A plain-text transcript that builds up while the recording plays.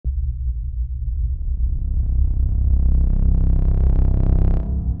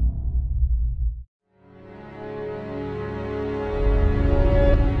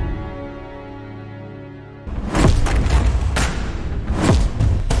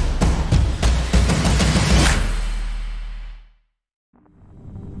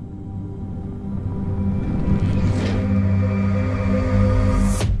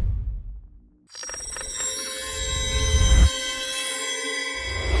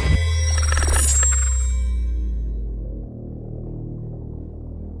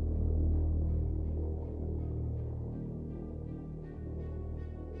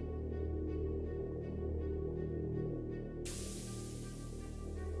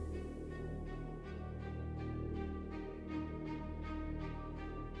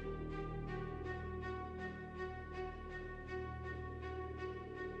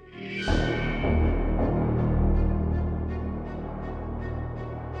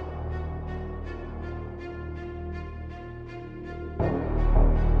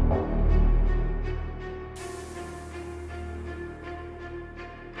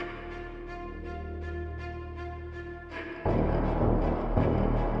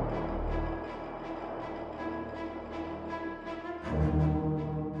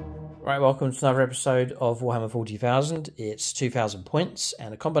Right, welcome to another episode of Warhammer 40,000. It's 2,000 points,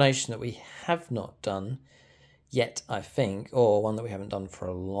 and a combination that we have not done yet, I think, or one that we haven't done for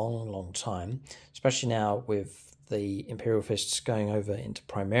a long time, especially now with the Imperial Fists going over into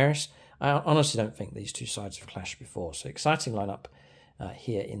Primaris. I honestly don't think these two sides have clashed before, so exciting lineup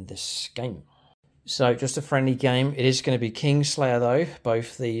here in this game. So just a friendly game. It is going to be Kingslayer though.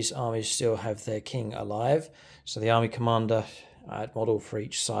 Both these armies still have their king alive, so the army commander model for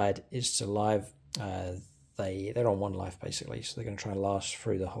each side is still alive. They're on one life basically, so they're going to try and last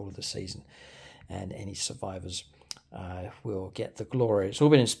through the whole of the season, and any survivors will get the glory. It's all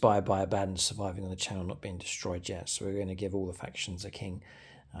been inspired by Abaddon surviving on the channel, not being destroyed yet, so we're going to give all the factions a king.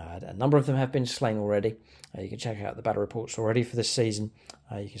 A number of them have been slain already. You can check out the battle reports already for this season.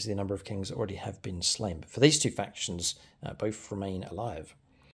 You can see the number of kings that already have been slain. But for these two factions, both remain alive.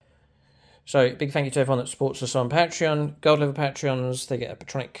 So, big thank you to everyone that supports us on Patreon. Gold level Patreons, they get a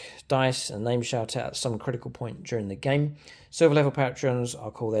Patronic dice and name shout out at some critical point during the game. Silver level Patreons, I'll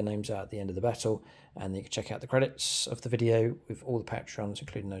call their names out at the end of the battle. And you can check out the credits of the video with all the Patreons,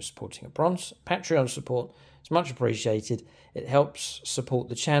 including those supporting at bronze. Patreon support is much appreciated. It helps support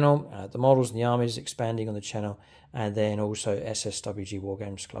the channel, the models and the armies expanding on the channel, and then also SSWG War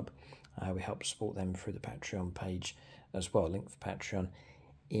Games Club. We help support them through the Patreon page as well. Link for Patreon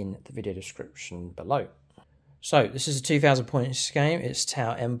in the video description below. So this is a 2,000 points game. It's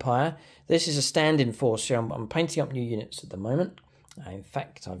Tau Empire. This is a stand-in force here. I'm painting up new units at the moment. In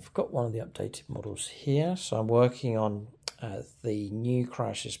fact, I've got one of the updated models here. So I'm working on the new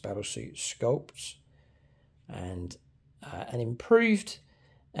Crisis Battlesuit sculpts and an improved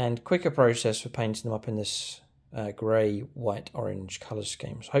and quicker process for painting them up in this grey, white, orange colour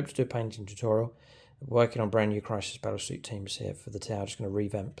scheme. So I hope to do a painting tutorial. Working on brand new Crisis Battlesuit teams here for the Tau. Just going to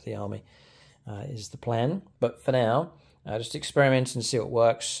revamp the army is the plan. But for now, just experiment and see what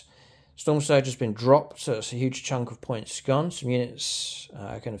works. Storm Surge has been dropped, so it's a huge chunk of points gone. Some units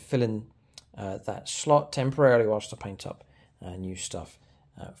are going to fill in that slot temporarily whilst I paint up new stuff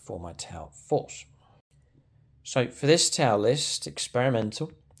for my Tau force. So for this Tau list,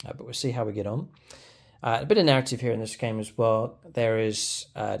 experimental, but we'll see how we get on. A bit of narrative here in this game as well. There is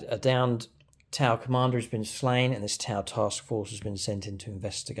a downed Tau commander has been slain, and this Tau task force has been sent in to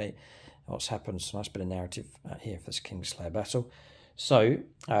investigate what's happened. So nice bit of narrative here for this Kingslayer battle. So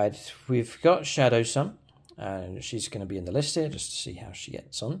we've got Shadow Sun, and she's going to be in the list here just to see how she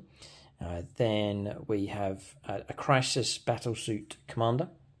gets on. Then we have a Crisis Battlesuit commander.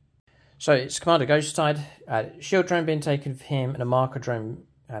 So it's Commander Ghosttide, shield drone being taken for him, and a marker drone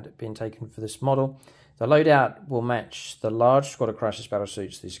being taken for this model. The loadout will match the large squad of Crisis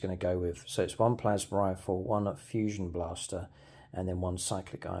Battlesuits this is going to go with. So it's one plasma rifle, one fusion blaster, and then one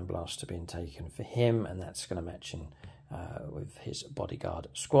cyclic iron blaster being taken for him, and that's going to match in with his bodyguard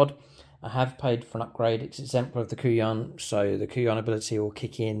squad. I have paid for an upgrade. It's exemplar of the Kuyan, so the Kuyan ability will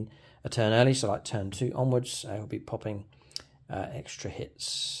kick in a turn early, so like turn 2 onwards. I'll be popping extra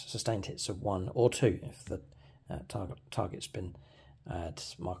hits, sustained hits of 1 or 2 if the target's been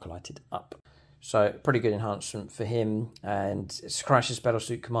marker lighted up. So pretty good enhancement for him, and it's Crisis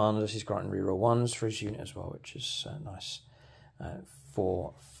Battlesuit Commander. He's granting reroll 1s for his unit as well, which is nice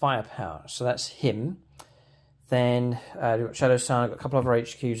for firepower. So that's him. Then we've got Shadow Sun. I've got a couple of other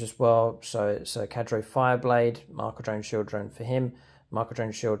HQs as well. So it's a Cadre Fireblade, Marker Drone, Shield Drone for him. Marker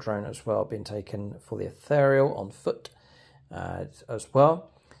Drone, Shield Drone as well being taken for the Ethereal on foot as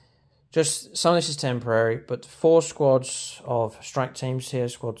well. Just some of this is temporary, but 4 squads of strike teams here,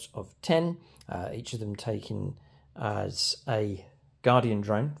 squads of 10. Each of them taking as a Guardian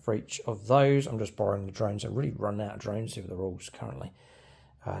drone for each of those. I'm just borrowing the drones. I've really run out of drones over the rules currently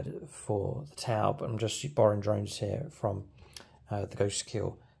for the Tau, but I'm just borrowing drones here from the Ghost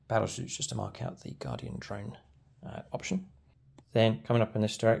Kill Battlesuits just to mark out the Guardian drone option. Then coming up in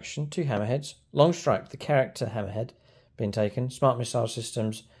this direction, 2 Hammerheads. Long Strike, the character Hammerhead being taken. Smart Missile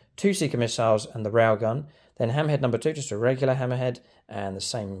Systems, 2 Seeker Missiles and the Railgun. Then Hammerhead number 2, just a regular Hammerhead, and the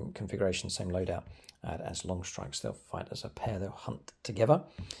same configuration, same loadout as Long Strikes. They'll fight as a pair, they'll hunt together.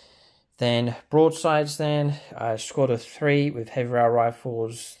 Then Broadsides then, a squad of 3 with heavy rail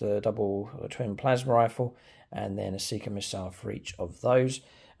rifles, the twin plasma rifle, and then a Seeker Missile for each of those.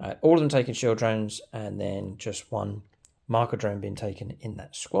 All of them taking shield drones, and then just 1 marker drone being taken in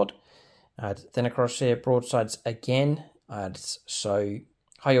that squad. Then across here, Broadsides again, so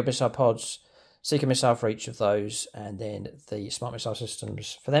high missile pods, Seeker Missile for each of those, and then the Smart Missile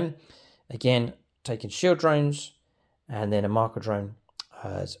Systems for them. Again, taking shield drones, and then a marker drone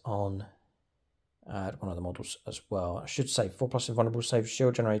on one of the models as well. I should say 4+ invulnerable save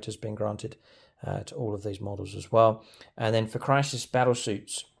shield generators being granted to all of these models as well. And then for Crisis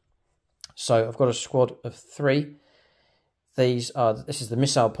Battlesuits, So I've got a squad of 3. This is the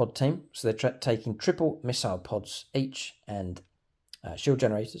missile pod team. So they're taking triple missile pods each and shield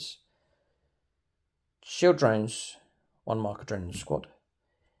generators, shield drones, 1 marker drone in the squad,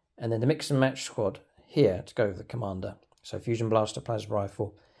 and then the mix and match squad here to go with the commander. So fusion blaster, plasma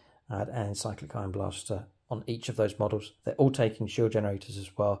rifle, and cyclic ion blaster on each of those models. They're all taking shield generators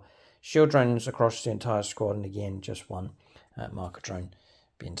as well. Shield drones across the entire squad, and again, just 1 marker drone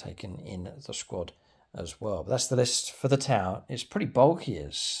being taken in the squad as well. But that's the list for the tower. It's pretty bulky.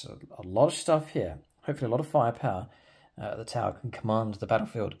 It's a lot of stuff here. Hopefully a lot of firepower. The tower can command the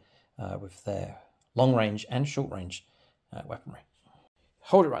battlefield with their long range and short range weaponry.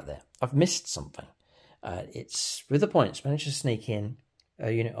 Hold it right there. I've missed something. It's with the points, managed to sneak in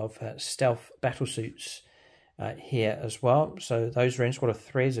a unit of stealth battle suits here as well. So those are in squad of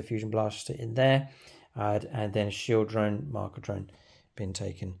 3 as a fusion blaster in there, and then a shield drone, marker drone being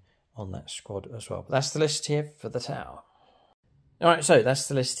taken on that squad as well. But that's the list here for the tower. Alright, so that's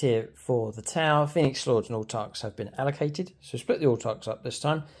the list here for the tower. Phoenix Lords and Autarchs have been allocated. So split the Autarchs up this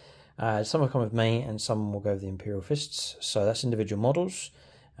time. Some will come with me and some will go with the Imperial Fists. So that's individual models.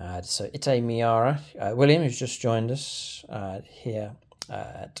 So Ite Miara, William, who's just joined us here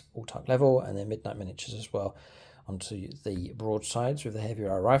at Autarch level, and then Midnight Miniatures as well onto the broadsides with the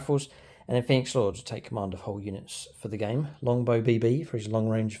heavier rifles. And then Phoenix Lords will take command of whole units for the game. Longbow BB for his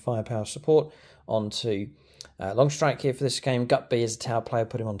long-range firepower support. Onto Long Strike here for this game. Gut B is a tower player,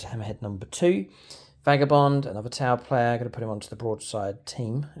 put him onto Hammerhead number 2. Vagabond, another tower player, going to put him onto the broadside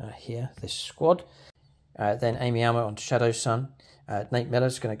team here, this squad. Then Amy Alma onto Shadow Sun. Nate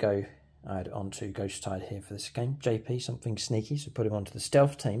Miller's going to go onto Ghost Tide here for this game. JP, something sneaky, so put him onto the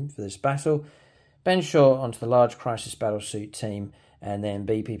stealth team for this battle. Ben Shaw onto the large crisis battlesuit team. And then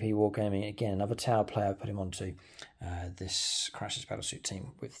BPP Wargaming, again, another tower player, put him onto this crisis battlesuit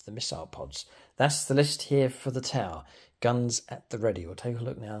team with the missile pods. That's the list here for the tower. Guns at the ready. We'll take a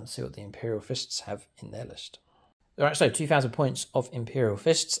look now and see what the Imperial Fists have in their list. Alright, so 2,000 points of Imperial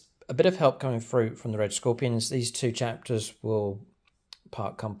Fists. A bit of help coming through from the Red Scorpions. These 2 chapters will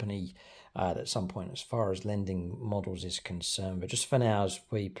part company at some point as far as lending models is concerned. But just for now, as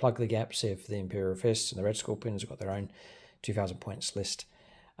we plug the gaps here for the Imperial Fists, and the Red Scorpions have got their own 2,000 points list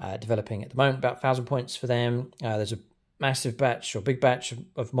developing at the moment. About 1,000 points for them. There's a massive batch, or big batch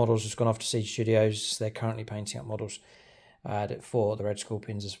of models that's gone off to Siege Studios. They're currently painting up models for the Red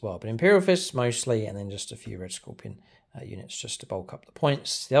Scorpions as well. But Imperial Fists mostly, and then just a few Red Scorpion units just to bulk up the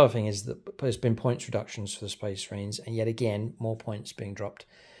points. The other thing is that there's been points reductions for the Space Marines, and yet again, more points being dropped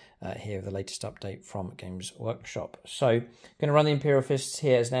here with the latest update from Games Workshop. So, going to run the Imperial Fists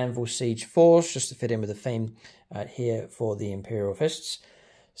here as an Anvil Siege Force, just to fit in with the theme here for the Imperial Fists.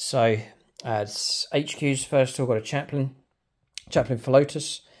 So, as HQs, first of all, got a Chaplain for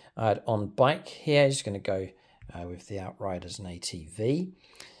Lotus on bike here. He's going to go with the Outriders and ATV.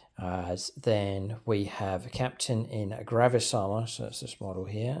 Then we have a Captain in a Gravis armor, so that's this model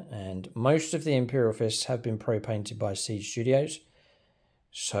here. And most of the Imperial Fists have been pro-painted by Siege Studios.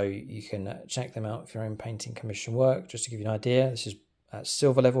 So you can check them out if you're in painting commission work. Just to give you an idea, this is at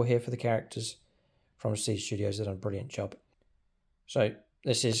silver level here for the characters from Siege Studios. They've done a brilliant job. So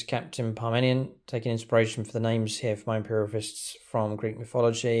this is Captain Parmenion, taking inspiration for the names here for my Imperial Fists from Greek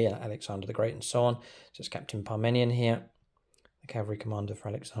mythology, Alexander the Great and so on. So it's Captain Parmenion here, the cavalry commander for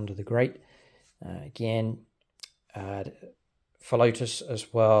Alexander the Great. Again, for Lotus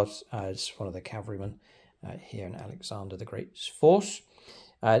as well as one of the cavalrymen here in Alexander the Great's force.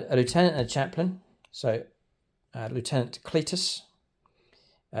 A lieutenant and a chaplain, so Lieutenant Cletus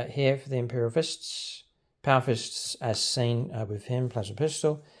here for the Imperial Fists. Power Fists as seen with him, plasma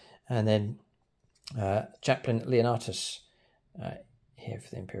pistol. And then Chaplain Leonatus here for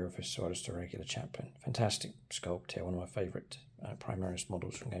the Imperial Fists, so just a regular chaplain. Fantastic sculpt here, one of my favourite Primaris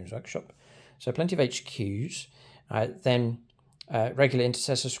models from Games Workshop. So plenty of HQs. Then regular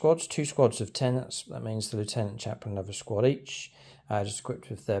intercessor squads, 2 squads of 10. That means the lieutenant and chaplain have a squad each. Just equipped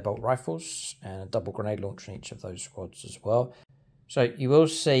with their bolt rifles and a double grenade launcher in each of those squads as well. So you will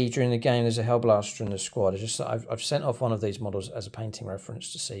see during the game there's a Hellblaster in the squad. I've sent off one of these models as a painting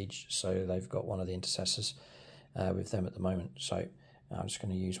reference to Siege, so they've got one of the intercessors with them at the moment. So I'm just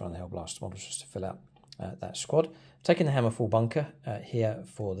going to use one of the Hellblaster models just to fill out that squad. Taking the Hammerfall Bunker here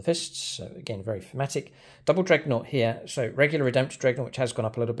for the Fists, so again very thematic. Double Dreadnought here, so regular Redemptor Dreadnought, which has gone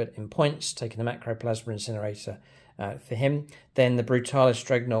up a little bit in points, taking the Macro Plasma Incinerator for him. Then the Brutalis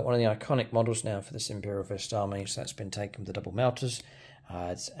Dreadnought, one of the iconic models now for this Imperial Fist army, so that's been taken with the double melters.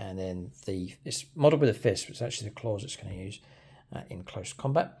 And then this model with a fist, which is actually the claws it's going to use in close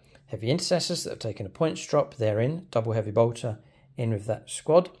combat. Heavy Intercessors that have taken a points drop, they're in. Double Heavy Bolter in with that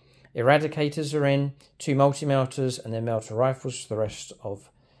squad. Eradicators are in, 2 multi-melters, and then melter rifles for the rest of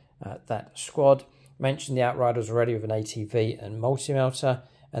that squad. Mentioned the Outriders already with an ATV and multi-melter,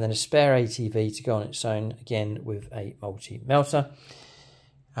 and then a spare ATV to go on its own, again with a multi-melter.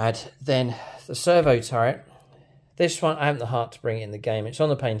 And then the servo turret. This one, I haven't the heart to bring it in the game. It's on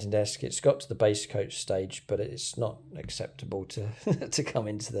the painting desk. It's got to the base coat stage, but it's not acceptable to to come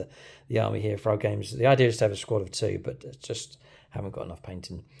into the army here for our games. The idea is to have a squad of 2, but just haven't got enough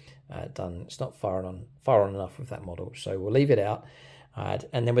painting done. It's not far on enough with that model, so we'll leave it out.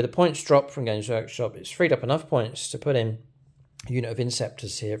 And then with the points dropped from Games Workshop, it's freed up enough points to put in a unit of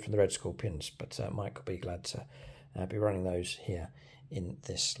Inceptors here from the Red Scorpions, but Mike will be glad to be running those here in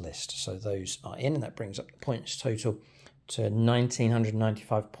this list. So those are in, and that brings up the points total to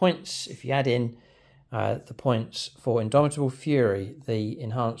 1,995 points. If you add in the points for Indomitable Fury, the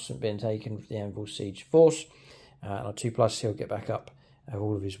enhancement being taken with the Anvil Siege Force, on a 2+, he'll get back up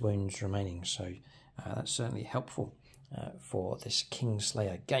all of his wounds remaining. So that's certainly helpful for this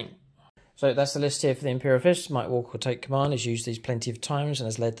Kingslayer game. So that's the list here for the Imperial Fists. Mike Walker will take command. He's used these plenty of times and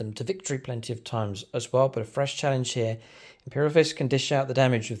has led them to victory plenty of times as well. But a fresh challenge here. Imperial Fists can dish out the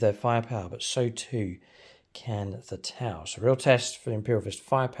damage with their firepower, but so too can the Tau. So real test for the Imperial Fist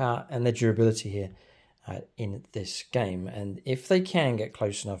firepower and their durability here in this game. And if they can get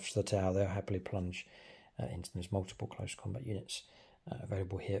close enough to the Tau, they'll happily plunge into those multiple close combat units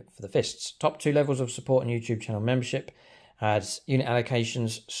available here for the Fists. Top 2 levels of support and YouTube channel membership. Unit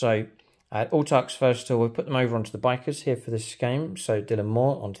allocations. So Autarchs first of all, we've put them over onto the bikers here for this game. So Dylan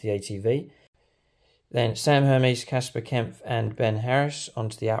Moore onto the ATV. Then Sam Hermes, Casper Kempf and Ben Harris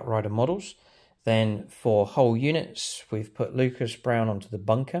onto the Outrider models. Then for whole units, we've put Lucas Brown onto the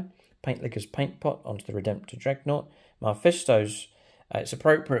Bunker. Paintlicker's Paint Pot onto the Redemptor Dreadnought. Mephisto's, it's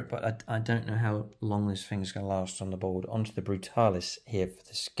appropriate, but I don't know how long this thing's going to last on the board. Onto the Brutalis here for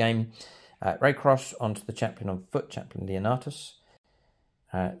this game. Ray Cross onto the Chaplain on foot, Chaplain Leonatus.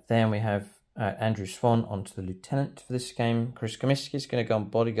 Then we have Andrew Swan onto the Lieutenant for this game. Chris Comiskey is going to go on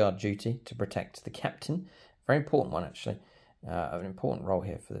bodyguard duty to protect the Captain. Very important one, actually. An important role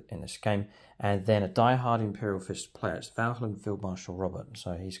here in this game. And then a die-hard Imperial Fist player. It's Valhalla Field Marshal Robert.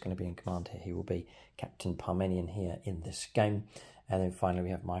 So he's going to be in command here. He will be Captain Parmenion here in this game. And then finally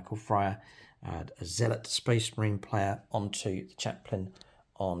we have Michael Fryer, a Zealot Space Marine player onto the Chaplain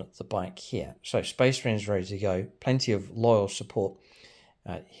on the bike here. So Space Marines ready to go. Plenty of loyal support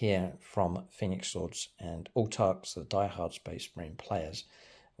here from Phoenix Lords and Autarchs, the die-hard Space Marine players.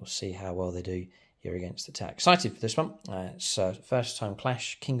 We'll see how well they do here against the Tau. Excited for this one. It's a first-time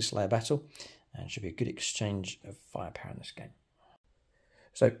clash, Kingslayer battle, and should be a good exchange of firepower in this game.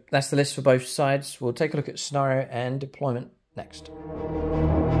 So that's the list for both sides. We'll take a look at scenario and deployment next.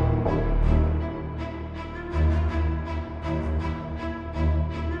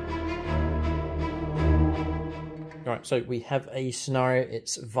 Alright, so we have a scenario.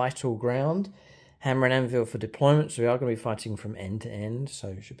 It's Vital Ground. Hammer and Anvil for deployment, so we are going to be fighting from end to end, so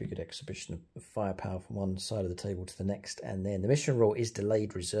it should be a good exhibition of firepower from one side of the table to the next. And then the mission rule is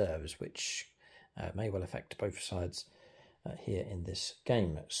delayed reserves, which may well affect both sides here in this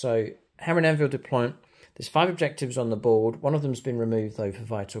game. So Hammer and Anvil deployment. There's 5 objectives on the board. One of them's been removed though for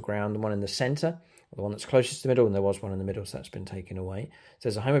Vital Ground, the one in the centre, the one that's closest to the middle, and there was one in the middle, so that's been taken away. So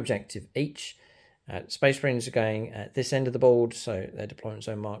there's a home objective each. Space Marines are going at this end of the board, so their deployment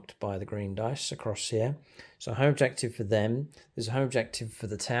zone marked by the green dice across here. So a home objective for them. There's a home objective for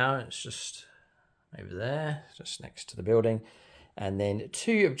the Tau. It's just over there, just next to the building. And then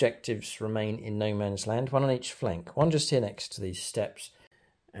 2 objectives remain in no man's land, one on each flank. One just here next to these steps,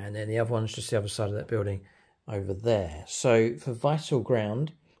 and then the other one's just the other side of that building over there. So for Vital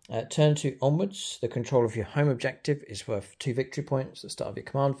Ground, turn 2 onwards, the control of your home objective is worth 2 victory points at the start of your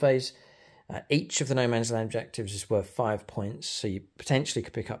command phase. Each of the no man's land objectives is worth 5 points, so you potentially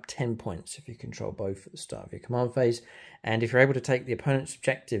could pick up 10 points if you control both at the start of your command phase. And if you're able to take the opponent's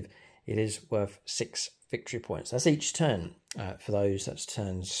objective, it is worth 6 victory points. That's each turn. For those, that's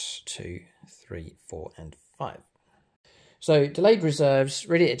turns 2, 3, 4, and 5. So delayed reserves,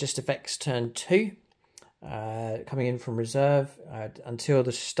 really it just affects turn 2, coming in from reserve until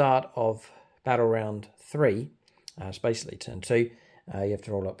the start of battle round 3. It's basically turn 2. You have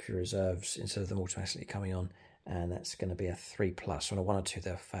to roll up your reserves instead of them automatically coming on, and that's going to be a 3+. On a 1 or 2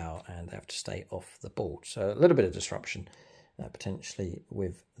 they'll foul and they have to stay off the board. So a little bit of disruption potentially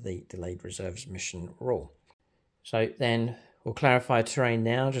with the delayed reserves mission rule. So then we'll clarify terrain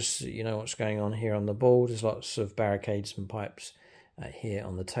now, just so you know what's going on here on the board. There's lots of barricades and pipes here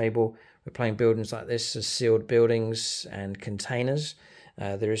on the table. We're playing buildings like this as sealed buildings and containers.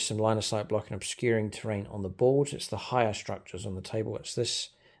 There is some line of sight blocking obscuring terrain on the board. It's the higher structures on the table. It's this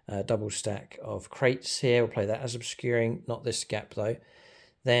double stack of crates here. We'll play that as obscuring, not this gap though.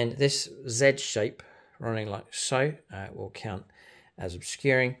 Then this Z shape running like so will count as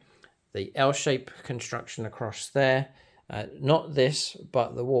obscuring. The L shape construction across there, not this,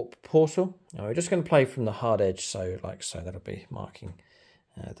 but the warp portal. Now we're just going to play from the hard edge, so like so. That'll be marking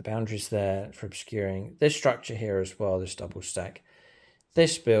the boundaries there for obscuring this structure here as well, this double stack,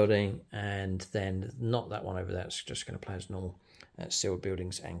 this building, and then not that one over there. It's just going to play as normal sealed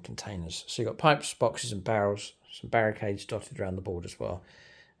buildings and containers. So you've got pipes, boxes and barrels, some barricades dotted around the board as well.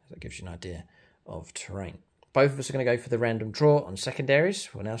 That gives you an idea of terrain. Both of us are going to go for the random draw on secondaries.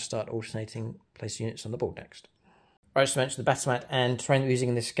 We'll now start alternating place units on the board next. Right, so to mention the battle mat and terrain that we're using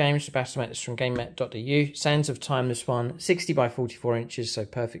in this game. So the battle mat is from gamemat.eu. Sands of Time, this one, 60 by 44 inches, so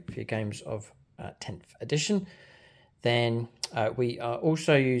perfect for your games of 10th edition. Then we are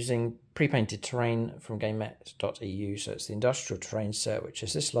also using pre-painted terrain from gamemat.eu. So it's the industrial terrain set, which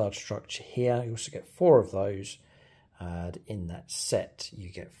is this large structure here. You also get 4 of those. In that set, you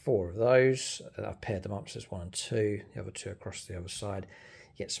get 4 of those. I've paired them up, so there's 1 and 2, the other 2 across the other side.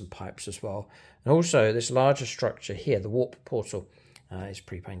 You get some pipes as well. And also this larger structure here, the warp portal, is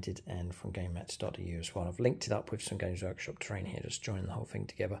pre-painted and from gamemat.eu as well. I've linked it up with some Games Workshop terrain here, just joining the whole thing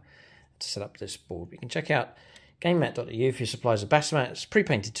together to set up this board. You can check out gamemat.eu for your supplies of battle mats,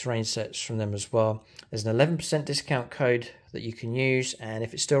 pre-painted terrain sets from them as well. There's an 11% discount code that you can use, and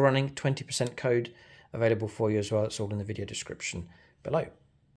if it's still running, 20% code available for you as well. It's all in the video description below.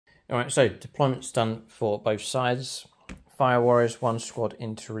 Alright, so deployment's done for both sides. Fire Warriors, 1 squad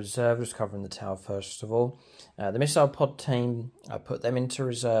into reserves, covering the tower first of all. The missile pod team, I put them into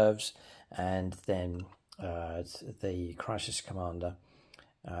reserves, and then the crisis commander,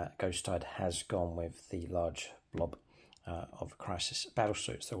 Ghost Tide, has gone with the large blob of crisis battle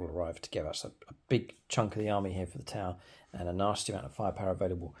suits that will arrive together. So a big chunk of the army here for the tower, and a nasty amount of firepower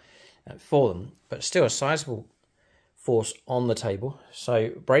available for them, but still a sizable force on the table.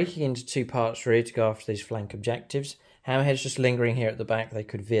 So breaking into 2 parts really to go after these flank objectives. Hammerheads just lingering here at the back. They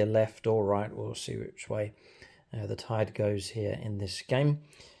could veer left or right. We'll see which way the tide goes here in this game.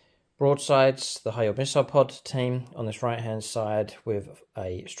 Broadsides, the high missile pod team on this right hand side with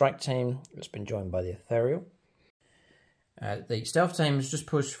a strike team that's been joined by the ethereal. The stealth team is just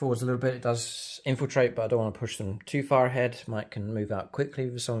pushed forwards a little bit. It does infiltrate, but I don't want to push them too far ahead. Mike can move out quickly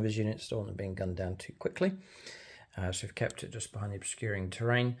with some of his units. Don't want them being gunned down too quickly. So we've kept it just behind the obscuring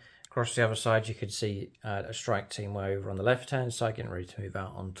terrain. Across the other side, you could see a strike team way over on the left-hand side, getting ready to move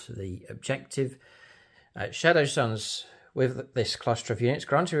out onto the objective. Shadow Suns with this cluster of units.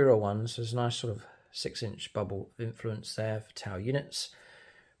 Granted, we roll 1s. There's a nice sort of 6-inch bubble of influence there for tower units.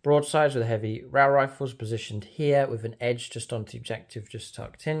 Broadsides with heavy rail rifles positioned here with an edge just onto the objective, just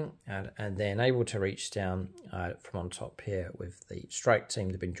tucked in, and then able to reach down from on top here with the strike team.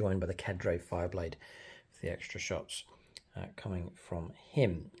 They've been joined by the Cadre Fireblade for the extra shots coming from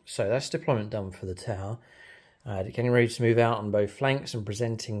him. So that's deployment done for the tower. Getting ready to move out on both flanks and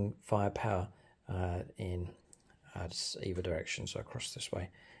presenting firepower in either direction, so across this way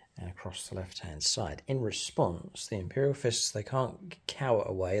and across the left-hand side. In response, the Imperial Fists, they can't cower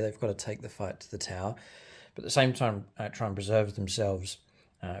away. They've got to take the fight to the tower, but at the same time try and preserve themselves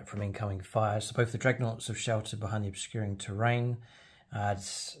from incoming fire. So both the Dreadnoughts have sheltered behind the obscuring terrain.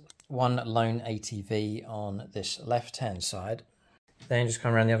 1 lone ATV on this left-hand side. Then just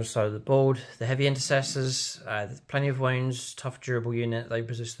come around the other side of the board. The Heavy Intercessors, plenty of wounds, tough, durable unit. They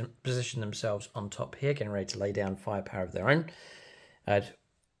position themselves on top here, getting ready to lay down firepower of their own.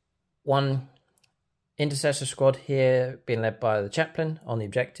 1 intercessor squad here being led by the chaplain on the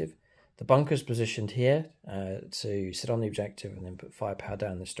objective. The bunkers positioned here to sit on the objective and then put firepower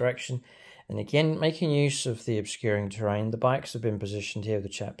down this direction. And again, making use of the obscuring terrain. The bikes have been positioned here with the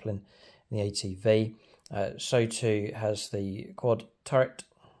chaplain and the ATV. So too has the quad turret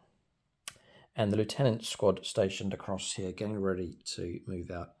and the lieutenant squad stationed across here, getting ready to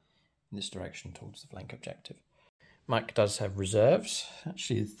move out in this direction towards the flank objective. Mike does have reserves,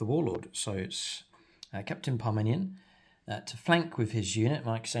 actually the Warlord, so it's Captain Parmenion to flank with his unit.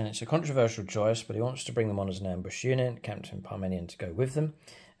 Mike's saying it's a controversial choice, but he wants to bring them on as an ambush unit. Captain Parmenion to go with them,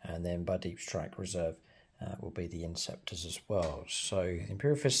 and then by Deep Strike Reserve will be the Inceptors as well. So the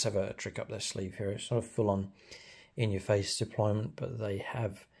Imperial Fists have a trick up their sleeve here. It's not a full-on in-your-face deployment, but they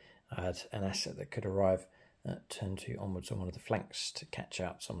have an asset that could arrive turn 2 onwards on one of the flanks to catch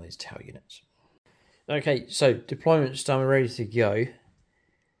out some of these tower units. Okay, so deployment's done, we're ready to go.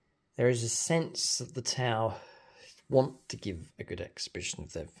 There is a sense that the tower want to give a good exhibition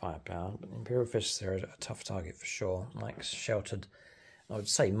of their firepower, but the Imperial Fists, they're a tough target for sure. Mike's sheltered, I would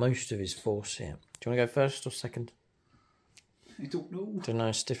say, most of his force here. Do you want to go first or second? I don't know. Don't know,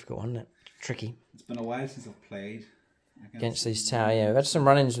 it's a difficult one, isn't it? Tricky. It's been a while since I've played Against these Tau, yeah. We've had some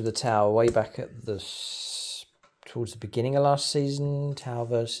run-ins with the Tau way back at towards the beginning of last season. Tau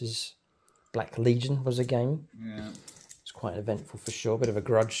versus Black Legion was a game. Yeah. It's quite eventful for sure. Bit of a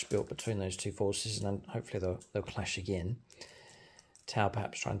grudge built between those two forces, and then hopefully they'll clash again. Tau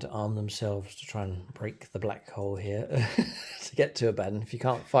perhaps trying to arm themselves to try and break the black hole here to get to Abaddon. If you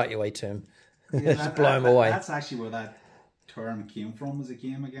can't fight your way to him, Yeah, just blow him away. That's actually where that term came from, was a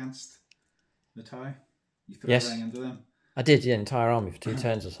game against the Tau. You threw Yes. a ring into them. I did, yeah, entire army for 2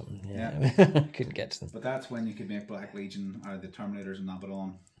 turns or something. Yeah, couldn't get to them. But that's when you could make Black Legion or the Terminators and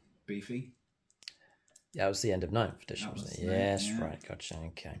Abaddon beefy. Yeah, that was the end of 9th edition, That wasn't was it? the Yes, 9th, yeah. right, gotcha,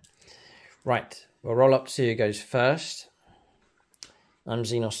 okay. Right, we'll roll up to see who goes first. I'm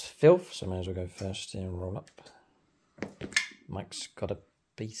Xenos Filth, so I may as well go first and roll up. Mike's got a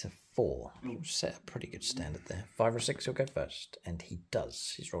beta 4. Set a pretty good standard there. 5 or 6, he'll go first. And he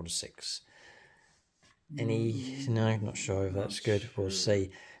does. He's rolled a 6. No, not sure if that's good. We'll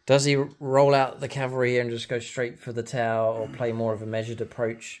see. Does he roll out the cavalry and just go straight for the tower, or play more of a measured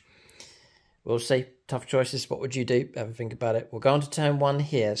approach? We'll see. Tough choices. What would you do? Have a think about it. We'll go on to turn 1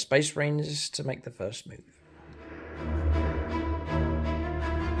 here. Space Marines to make the first move.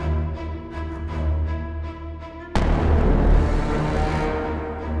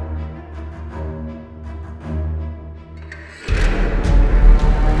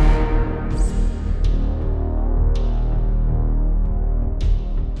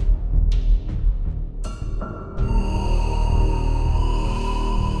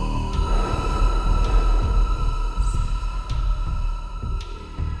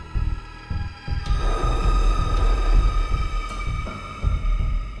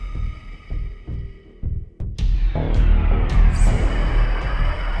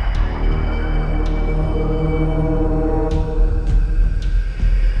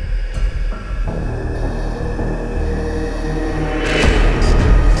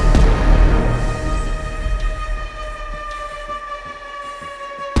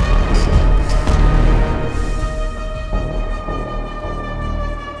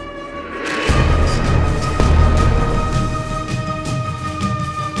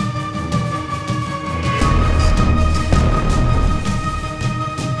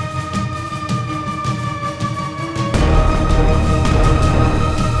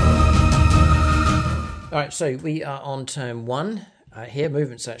 Alright, so we are on turn 1. Here,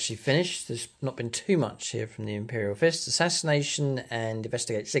 movement's actually finished. There's not been too much here from the Imperial Fists. Assassination and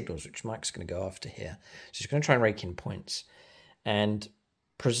investigate signals, which Mike's going to go after here. So he's going to try and rake in points. And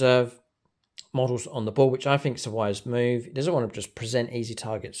preserve models on the board, which I think is a wise move. He doesn't want to just present easy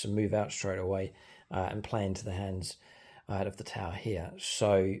targets and move out straight away and play into the hands of the tower here.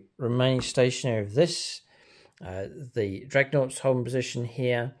 So remaining stationary of this. The Dreadnoughts holding position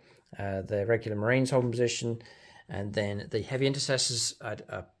here. The regular Marines holding position, and then the heavy intercessors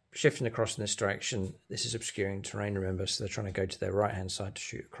are shifting across in this direction. This is obscuring terrain, remember, so they're trying to go to their right hand side to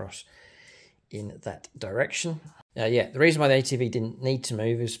shoot across in that direction. Yeah, the reason why the ATV didn't need to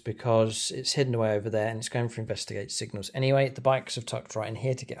move is because it's hidden away over there and it's going for investigate signals anyway. The bikes have tucked right in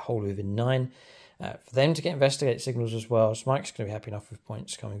here to get hold within 9. For them to get investigate signals as well, so Mike's going to be happy enough with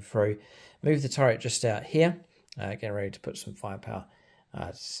points coming through. Move the turret just out here, getting ready to put some firepower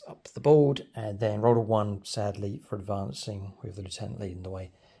up the board, and then roll a 1, sadly, for advancing with the lieutenant leading the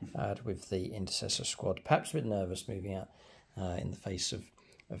way with the intercessor squad. Perhaps a bit nervous moving out in the face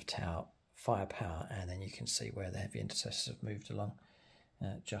of Tau firepower, and then you can see where the heavy intercessors have moved along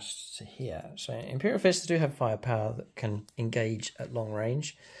just to here. So Imperial Fists do have firepower that can engage at long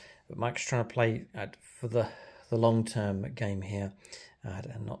range, but Mike's trying to play for the long-term game here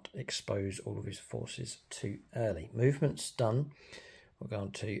and not expose all of his forces too early. Movement's done. We'll go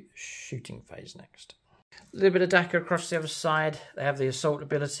on to shooting phase next. A little bit of DACA across the other side. They have the assault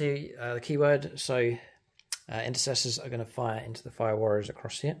ability, the keyword, so intercessors are going to fire into the fire warriors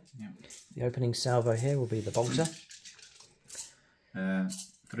across here. Yeah. The opening salvo here will be the bolter.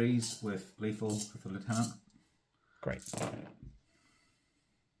 3s with lethal with the lieutenant. Great.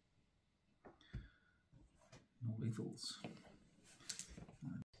 No lethals.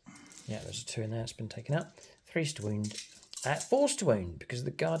 Yeah, there's a 2 in there. It's been taken out. 3's to wound. 4's to wound because of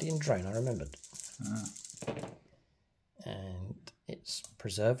the Guardian drone, I remembered. And it's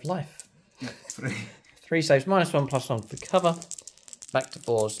preserved life. 3 saves, -1/+1 for cover. Back to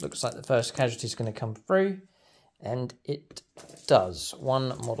 4s. Looks like the first casualty is going to come through. And it does. 1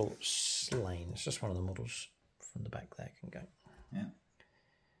 model slain. It's just one of the models from the back there can go. Yeah.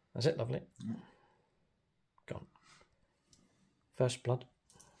 That's it, lovely. Yeah. Gone. First blood.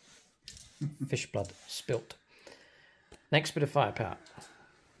 Fish blood spilt. Next bit of firepower.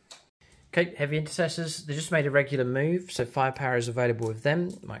 Okay, heavy intercessors. They just made a regular move, so firepower is available with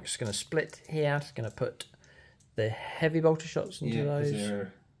them. Mike's going to split here. He's going to put the heavy bolter shots into those. Yeah,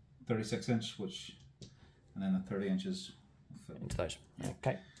 they're 36-inch, and then the 30 inches into those. Yeah.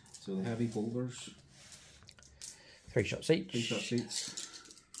 Okay. So the heavy bolters. 3 shots each. 3 shots each.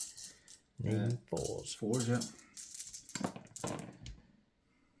 Needing 4s. 4s, yeah.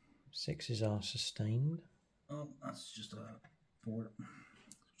 6s are sustained. Oh, that's just a 4.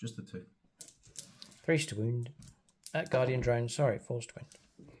 Just the 2. 3s to wound. Guardian drone, sorry, 4s to wound.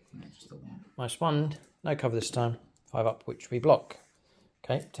 Yeah, just the 1. -1. No cover this time. 5 up, which we block.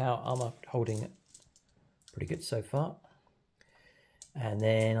 Okay, tower armor holding it pretty good so far. And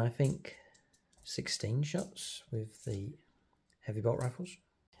then I think 16 shots with the heavy bolt rifles.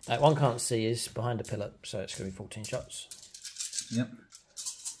 One can't see is behind a pillar, so it's going to be 14 shots. Yep.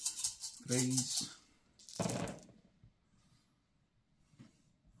 3s.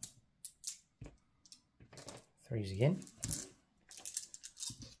 3s again.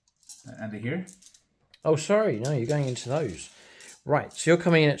 And here? Oh, sorry. No, you're going into those. Right, so you're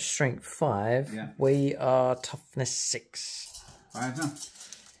coming in at strength 5. Yeah. We are toughness 6. 5 now.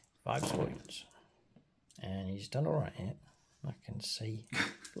 5 points. And he's done all right here. I can see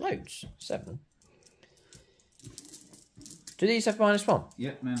loads. 7. Do these have -1?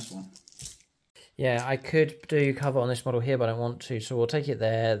 Yeah, -1. Yeah, I could do cover on this model here, but I don't want to, so we'll take it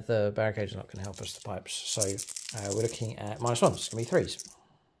there. The barricade's not going to help us, the pipes. So we're looking at -1. It's going to be 3s.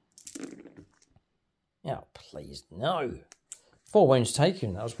 Oh, please, no. 4 wounds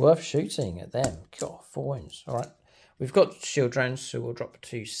taken. That was worth shooting at them. God, 4 wounds. All right. We've got shield drones, so we'll drop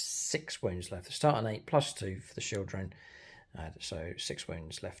to 6 wounds left. The start on 8 +2 for the shield drone. So 6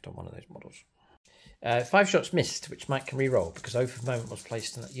 wounds left on one of those models. 5 shots missed, which Mike can re-roll because Oath Moment was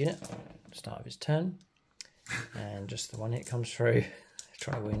placed in that unit at the start of his turn. And just the one hit comes through,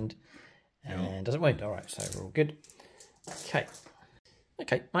 trying to wound, and doesn't wound. All right, so we're all good. Okay.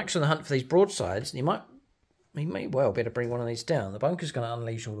 Okay, Mike's on the hunt for these broadsides, and he may well be able to bring one of these down. The bunker's going to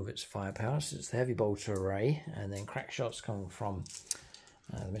unleash all of its firepower, so it's the heavy bolter array, and then crack shots coming from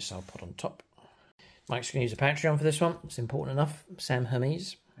the missile pod on top. Mike's going to use a Patreon for this one. It's important enough. Sam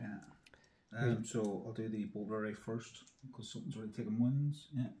Hermes. Yeah. So I'll do the bolter array first, because something's already taken wounds.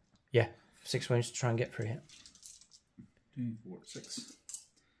 Yeah. Yeah, 6 wounds to try and get through here. 2, 4, 6.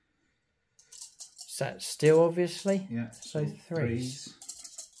 Sat still, obviously. Yeah. So 3s.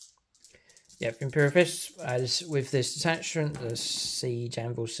 Yep, Imperial Fists, as with this detachment, the Siege,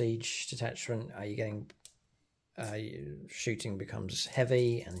 Anvil Siege detachment, you're getting, shooting becomes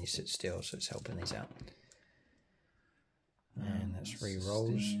heavy and you sit still, so it's helping these out. And that's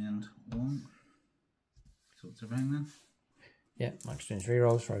re-rolls. And 1. So it's a bang then. Yeah, Mike's doing his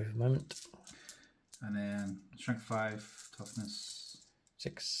re-rolls for a moment. And then strength 5, toughness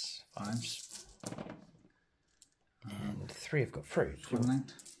 6, 5s. And 3 have got through.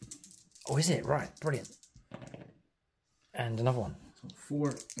 Equivalent. Oh, is it? Right, brilliant. And another one. So 4,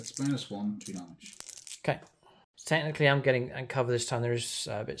 it's -1, 2 damage. Okay. Technically, I'm getting cover this time. There is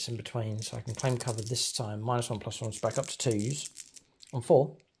bits in between, so I can claim cover this time. -1 +1's back up to 2s. On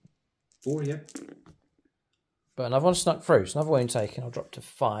 4. 4, yep. But another one snuck through. So another wound taken. I'll drop to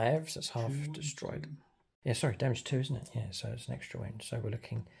 5, so that's half destroyed. Yeah, sorry, damage 2, isn't it? Yeah, so it's an extra wound. So we're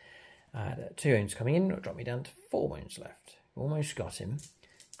looking at 2 wounds coming in. It'll drop me down to 4 wounds left. Almost got him.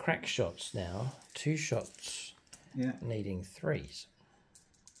 Crack shots now. 2 shots. Yeah. Needing 3s.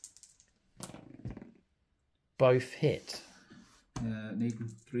 Both hit. Needing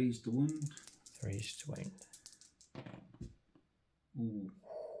 3s to wound. 3s to wound. Ooh.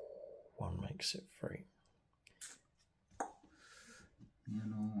 1 makes it free. Yeah,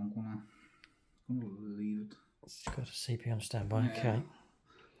 no, I'm gonna leave it. It's got a CP on standby. Yeah. Okay.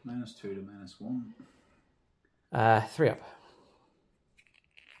 -2 to -1. 3 up.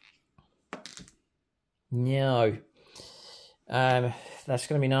 No. That's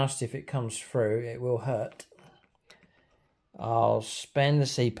going to be nasty if it comes through. It will hurt. I'll spend the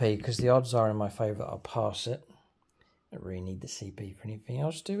CP because the odds are in my favour that I'll pass it. I don't really need the CP for anything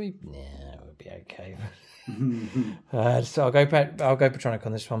else, do we? Nah, we'll be okay. So I'll go Patronic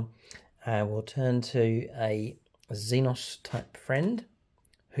on this one. We'll turn to a Xenos type friend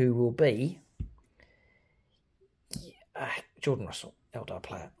who will be Jordan Russell, Eldar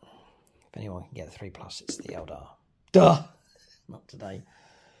player. If anyone can get a 3+, it's the Eldar. Duh! Not today.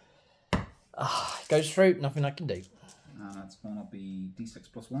 Goes through, nothing I can do. That's going to be D6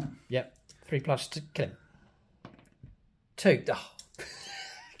 +1. Yep, 3+ to kill him. 2. Oh.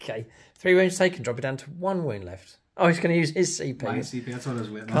 Okay, 3 wounds taken, drop it down to 1 wound left. Oh, he's going to use his CP. My CP, that's what I was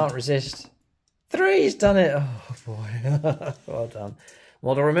waiting on. Can't resist. 3's done it. Oh, boy. Well done.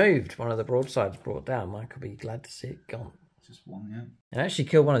 Model removed. One of the broadsides brought down. Mike will be glad to see it gone. Just one, yeah. And actually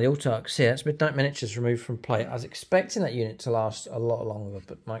killed one of the Autarchs here. That's Midnight Miniatures removed from play. I was expecting that unit to last a lot longer,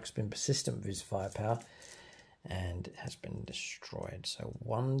 but Mike's been persistent with his firepower, and it has been destroyed. So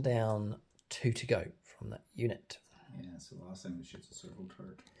 1 down, 2 to go from that unit. Yeah, so the last thing we shoot is a servo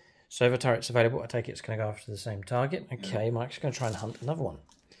turret. Servo turret's available. I take it's going to go after the same target. Okay, yeah. Mike's going to try and hunt another one.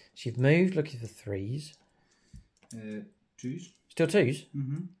 So you've moved, looking for 3s. 2s. Still 2s?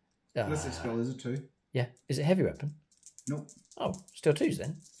 Mm-hmm. Ballistic skill is a 2. Yeah. Is it heavy weapon? Nope. Oh, still 2s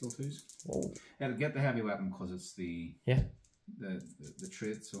then? Still 2s. Whoa. It'll get the heavy weapon because it's the the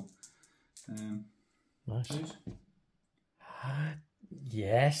trait. So, nice. 2s.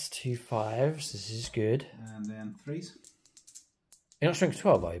 Yes, 2 5s. This is good. And then 3s. You're not strength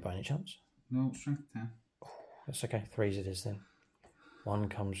 12, are you, by any chance? No, strength 10. Oh, that's okay. 3s it is then. 1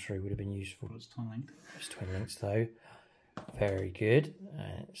 comes through, would have been useful. But it's twin linked. It's twin links though. Very good.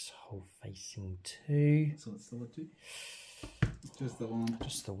 It's whole facing 2. So it's still a 2. Just the 1.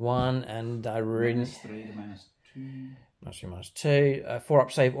 Just the 1, and I really. -3 to -2. -2. 4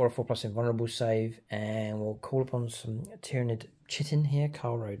 up save or a 4+ invulnerable save, and we'll call upon some Tyranid Chitin here.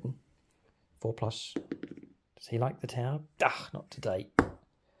 Carl Roden. 4+. Does he like the tower? Ah, not today.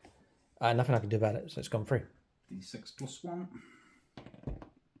 Nothing I can do about it, so it's gone through. D6 +1.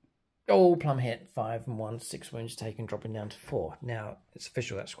 Oh, plum hit. 5 and 1. 6 wounds taken, dropping down to 4. Now, it's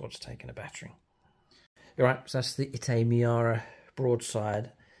official that squad's taken a battering. Alright, so that's the Ite Miara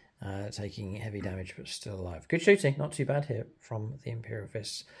broadside, taking heavy damage but still alive. Good shooting, not too bad here from the Imperial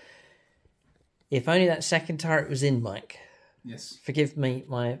Fists. If only that second turret was in, Mike. Yes. Forgive me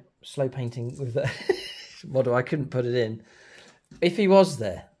my slow painting with the model, I couldn't put it in. If he was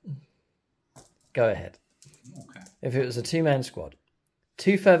there, go ahead. Okay. If it was a 2-man squad,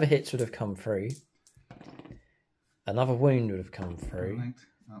 2 further hits would have come through. Another wound would have come through.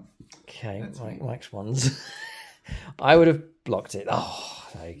 Oh, okay, Mike's ones. I would have blocked it. Oh,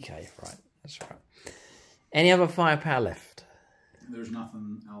 okay, right. That's right. Any other firepower left? There's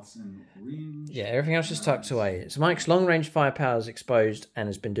nothing else in range. Yeah, everything else is tucked away. So Mike's long-range firepower is exposed and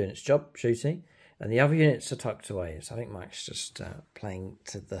has been doing its job, shooting. And the other units are tucked away. So I think Mike's just playing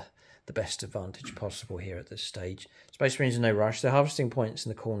to the best advantage possible here at this stage. Space Marines are no rush. They're harvesting points in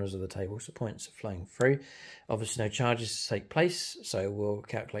the corners of the table, so points are flowing through. Obviously no charges to take place, so we'll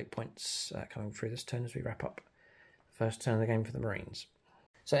calculate points coming through this turn as we wrap up the first turn of the game for the Marines.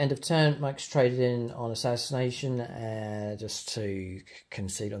 So end of turn, Mike's traded in on Assassination just to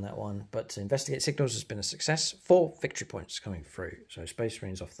concede on that one, but to Investigate Signals has been a success. 4 victory points coming through, so Space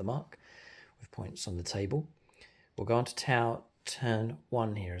Marines off the mark with points on the table. We'll go on to Tau turn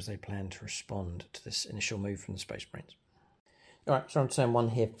 1 here as they plan to respond to this initial move from the Space Marines. Alright, so on turn 1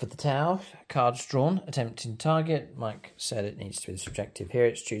 here for the Tau. Cards drawn, attempting target. Mike said it needs to be this objective here.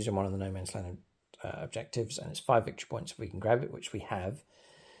 It's choosing one of the No Man's Land objectives, and it's 5 victory points if we can grab it, which we have.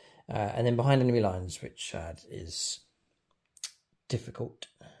 And then behind enemy lines, which is difficult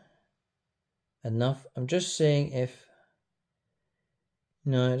enough. I'm just seeing if...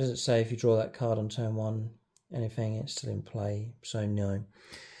 No, it doesn't say if you draw that card on turn 1. Anything, it's still in play, so no.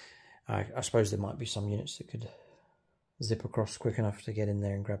 I suppose there might be some units that could zip across quick enough to get in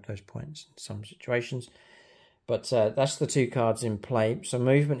there and grab those points in some situations. But that's the 2 cards in play. So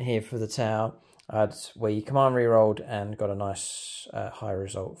movement here for the Tau. We command re-rolled and got a nice high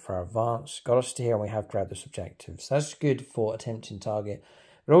result for our advance. Got us to here and we have grabbed this objective. So that's good for attempting target.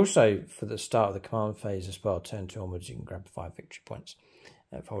 But also for the start of the command phase as well, turn 2 onwards, you can grab 5 victory points.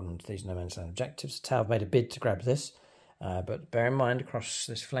 Holding on to these No Man's Land objectives. Tau made a bid to grab this, but bear in mind across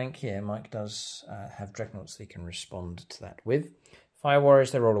this flank here, Mike does have Dreadnoughts that he can respond to that with. Fire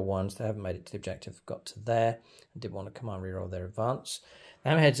Warriors, they roll a 1, so they haven't made it to the objective, got to there, and did want to command reroll their advance.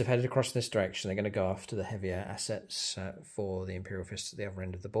 The Hammerheads have headed across this direction. They're going to go after the heavier assets for the Imperial Fists at the other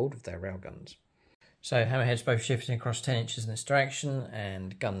end of the board with their railguns. So Hammerheads both shifting across 10 inches in this direction,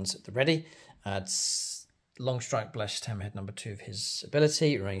 and guns at the ready. Long Strike Blessed Hammerhead number 2 of his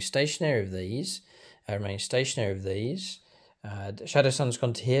ability, remaining stationary of these. Shadow Sun's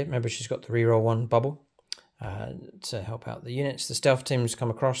gone to here. Remember, she's got the reroll 1 bubble to help out the units. The Stealth Team's come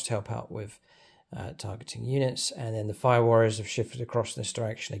across to help out with targeting units, and then the Fire Warriors have shifted across this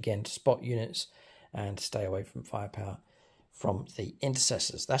direction again to spot units and to stay away from firepower from the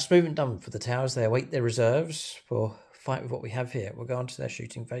Intercessors. That's movement done for the Towers. They await their reserves for fight with what we have here. We'll go on to their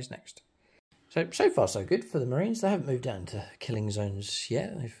shooting phase next. So far so good for the Marines. They haven't moved down to killing zones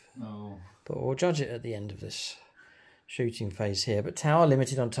yet. But we'll judge it at the end of this shooting phase here. But Tower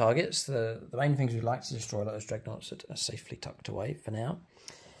limited on targets. The main things we'd like to destroy, like those Dreadnoughts that are safely tucked away for now.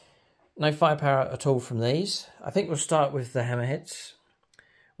 no firepower at all from these. I think we'll start with the hammerheads.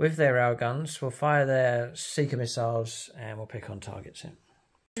 With their railguns, we'll fire their seeker missiles and we'll pick on targets in. I'm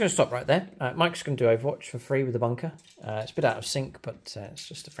going to stop right there. Mike's going to do Overwatch for free with the bunker. It's a bit out of sync, but it's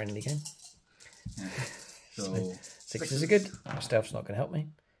just a friendly game. Yeah. So sixes are good. Stealth's not going to help me.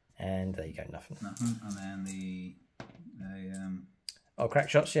 And there you go, nothing. Nothing. And then the oh, crack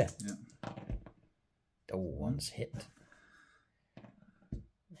shots, yeah. Yeah. Oh, one's hit.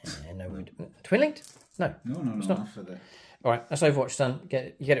 And no wood. Twin linked? No. No, it's not. For the... All right, that's Overwatch done.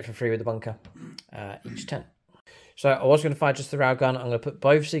 You get it for free with the bunker. Each 10. So I was going to fire just the railgun. I'm going to put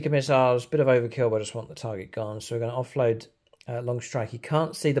both seeker missiles. Bit of overkill, but I just want the target gone. So we're going to offload long strike. He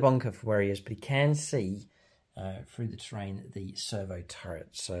can't see the bunker from where he is, but he can see through the terrain the servo turret.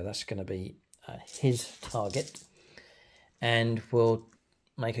 So that's going to be his target. And we'll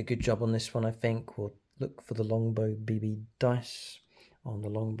make a good job on this one, I think. We'll look for the longbow BB dice on the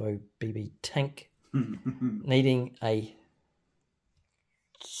longbow BB tank. Needing a...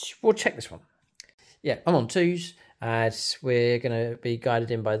 We'll check this one. Yeah, I'm on 2s. We're going to be guided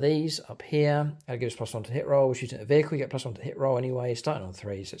in by these up here. That'll give us +1 to hit roll. We're shooting at a vehicle. You get +1 to hit roll anyway. Starting on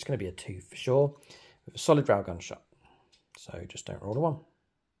 3, so it's going to be a 2 for sure. With a solid railgun shot. So just don't roll a 1.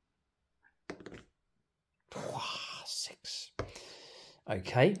 6.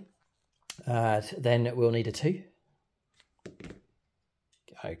 Okay. Then we'll need a 2.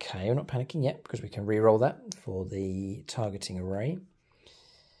 Okay, we're not panicking yet because we can re-roll that for the targeting array.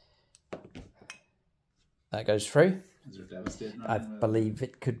 That goes through. Is there devastating? I believe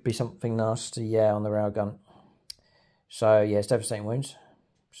it could be something nasty, yeah, on the railgun. So, yeah, it's devastating wounds.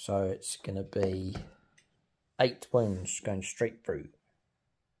 So it's going to be 8 wounds going straight through.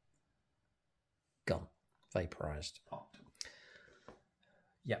 Gone. Vaporized. Popped.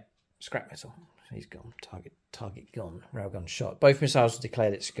 Yep. Scrap metal. He's gone. Target gone. Railgun shot. Both missiles have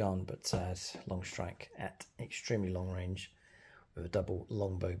declared it's gone, but it's long strike at extremely long range with a double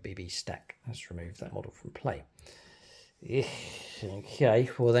longbow BB stack. Let's remove that model from play. Okay,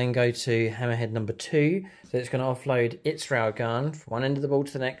 we'll then go to hammerhead number 2. So it's going to offload its railgun from one end of the ball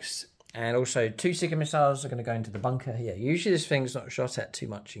to the next. And also 2 seeker missiles are going to go into the bunker. Yeah, usually this thing's not shot at too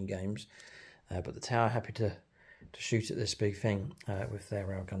much in games. But the tower happy to shoot at this big thing with their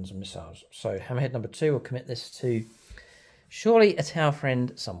railguns and missiles. So hammerhead number 2 will commit this to surely a tower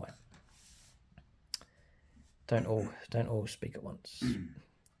friend somewhere. Don't all speak at once.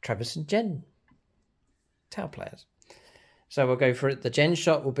 Travis and Jen, tower players. So we'll go for it. The Gen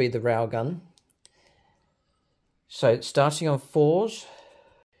shot will be the railgun. So starting on 4s.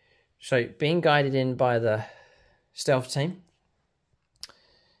 So being guided in by the stealth team.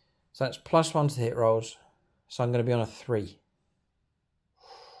 So that's +1 to the hit rolls. So I'm going to be on a 3.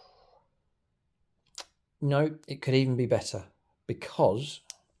 No, it could even be better. Because...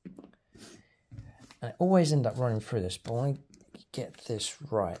 I always end up running through this, but I want to get this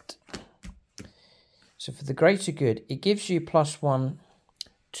right. So for the greater good, it gives you +1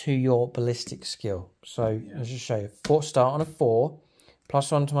 to your ballistic skill. So I'll just show you. Start on a 4.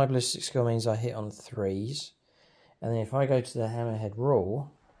 +1 to my ballistic skill means I hit on 3s. And then if I go to the hammerhead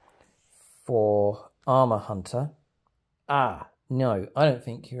rule for armor hunter, no, I don't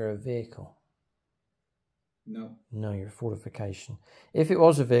think you're a vehicle. No, you're a fortification. If it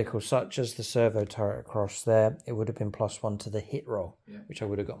was a vehicle such as the servo turret across there, it would have been +1 to the hit roll, which I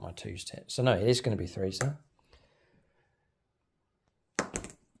would have got my 2s to hit. So no, it is going to be 3s there.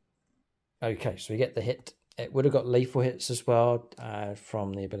 Okay, so we get the hit. It would have got lethal hits as well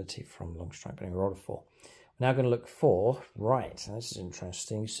from the ability from long strike, but we rolled a 4. We're now going to look for, right, this is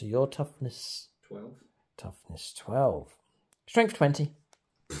interesting. So your toughness... 12. Toughness 12. Strength 20.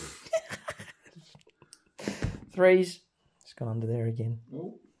 3s. It's gone under there again.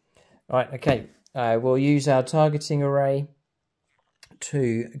 Oh. Right, okay. We'll use our targeting array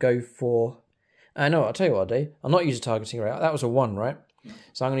to go for... no, I'll tell you what I'll do. I'll not use a targeting array. That was a 1, right? Yeah.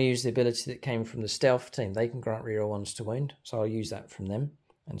 So I'm going to use the ability that came from the stealth team. They can grant reroll 1s to wound. So I'll use that from them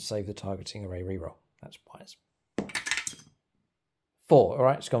and save the targeting array reroll. That's wise. 4. All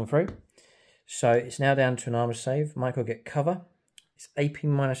right, it's gone through. So it's now down to an armor save. Mike will get cover. It's AP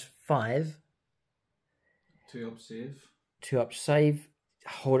 -5. 2 up save. 2 up save.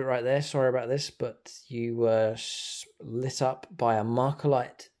 Hold it right there. Sorry about this, but you were lit up by a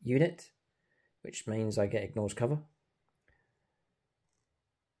Markerlight unit, which means I get ignores cover.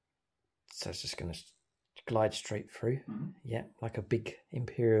 So it's just going to glide straight through. Yeah, like a big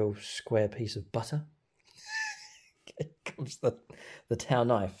Imperial square piece of butter. Here comes the tower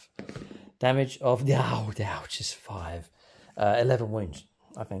knife. Damage of... ouch, is 5. 11 wounds,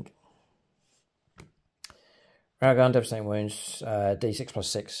 I think. Railgun, devastating wounds, D6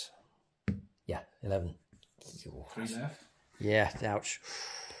 +6. 11. 3 left. Yeah, ouch.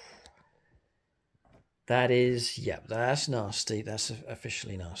 That is, yeah, that's nasty. That's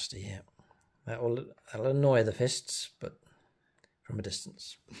officially nasty, yeah. That'll annoy the fists, but from a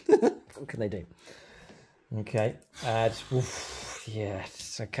distance. What can they do? Okay. Oof, yeah,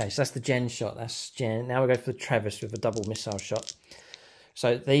 okay. So that's the Gen shot. That's Gen. Now we go for the Travis with a double missile shot.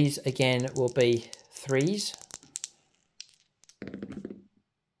 So these, again, will be 3s.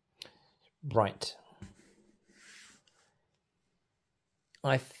 Right.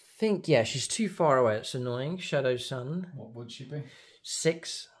 I think, yeah, she's too far away. It's annoying. Shadow Sun. What would she be?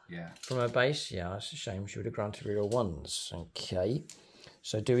 6. Yeah. From her base. Yeah, that's a shame. She would have granted reroll 1s. Okay.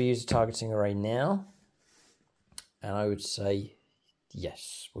 So do we use a targeting array now? And I would say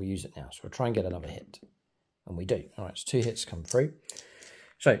yes, we'll use it now. So we'll try and get another hit. And we do. All right, so 2 hits come through.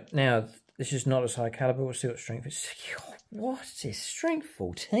 So now, this is not as high caliber. We'll see what strength is. What is this? Strength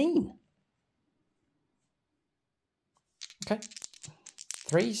 14. Okay.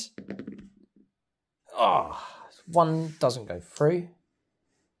 3s. Oh, 1 doesn't go through.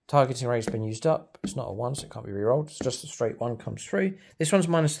 Targeting array's been used up. It's not a 1, so it can't be rerolled. It's just a straight 1 comes through. This one's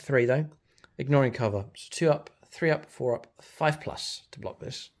 -3 though. Ignoring cover. So 2 up, 3 up, 4 up, 5+ to block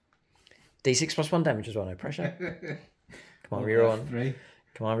this. D6 +1 damage as well, no pressure. Come on, reroll on. 3.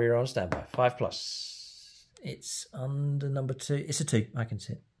 Come on, reroll on standby. 5+. It's under number 2. It's a 2. I can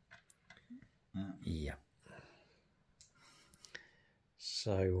see it. Yeah.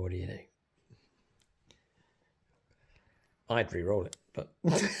 So what do you do? I'd reroll it, but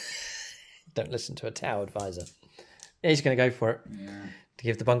don't listen to a Tau advisor. He's going to go for it to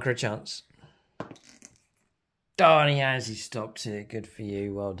give the bunker a chance. Oh, and he has. He stopped it. Good for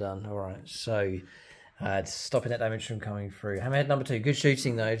you. Well done. All right. So stopping that damage from coming through. Hammerhead number 2. Good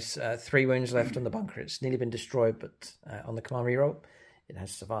shooting, though. 3 wounds left on the bunker. It's nearly been destroyed, but on the command reroll, it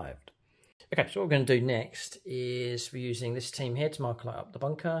has survived. Okay, so what we're going to do next is we're using this team here to mark light up the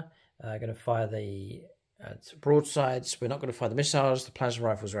bunker. Going to fire the broadsides. We're not going to fire the missiles. The plasma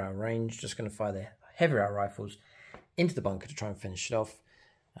rifles are out of range. Just going to fire the heavy rail rifles into the bunker to try and finish it off.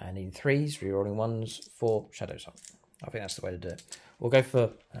 Needing 3s, rerolling 1s, 4 Shadow Sun. I think that's the way to do it. We'll go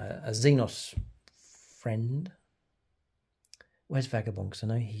for a Xenos friend. Where's Vagabond? Because I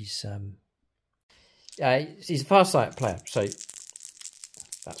know he's a far sight player, so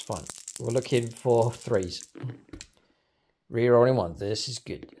that's fine. We're looking for 3s. Rerolling 1. This is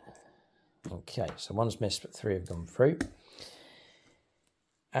good. Okay, so 1's missed, but 3 have gone through.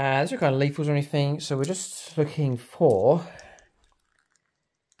 There's no kind of lethals or anything, so we're just looking for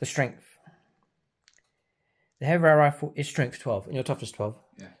the strength. The heavy rail rifle is strength 12, and your toughness 12.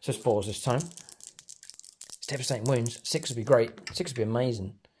 Yeah. So it's 4s this time. It's devastating wounds. 6 would be great. 6 would be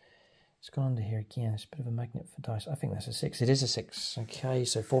amazing. It's gone under here again. It's a bit of a magnet for dice. I think that's a 6. It is a 6. Okay,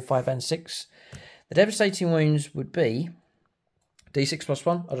 so 4, 5, and 6. The devastating wounds would be D6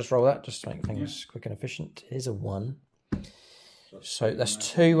 +1. I'll just roll that just to make things quick and efficient. It is a 1. So that's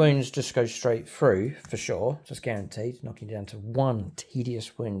 2 wounds just go straight through for sure. Just guaranteed. Knocking you down to 1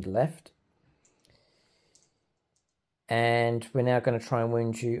 tedious wound left. And we're now going to try and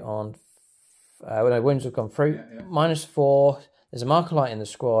wound you on... no, wounds have gone through. -4. There's a marker light in the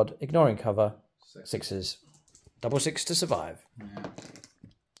squad. Ignoring cover. 6s. Double 6 to survive. Yeah.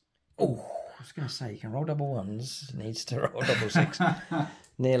 Oh, I was going to say, you can roll double 1s. Needs to roll double 6.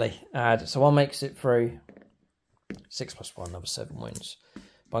 Nearly. So 1 makes it through. 6 +1, another 7 wounds.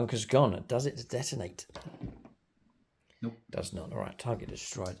 Bunker's gone. Does it detonate? Nope. Does not. All right, target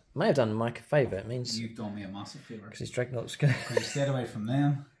destroyed. May have done Mike a favour. It means... You've done me a massive favour. Because his Dreadnought's going to... stayed away from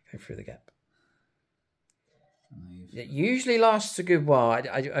them. Go through the gap. It usually lasts a good while.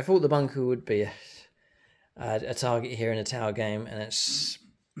 I thought the bunker would be a target here in a tower game, and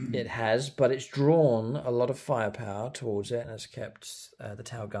it has, but it's drawn a lot of firepower towards it and has kept the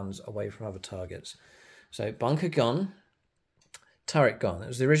tower guns away from other targets. So bunker gone, turret gone. It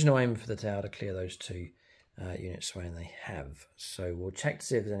was the original aim for the tower to clear those 2 units away, and they have. So we'll check to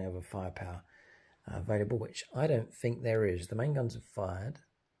see if there's any other firepower available, which I don't think there is. The main guns have fired.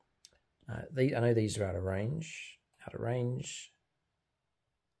 I know these are out of range. Out of range.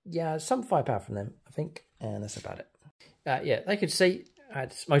 Yeah, some firepower from them, I think. And that's about it. Yeah, they could see.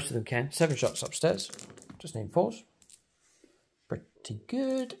 Most of them can. 7 shots upstairs. Just need 4s. Pretty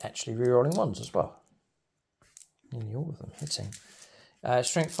good. Actually, rerolling 1s as well. Nearly all of them hitting.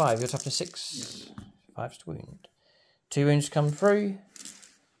 Strength 5. Your toughness 6. 5's to wound. 2 wounds come through.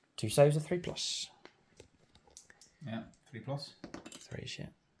 2 saves are 3+. Yeah, 3+. 3s, yeah.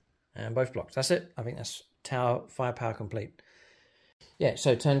 And both blocked. That's it. I think that's tower firepower complete. Yeah,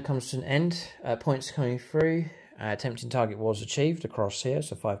 so turn comes to an end. Points coming through. Attempting target was achieved across here,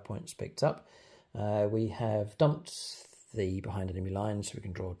 so 5 points picked up. We have dumped the behind enemy lines, so we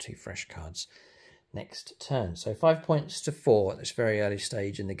can draw 2 fresh cards next turn. So 5 points to 4 at this very early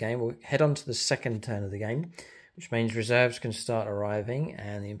stage in the game. We'll head on to the second turn of the game, which means reserves can start arriving,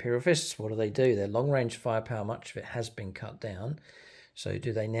 and the Imperial Fists, what do? Their long-range firepower, much of it has been cut down. So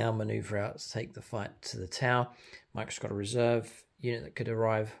do they now manoeuvre out to take the fight to the tower? Mike's got a reserve unit that could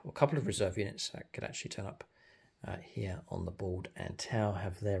arrive, or a couple of reserve units that could actually turn up here on the board, and Tau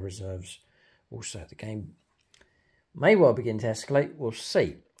have their reserves also. The game may well begin to escalate. We'll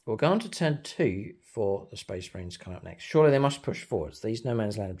see. We'll go on to turn 2 for the Space Marines coming up next. Surely they must push forwards. These no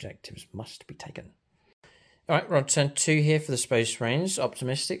man's land objectives must be taken. Alright, we're on turn 2 here for the Space Marines.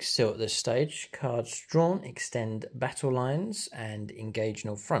 Optimistic still at this stage. Cards drawn, extend battle lines, and engage in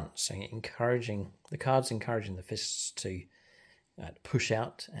all fronts. So the cards encouraging the Fists to push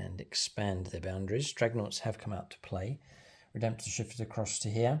out and expand their boundaries. Dreadnoughts have come out to play. Redemptor shifted across to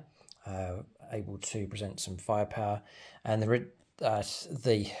here, able to present some firepower. And the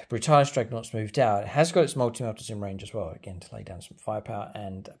Brutalis Dreadnoughts moved out. It has got its multi-melters in range as well, again, to lay down some firepower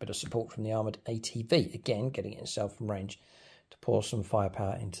and a bit of support from the armoured ATV, again, getting itself from range to pour some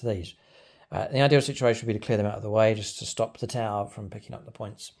firepower into these. The ideal situation would be to clear them out of the way, just to stop the tower from picking up the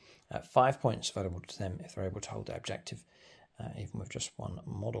points. 5 points available to them if they're able to hold their objective, even with just 1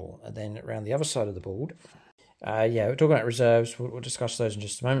 model. And then around the other side of the board, yeah, we're talking about reserves. We'll discuss those in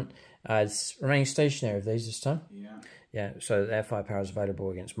just a moment. It's remaining stationary of these this time. Yeah, so their firepower is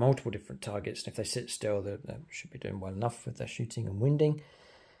available against multiple different targets. And if they sit still, they should be doing well enough with their shooting and winding.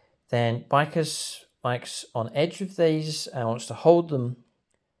 Then Mike's on edge of these and wants to hold them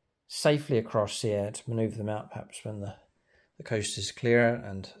safely across here to manoeuvre them out, perhaps when the coast is clearer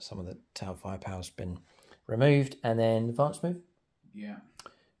and some of the tower firepower has been removed. And then advance move. Yeah.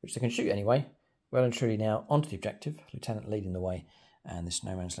 Which they can shoot anyway. Well and truly now onto the objective. Lieutenant leading the way. And this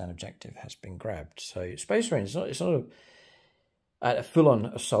no man's land objective has been grabbed. So Space Marines, it's not a full-on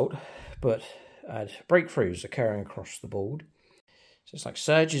assault, but breakthroughs occurring across the board. So it's like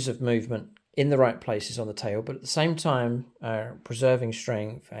surges of movement in the right places on the tail, but at the same time preserving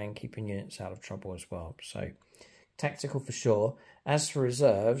strength and keeping units out of trouble as well. So tactical for sure. As for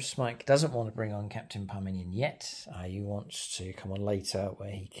reserves, Mike doesn't want to bring on Captain Parmenion yet. He wants to come on later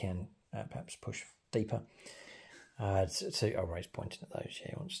where he can perhaps push deeper. Oh, he's pointing at those.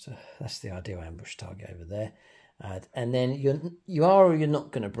 Yeah, he wants to. That's the ideal ambush target over there. And then you are or you're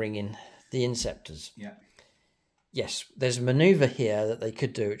not going to bring in the Inceptors. Yeah. Yes, there's a manoeuvre here that they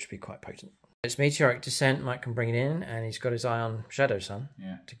could do, which would be quite potent. It's meteoric descent. Mike can bring it in, and he's got his eye on Shadow Sun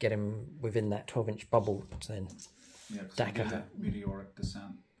to get him within that 12-inch bubble. To then Daka her. Meteoric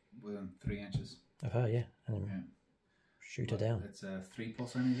descent within 3 inches of her. Yeah. And shoot her down. It's a 3+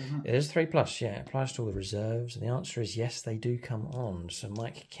 isn't it? It is 3+, yeah. It applies to all the reserves. And the answer is yes, they do come on. So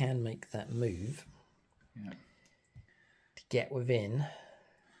Mike can make that move to get within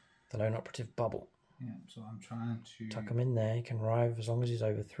the lone operative bubble. Yeah, so I'm trying to tuck him in there. He can arrive as long as he's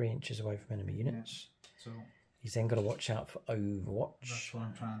over 3 inches away from enemy units. So he's then got to watch out for Overwatch. That's what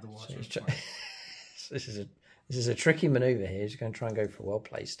I'm trying to watch. So this is a tricky manoeuvre here. He's going to try and go for a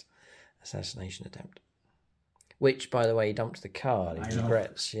well-placed assassination attempt. Which, by the way, he dumped the card. He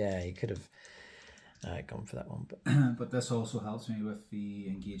regrets. Yeah, he could have gone for that one. But but this also helps me with the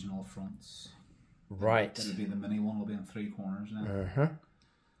engaging all fronts. Right. It'll be the mini one. Will be in 3 corners now.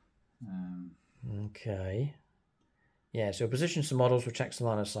 Okay. Yeah, so position some models, which checks the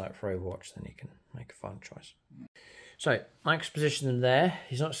line of sight for Overwatch, then you can make a final choice. So Mike's positioned them there.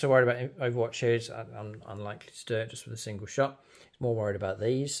 He's not so worried about Overwatch here. I'm unlikely to do it just with a single shot. He's more worried about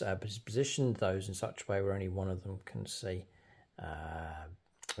these, but he's positioned those in such a way where only one of them can see,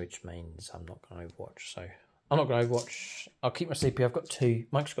 which means I'm not going to Overwatch. So I'm not going to Overwatch. I'll keep my CP. I've got 2.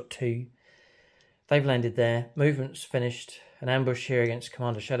 Mike's got 2. They've landed there. Movement's finished. An ambush here against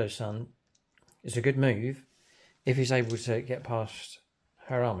Commander Shadow Sun is a good move if he's able to get past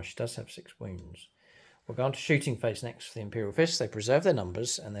her armour. She does have 6 wounds. We'll go on to shooting phase next for the Imperial Fists. They preserve their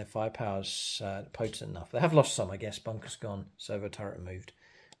numbers and their firepower's potent enough. They have lost some, I guess. Bunker's gone, servo turret removed,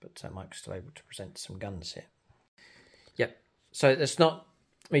 but Mike's still able to present some guns here. Yep. So it's not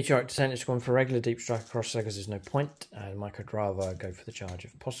meteoric descent. It's gone for a regular deep strike across there because there's no point. And Mike would rather go for the charge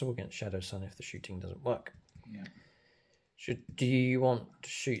if possible against Shadow Sun if the shooting doesn't work. Yeah. Do you want to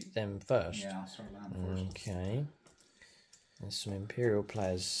shoot them first? Yeah, I'll start land first. Okay. There's some Imperial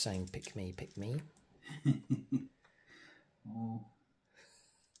players saying, pick me, pick me. Oh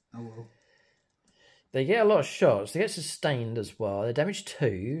well. They get a lot of shots. They get sustained as well. They're damage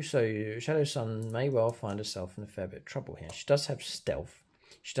 2, so Shadow Sun may well find herself in a fair bit of trouble here. She does have stealth.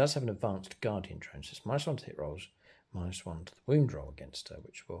 She does have an advanced Guardian drone, so it's -1 to hit rolls, -1 to the wound roll against her,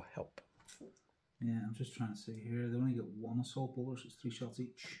 which will help. Yeah, I'm just trying to see here. They only get 1 assault bowler, so it's 3 shots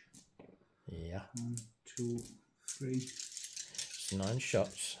each. Yeah. 1, 2, 3. It's 9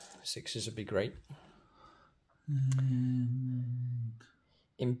 shots. 6s would be great.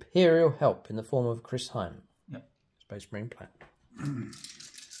 Imperial help in the form of Chris Heim. Yep. Space Marine plan.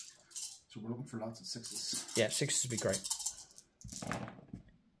 So we're looking for lots of 6s. Yeah, 6s would be great.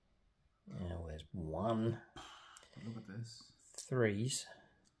 Yeah, well, there's 1. Look at this. 3s.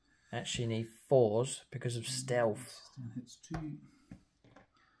 Actually need 4s because of stealth. Still hits 2.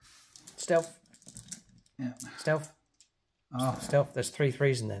 Stealth. Yeah. Stealth. Oh. Stealth. There's 3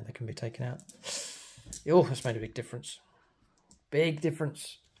 3s in there that can be taken out. Oh, that's made a big difference. Big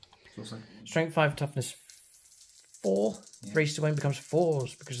difference. So it's like Strength 5, toughness 4. Yeah. 3s to win becomes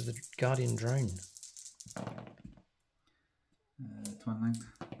 4s because of the Guardian drone. twin length.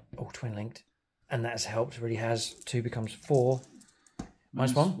 Oh, twin linked. And that's helped, really has. 2 becomes 4.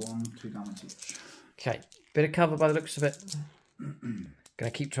 Minus 1. 2 damage each. Okay, bit of cover by the looks of it.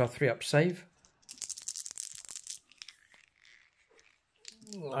 Gonna keep to our 3-up save.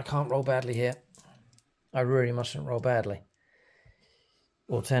 I can't roll badly here. I really mustn't roll badly.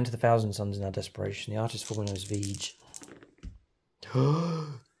 We'll turn to the Thousand Suns in our desperation. The artist formerly known as Veej.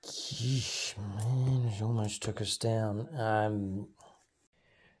 Yeesh, man, it almost took us down.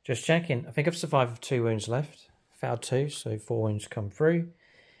 Just checking. I think I've survived with 2 wounds left. Fouled 2, so 4 wounds come through.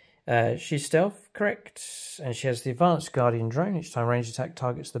 She's stealth, correct. And she has the advanced Guardian drone. Each time ranged attack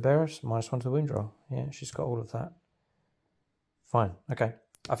targets the bearer, -1 to the wound roll. Yeah, she's got all of that. Fine, okay.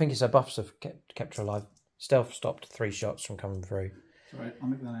 I think it's her buffs have kept her alive. Stealth stopped 3 shots from coming through. It's alright, I'll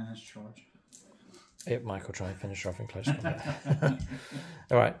make that in his charge. Michael try and finish her off in close combat.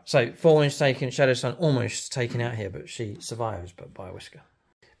 Alright, so 4 wounds taken. Shadow Sun almost taken out here, but she survives, but by a whisker.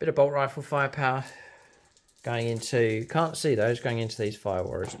 Bit of bolt rifle firepower. Going into, can't see those, going into these fire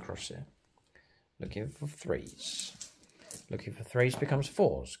warriors across here. Looking for 3s. Looking for 3s becomes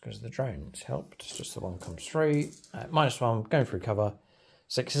 4s because the drone's helped. It's just the 1 comes through. -1, going through cover.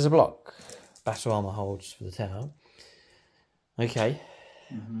 6 is a block. Battle armor holds for the tower. Okay.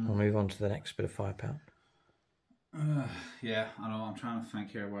 We'll move on to the next bit of firepower. Yeah, I know. I'm trying to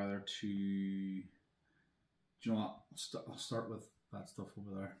think here whether to. Do you know what? I'll start with that stuff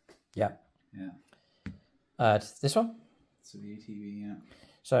over there. Yeah. Yeah. This one? So the ATV, yeah.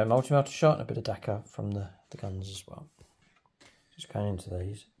 So multi-melter shot and a bit of Dakar from the guns as well. Just going into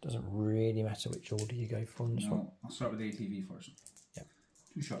these. Doesn't really matter which order you go for on this one. I'll start with the ATV first. Yeah.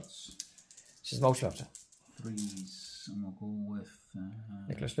 2 shots. This is multi-melter. 3s, and we'll go with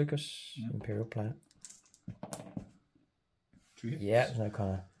Nicholas Lucas, Yep. Imperial player. 2 hits. Yeah, there's no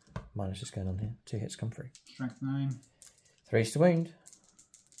kind of minuses going on here. 2 hits come through. Strength 9. 3s to wound.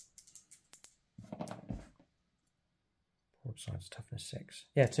 Broadside's toughness 6.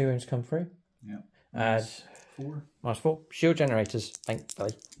 Yeah, 2 wounds come through. Yep. Add 4. -4. Shield generators,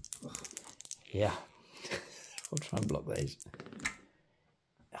 thankfully. Yeah. We'll try and block these.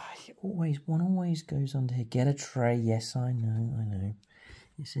 One always goes under here. Get a tray. Yes, I know.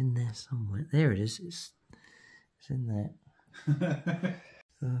 It's in there somewhere. There it is. It's in there.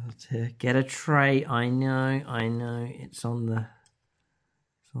 Oh dear. Get a tray. I know. It's on the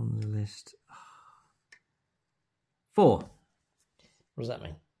list. 4. What does that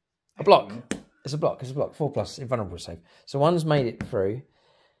mean? A block. It's a block. 4+, invulnerable save. So 1's made it through.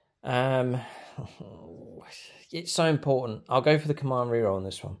 It's so important. I'll go for the command reroll on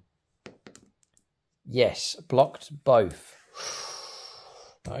this one. Yes, blocked both.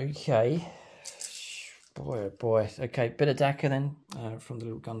 Okay. Boy, oh boy. Okay, bit of Dakar then from the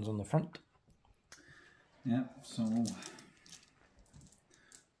little guns on the front. Yeah, so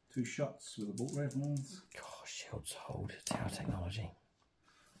 2 shots with the bolt rifles. Oh, shields hold. Tower technology.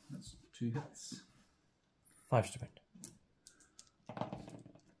 That's 2 hits. 5's to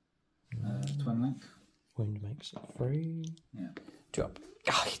wound. Twin link. Wound makes it 3. Yeah. 2 up.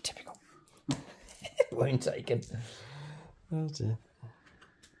 Oh, typical. Wound taken. Oh dear.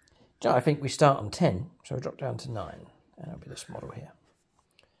 I think we start on 10, so we'll drop down to 9. And it'll be this model here.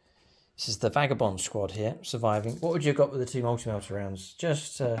 This is the Vagabond squad here, surviving. What would you have got with the 2 multi-melter rounds?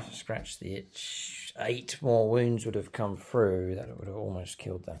 Just to scratch the itch. 8 more wounds would have come through. That would have almost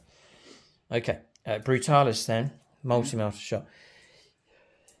killed them. Okay. Brutalis then. Multi-melter shot.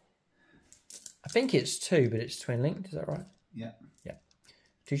 I think it's 2, but it's twin linked. Is that right? Yeah. Yeah.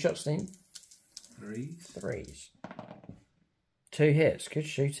 2 shots then. 3s. 3s. 2 hits. Good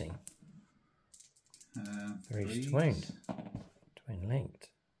shooting. 3's to wound. Twin linked.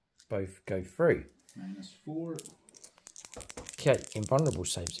 Both go through. -4. Okay, invulnerable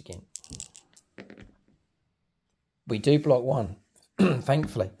saves again. We do block 1,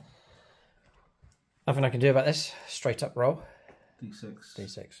 thankfully. Nothing I can do about this. Straight up roll. D6.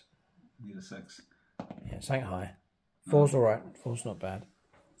 D6. Need a 6. Yeah, something high. 4's alright. 4's not bad.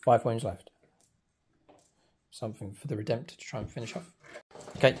 5 wounds left. Something for the Redemptor to try and finish off.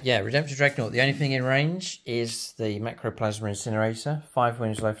 Okay, yeah, Redemptor Dreadnought. The only thing in range is the Macroplasma Incinerator. 5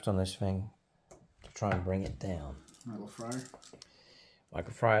 wounds left on this thing to try and bring it down. Michael Fryer.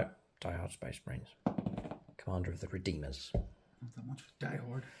 Michael Fryer, Die-Hard Space Marines. Commander of the Redeemers. Not that much for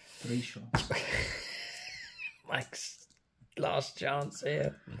Die-Hard. 3 shots. Mike's last chance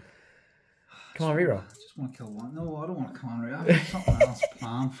here. Come on, reroll. I just want to kill one. No, I don't want a command reroll. I have something else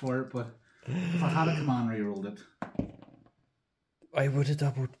planned for it, but if I had a command rerolled it, I would have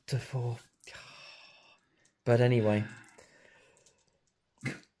doubled to 4. But anyway.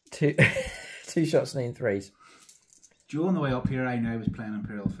 2 shots and 3s. Joe, on the way up here, I knew I was playing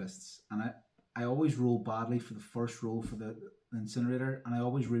Imperial Fists, and I always roll badly for the first roll for the incinerator, and I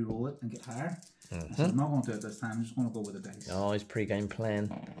always re-roll it and get higher. I said, I'm not going to do it this time, I'm just going to go with the dice. Oh, his pre-game plan.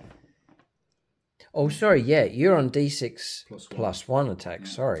 Oh, sorry, yeah, you're on D6 plus 1 attack. Yeah.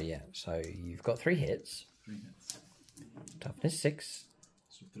 Sorry, yeah. So you've got 3 hits. 3 hits. Toughness 6.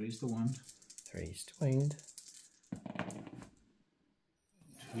 So 3's to wound. 3's to wound.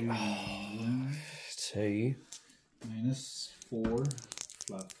 2 wound. 2. Minus 4,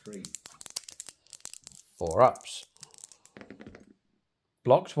 flat 3. 4 ups.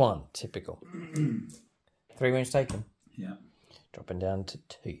 Blocked 1, typical. 3 wounds taken. Yeah. Dropping down to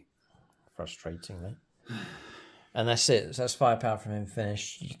 2. Frustratingly. And that's it. So that's firepower from him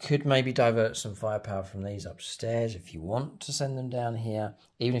finished. You could maybe divert some firepower from these upstairs if you want to send them down here.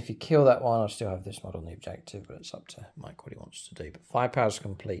 Even if you kill that one, I'll still have this mod on the objective, but it's up to Mike what he wants to do. But firepower's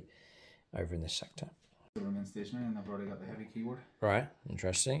complete over in this sector. They remain stationary, and I've already got the heavy keyword. Right,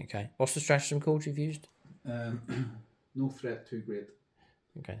 interesting. Okay. What's the stratagem called you've used? No threat too great.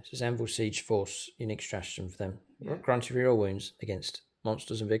 Okay, so it's Anvil Siege Force, unique stratagem for them. Yeah. Granted reroll wounds against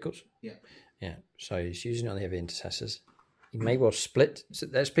monsters and vehicles. Yeah. Yeah, so he's using it on the heavy intercessors. He may well split. So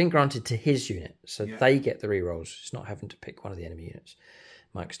that's been granted to his unit, so they get the rerolls. It's not having to pick one of the enemy units.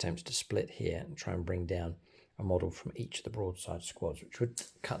 Mike's attempts to split here and try and bring down a model from each of the broadside squads, which would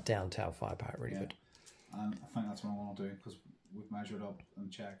cut down tower firepower really good. And I think that's what I want to do, because we've measured up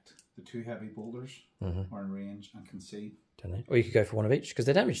and checked. The 2 heavy boulders are in range and can see. Don't they? Or you could go for one of each, because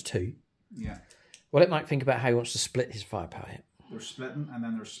they're damage 2. Yeah. Well, let Mike think about how he wants to split his firepower here. They're splitting, and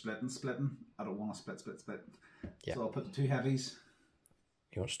then they're splitting. I don't want to split. Yeah. So I'll put the 2 heavies.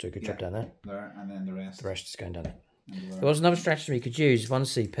 He wants to do a good job down there. There, and then the rest. The rest is going down there. There was another strategy he could use, 1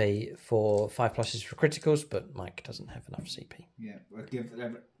 CP for 5 pluses for criticals, but Mike doesn't have enough CP. Yeah, but give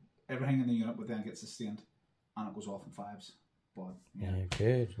everything in the unit, but then gets sustained, and it goes off in 5s. But yeah,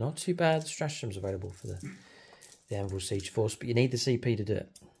 good. Not too bad stratagems available for the Anvil Siege Force, but you need the CP to do it.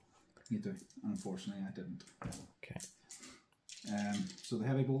 You do. Unfortunately, I didn't. Okay. So the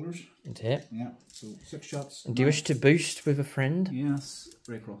heavy boulders. Into here. Yeah. So 6 shots. And do you wish to boost with a friend? Yes.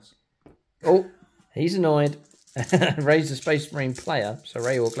 Ray Cross. Oh, he's annoyed. Ray's a Space Marine player, so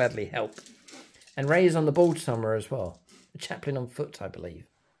Ray will gladly help. And Ray is on the board somewhere as well. A chaplain on foot, I believe.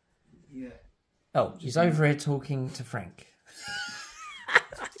 Yeah. Oh, he's over here talking to Frank.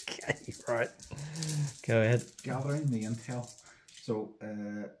 Okay, right. Go ahead. Gathering the intel. So,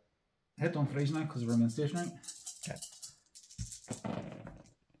 hit on 3s now because they remain stationary. Okay.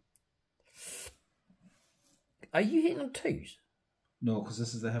 Are you hitting on 2s? No, because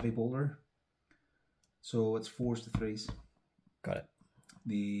this is the heavy boulder. So it's 4s to 3s. Got it.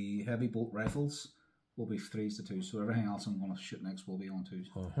 The heavy bolt rifles will be 3s to 2s. So everything else I'm going to shoot next will be on 2s.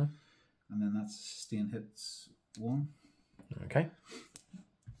 And then that's sustain hits 1. Okay.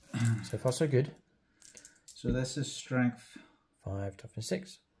 So far so good. So this is strength 5, toughness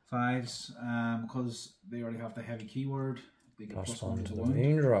 6. 5s, because they already have the heavy keyword. They get Plus 1 to the wound.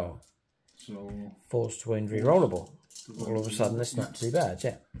 wound roll. So Force to wound rerollable. All of a sudden, it's not too bad,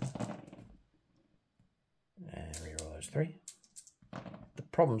 yeah. And reroll those 3. The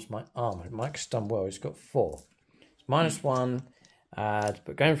problem's my armor. Mike's done well. He's got 4. It's -1,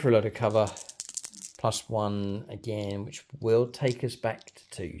 but going for a lot of cover. +1 again, which will take us back to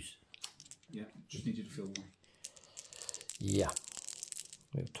 2s. Yeah, just need you to fill 1. Yeah.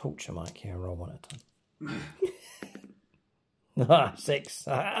 We'll torture Mike here and roll 1 at a time. 6.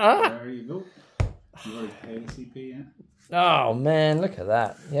 There you go. You already paid CP, yeah? Oh, man, look at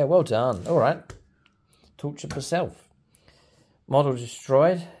that. Yeah, well done. All right. Torture herself. Model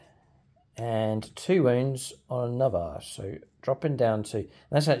destroyed. And 2 wounds on another. So dropping down to...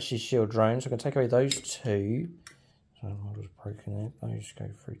 That's actually shield drones. So I'm going to take away those 2. So model's broken there. Those go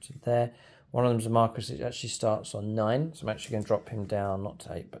through to there. One of them's a Marcus. It actually starts on 9. So I'm actually going to drop him down, not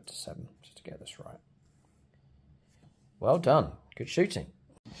to 8, but to 7. Just to get this right. Well done. Good shooting.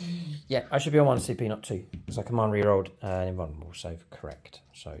 Yeah, I should be on 1 CP, not 2, because I command rerolled an invulnerable save. Correct.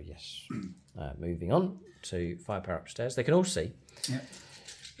 So, yes. Moving on to firepower upstairs. They can all see. Yeah.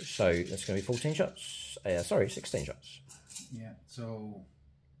 So, that's going to be 14 shots. 16 shots. Yeah, so...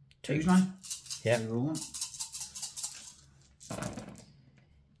 2 now? Yeah. Rolling.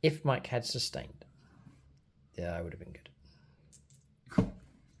 If Mike had sustained. Yeah, that would have been good.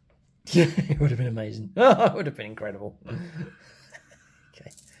 Yeah, it would have been amazing. It would have been incredible.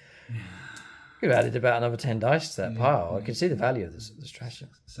 Okay. Could have added about another 10 dice to that pile. I can see the value of this trash.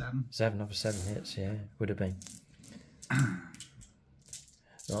 7. 7 hits, yeah. Would have been.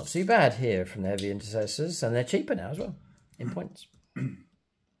 Not too bad here from the heavy intercessors, and they're cheaper now as well, in points.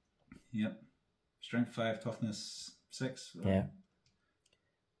 Yep. Strength 5, toughness 6. Yeah.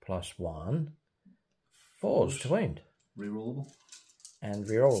 +1. 4s to wound. Rerollable. And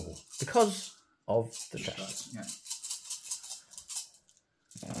rerollable. Because of the trash. Yeah.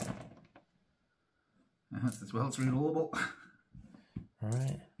 As well, it's rerollable.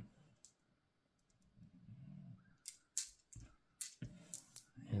 Right.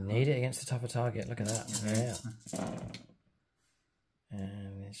 You need it against a tougher target. Look at that. Yeah.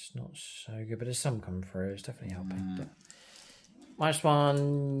 And it's not so good, but there's some coming through. It's definitely helping. But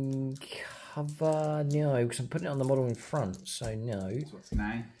 -1 cover, no, because I'm putting it on the model in front, so no. So it's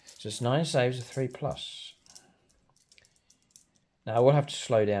 9. So it's 9 saves, a 3+. Now I will have to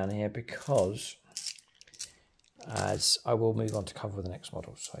slow down here because as I will move on to cover with the next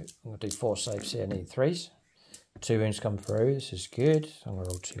model. So I'm going to do 4 saves here. I need 3s. 2 wounds come through. This is good. I'm going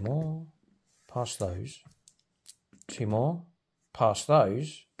to roll 2 more. Pass those. 2 more. Pass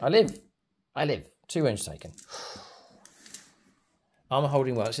those. I live. 2 wounds taken. Armour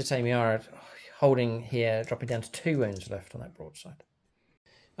holding well. It's a Tamiara holding here, dropping down to 2 wounds left on that broadside.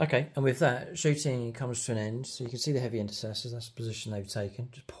 Okay, and with that, shooting comes to an end. So you can see the heavy intercessors. That's the position they've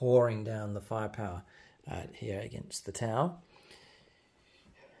taken. Just pouring down the firepower here against the tower.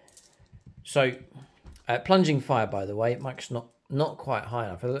 So, plunging fire, by the way, Mike's not quite high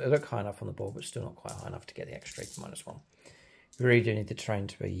enough. It looked high enough on the board, but still not quite high enough to get the extra -1. You really do need the terrain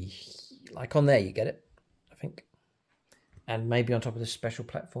to be, like on there, you get it, I think. And maybe on top of this special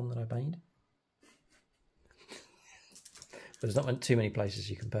platform that I made. But there's not too many places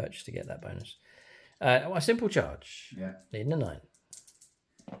you can purchase to get that bonus. A simple charge. Yeah. Needing a 9.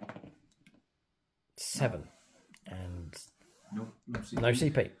 7. And no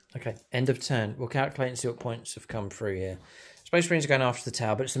CP. Okay, end of turn. We'll calculate and see what points have come through here. Space Marines are going after the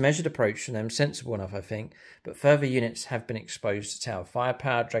tower, but it's a measured approach from them, sensible enough, I think. But further units have been exposed to tower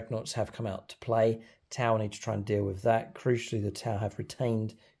firepower. Dreadnoughts have come out to play. Tower need to try and deal with that. Crucially, the tower have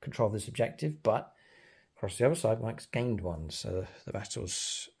retained control of this objective, but across the other side, Mike's gained 1. So the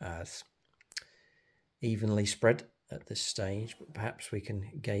battle's evenly spread at this stage, but perhaps we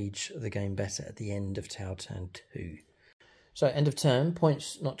can gauge the game better at the end of tower turn 2. So end of turn,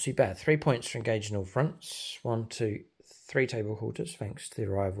 points not too bad. 3 points for engaging all fronts. 1, 2, 3 table quarters, thanks to the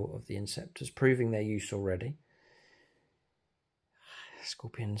arrival of the Inceptors, proving their use already.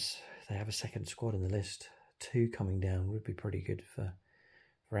 Scorpions, they have a second squad in the list. 2 coming down would be pretty good for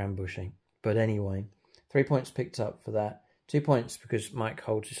ambushing. But anyway, 3 points picked up for that. 2 points because Mike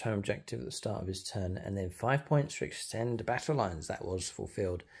holds his home objective at the start of his turn, and then 5 points to extend battle lines. That was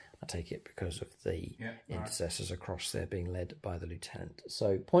fulfilled, I take it, because of the intercessors across there being led by the lieutenant.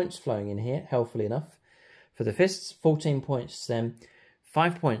 So points flowing in here, healthily enough. For the fists, 14 points to them,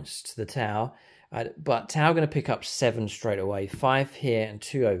 5 points to the tower, but tower going to pick up 7 straight away, 5 here and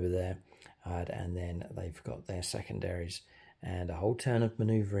 2 over there, and then they've got their secondaries and a whole turn of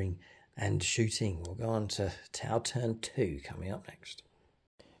manoeuvring and shooting. We'll go on to tower turn 2 coming up next.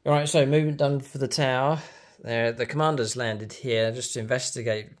 All right, so movement done for the tower. The commander's landed here just to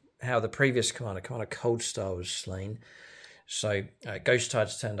investigate how the previous Commander Coldstar, was slain. So Ghost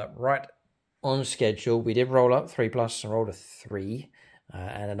Tide's turned up right on schedule. We did roll up 3+ and rolled a 3.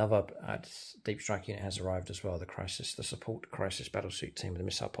 And another deep strike unit has arrived as well. The support crisis battlesuit team with the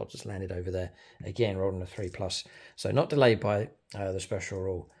missile pods has landed over there. Again, rolling a 3+. So not delayed by the special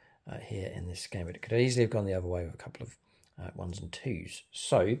rule here in this game. But it could easily have gone the other way with a couple of 1s and 2s.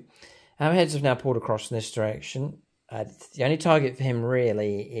 So our heads have now pulled across in this direction. The only target for him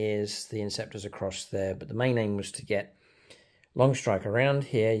really is the Inceptors across there. But the main aim was to get Long Strike around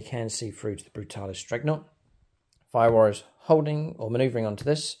here. You can see through to the Brutalis Dreadnought. Fire Warriors holding or manoeuvring onto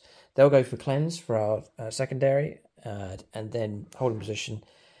this. They'll go for Cleanse for our secondary and then holding position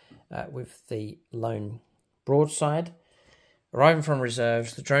with the lone broadside. Arriving from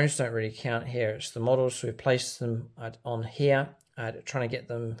reserves, the drones don't really count here. It's the models, so we've placed them on here. trying to get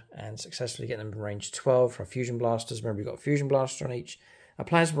them and successfully get them in range 12 for our fusion blasters. Remember, we've got a fusion blaster on each, a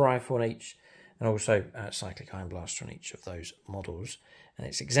plasma rifle on each, and also a cyclic iron blaster on each of those models. And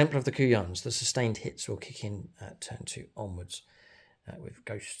it's exemplar of the KOYOs. The sustained hits will kick in at turn 2 onwards with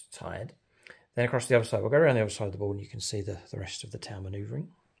Ghost Tide. Then across the other side, we'll go around the other side of the board and you can see the rest of the tower manoeuvring.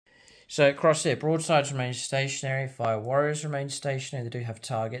 So across here, broadsides remain stationary, fire warriors remain stationary, they do have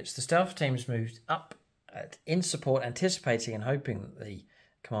targets. The stealth team's moved up in support, anticipating and hoping that the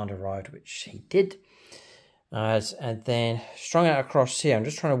commander arrived, which he did. And then strung out across here, I'm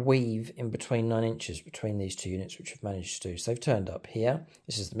just trying to weave in between 9 inches between these two units, which have managed to do. So they've turned up here.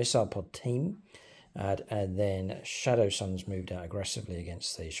 This is the missile pod team. And then Shadow Sun's moved out aggressively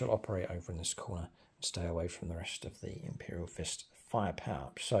against these. She'll operate over in this corner and stay away from the rest of the Imperial Fist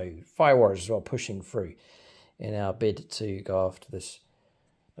firepower. So Fire Warriors as well pushing through in our bid to go after this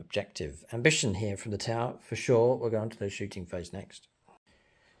objective. Ambition here from the tower, for sure. We'll go on to the shooting phase next.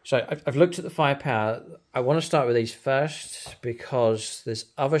 So I've looked at the firepower. I want to start with these first because there's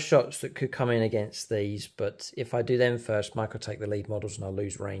other shots that could come in against these, but if I do them first, Mike will take the lead models and I'll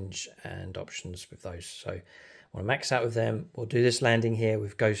lose range and options with those. So I want to max out with them. We'll do this landing here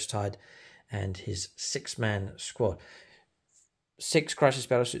with Ghost Tide and his 6-man squad. 6 crisis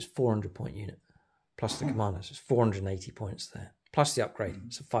battles, so it's 400-point unit, plus the commander, so it's 480 points there. Plus the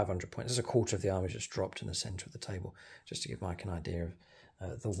upgrade, so 500 points. There's a quarter of the army just dropped in the centre of the table, just to give Mike an idea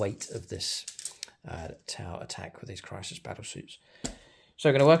of the weight of this tower attack with these crisis battle suits. So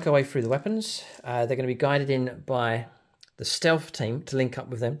we're going to work our way through the weapons. They're going to be guided in by the stealth team to link up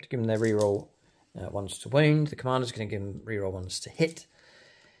with them, to give them their reroll ones to wound. The commander's going to give them reroll ones to hit.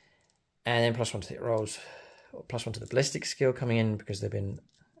 And then +1 to hit rolls, or +1 to the ballistic skill coming in because they've been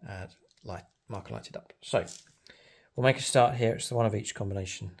marker lighted up. So we'll make a start here. It's the one of each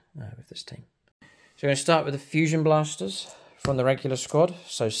combination with this team. So we're going to start with the fusion blasters from the regular squad,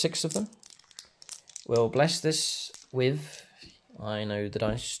 so 6 of them. We'll bless this with, I know the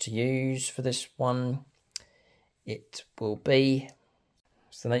dice to use for this one. It will be,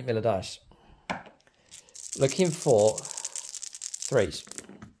 it's the 8mm dice. Looking for 3s.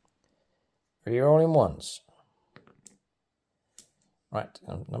 Rerolling 1s. Right,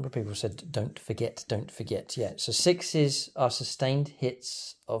 a number of people said don't forget. Yeah, so 6s are sustained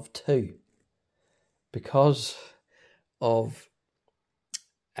hits of 2. Because of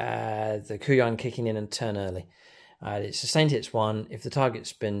the KOYO kicking in and turn early. It's sustained hits 1. If the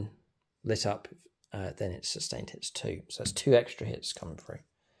target's been lit up, then it's sustained hits 2. So that's 2 extra hits coming through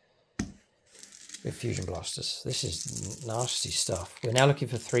with fusion blasters. This is nasty stuff. We're now looking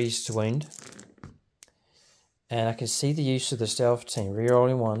for 3s to wound. And I can see the use of the stealth team.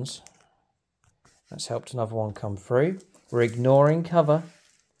 Rerolling 1s. That's helped another one come through. We're ignoring cover.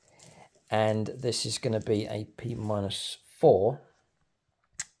 And this is going to be a P-4,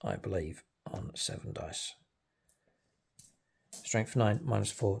 I believe, on 7 dice. Strength 9,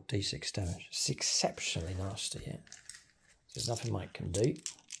 -4, D6 damage. It's exceptionally nasty here. There's nothing Mike can do.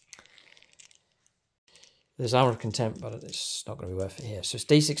 There's Armour of Contempt, but it's not going to be worth it here. So it's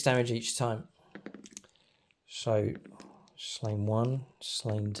D6 damage each time. So, slain 1,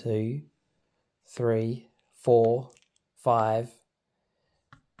 slain 2, 3, 4, 5...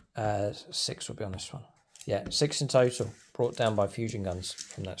 6 will be on this one. Yeah, 6 in total, brought down by fusion guns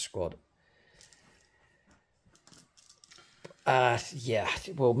from that squad. Yeah,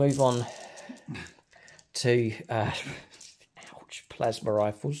 we'll move on to ouch, plasma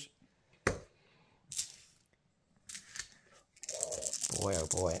rifles. Boy, oh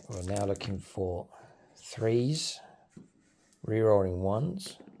boy, we're now looking for 3s, rerolling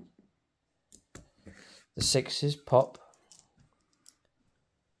 1s. The 6s pop.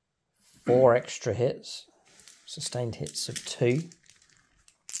 4 extra hits, sustained hits of 2.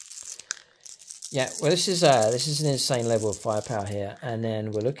 Yeah, well, this is an insane level of firepower here, and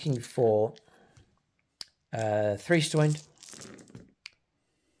then we're looking for 3s to wound,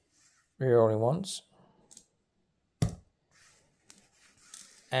 rerolling 1s,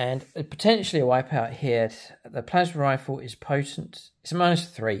 and potentially a wipeout here. The plasma rifle is potent. It's a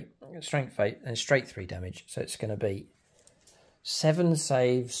 -3 strength 8 and straight 3 damage, so it's going to be 7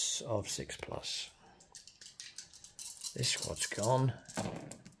 saves of 6+. This squad's gone.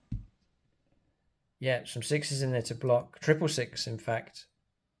 Yeah, some 6s in there to block. 666, in fact.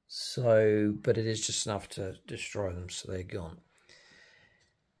 So, but it is just enough to destroy them, so they're gone.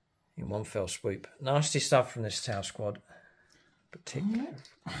 In one fell swoop. Nasty stuff from this tower squad. Particularly.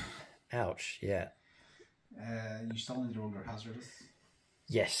 Ouch, yeah. You still need to roll your hazardous?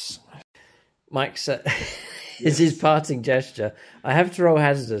 Yes. Mike's... Is his parting gesture. I have to roll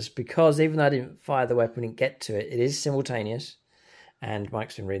hazardous because even though I didn't fire the weapon and get to it, it is simultaneous. And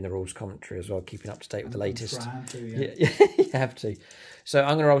Mike's been reading the rules commentary as well, keeping up to date with the latest. Yeah. You have to. So I'm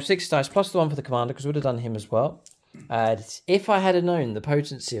going to roll 6 dice plus the 1 for the commander, because we would have done him as well. If I had known the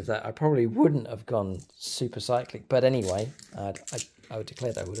potency of that, I probably wouldn't have gone super cyclic. But anyway, I would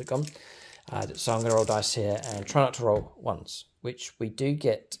declare that I would have gone. So I'm going to roll dice here and try not to roll ones, which we do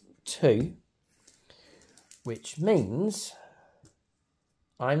get 2, which means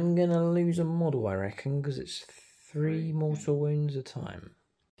I'm going to lose a model, I reckon, because it's 3 mortal wounds a time.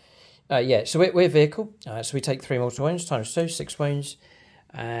 Yeah, so we're vehicle. So we take 3 mortal wounds times 2, 6 wounds.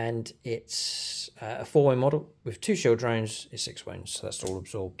 And it's a 4-wound model with 2 shield drones. It's 6 wounds. So that's all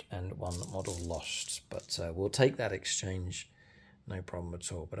absorbed and 1 model lost. But we'll take that exchange. No problem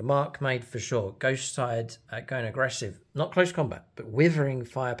at all. But a mark made for sure. Ghost side going aggressive. Not close combat, but withering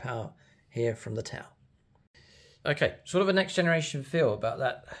firepower here from the tower. Okay, sort of a next generation feel about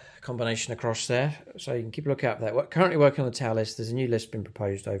that combination across there. So you can keep a lookout for that. We're currently working on the tower list. There's a new list been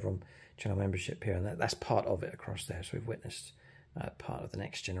proposed over on channel membership here, and that's part of it across there. So we've witnessed part of the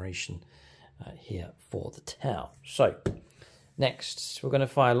next generation here for the tower. So next, we're going to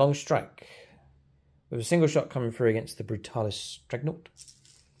fire long strike with a single shot coming through against the Brutalis Dreadnought.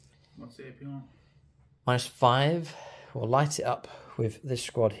 What's the AP on? -5. We'll light it up with this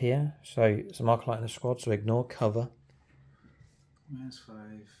squad here. So it's a marker light in the squad, so ignore cover.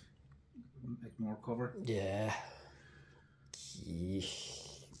 -5. Ignore cover. Yeah.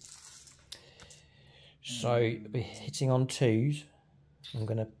 So we're hitting on 2s. I'm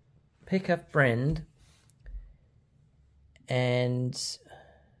going to pick up Brand and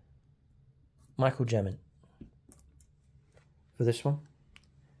Michael German for this one.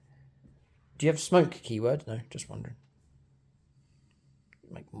 Do you have smoke keyword? No, just wondering.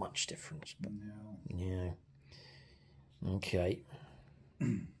 Make much difference, but No. yeah. Okay.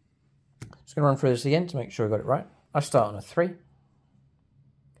 Just going to run through this again to make sure I got it right. I start on a 3.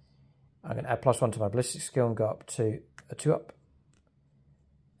 I'm going to add +1 to my ballistic skill and go up to a 2-up.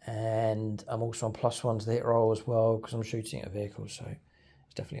 And I'm also on +1 to the hit roll as well because I'm shooting at a vehicle, so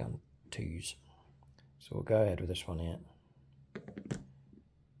it's definitely on 2s. So we'll go ahead with this one here.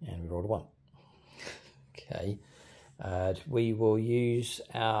 And we rolled a 1. Okay. We will use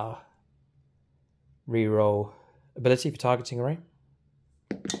our reroll ability for targeting array.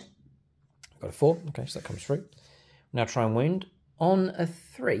 Got a 4. Okay, so that comes through. Now try and wound. On a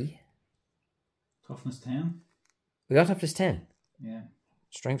 3. Toughness 10. We got toughness 10. Yeah.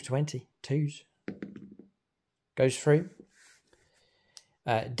 Strength 20. 2s. Goes through.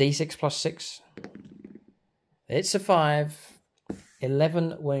 D6 plus 6. It's a 5.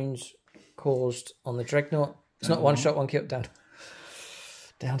 11 wounds caused on the Dreadnought. It's not 1 shot, 1 kill. Down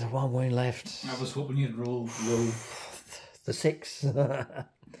to 1 wound left. I was hoping you'd roll low. The 6.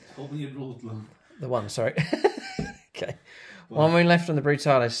 Hoping you'd roll low. The 1, sorry. Okay. 1 wound left on the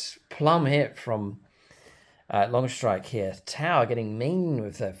Brutalis. Plum hit from long strike here. Tower getting mean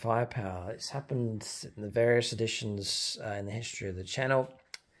with their firepower. It's happened in the various editions in the history of the channel.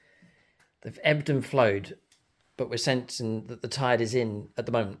 They've ebbed and flowed, but we're sensing that the tide is in at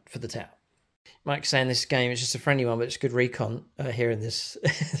the moment for the tower. Mike's saying this game is just a friendly one, but it's good recon here in this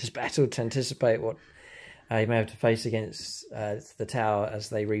this battle to anticipate what you may have to face against the tower as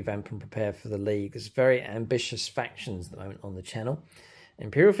they revamp and prepare for the league. There's very ambitious factions at the moment on the channel.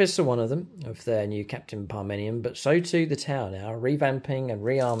 Imperial Fists are one of them, with their new Captain Parmenion, but so too the tower now, revamping and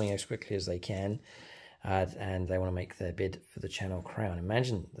rearming as quickly as they can, and they want to make their bid for the channel crown.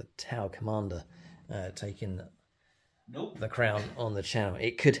 Imagine the tower commander taking the crown on the channel.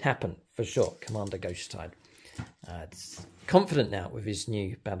 It could happen for sure. Commander Ghosttide. It's confident now with his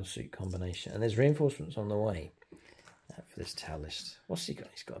new battlesuit combination, and there's reinforcements on the way for this tower list. What's he got?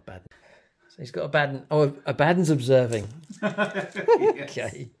 He's got a Baden. So he's got a Baden. Oh, a Baden's observing.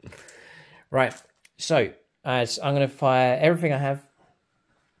 Okay. Right. So I'm going to fire everything I have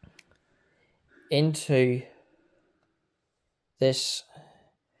into this.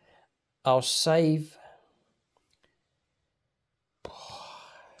 I'll save.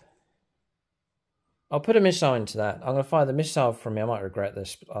 I'll put a missile into that. I'm going to fire the missile from me. I might regret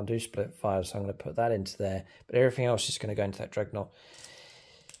this, but I'll do split fire, so I'm going to put that into there. But everything else is going to go into that Dreadnought.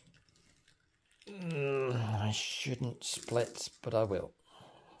 I shouldn't split, but I will.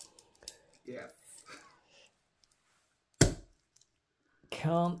 Yeah.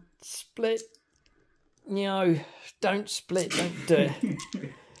 Can't split. No, don't split. Don't do it.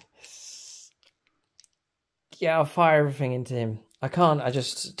 Yeah, I'll fire everything into him. I can't. I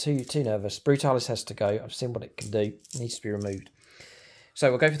just too nervous. Brutalis has to go. I've seen what it can do. It needs to be removed. So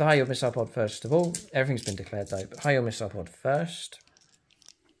we'll go for the high yield missile pod first of all. Everything's been declared though, but high yield missile pod first.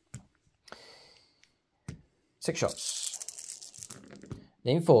 6 shots.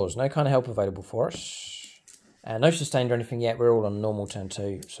 Lean 4s, no kind of help available for us. No sustained or anything yet. We're all on normal turn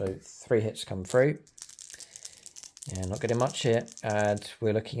 2, so 3 hits come through. Yeah, not getting much here. And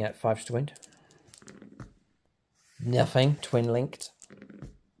we're looking at 5s to wound. Nothing. Twin linked.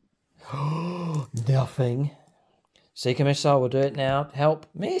 Nothing. Seeker missile will do it now. Help.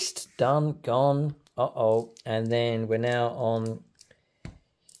 Missed. Done. Gone. Uh-oh. And then we're now on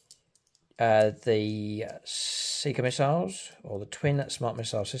the Seeker missiles, or the twin smart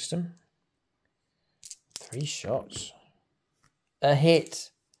missile system. 3 shots. A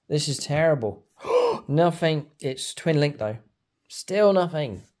hit. This is terrible. Nothing. It's twin link though. Still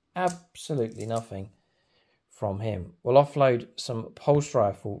nothing. Absolutely nothing from him. We'll offload some pulse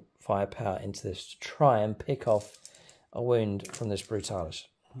rifle firepower into this to try and pick off a wound from this Brutalis.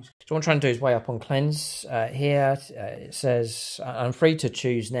 So what I'm trying to do is weigh up on cleanse. Here it says I'm free to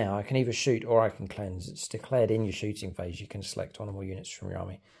choose now. I can either shoot or I can cleanse. It's declared in your shooting phase. You can select one or more units from your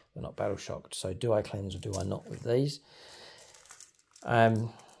army. They're not battle shocked. So do I cleanse or do I not with these?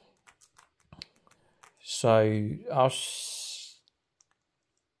 So I'll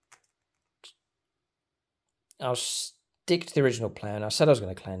stick to the original plan. I said I was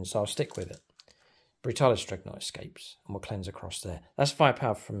going to cleanse, so I'll stick with it. Brutalis Dreadnought escapes, and we'll cleanse across there. That's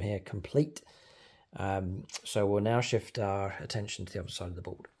firepower from here complete. So we'll now shift our attention to the other side of the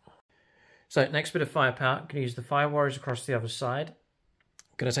board. So next bit of firepower, I'm going to use the Fire Warriors across the other side.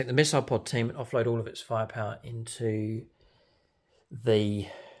 I'm going to take the missile pod team and offload all of its firepower into the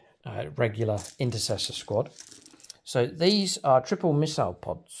regular intercessor squad. So these are triple missile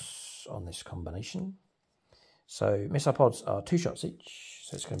pods on this combination. So missile pods are 2 shots each,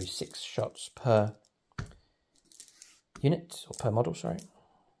 so it's going to be 6 shots per unit, or per model, sorry.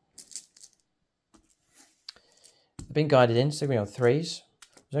 They've been guided in, so we're on 3s.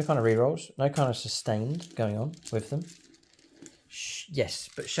 There's no kind of rerolls, no kind of sustained going on with them. Yes,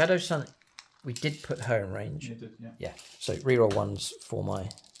 but Shadow Sun, we did put her in range. You did, yeah. Yeah, so reroll 1s for my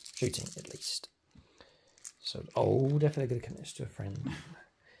shooting at least. So, oh, definitely going to commit this to a friend.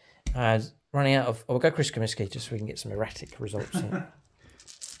 Running out of... Oh, we'll go Chris Comiskey just so we can get some erratic results here.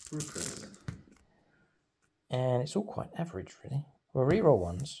 And it's all quite average, really. We'll reroll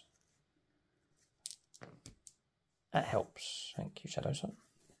 1s. That helps. Thank you, Shadow Sun.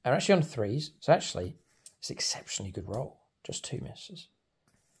 We're actually on 3s, so actually, it's an exceptionally good roll. Just 2 misses.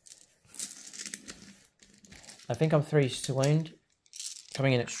 I think I'm 3s to wound.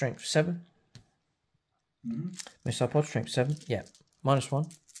 Coming in at strength 7. Missile pod, strength 7. Yeah,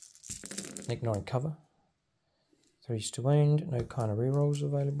 -1. Ignoring cover. 3s to wound. No kind of rerolls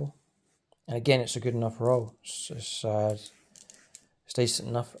available. And again, it's a good enough roll. It's decent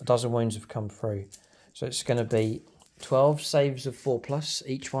enough. A dozen wounds have come through. So it's going to be 12 saves of 4+.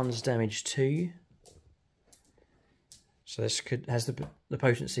 Each one's damage 2. So this has the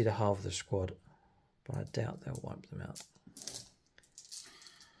potency to halve the squad. But I doubt they'll wipe them out.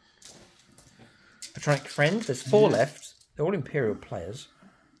 Patronic Friend, there's 4 left. They're all Imperial players.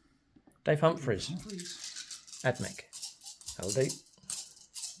 Dave Humphries. Admech. That'll do.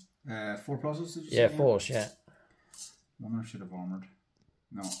 4 pluses, did you say? Yeah, 4s, yeah. One I should have armoured.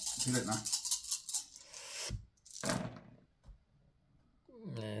 No, too late now.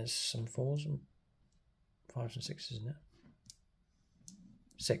 There's some 4s and 5s and 6s, isn't it?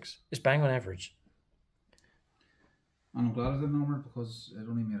 6. It's bang on average. And I'm glad I didn't armour because it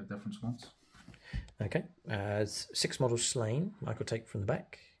only made a difference once. Okay. 6 models slain. I could take from the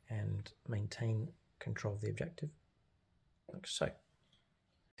back and maintain control of the objective. Like so.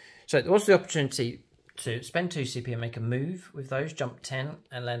 So there was the opportunity to spend 2 CP and make a move with those, jump 10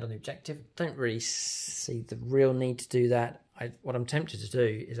 and land on the objective. Don't really see the real need to do that. What I'm tempted to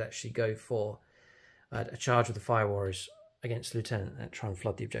do is actually go for a charge with the Fire Warriors against the Lieutenant and try and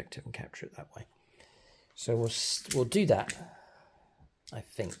flood the objective and capture it that way. So we'll do that, I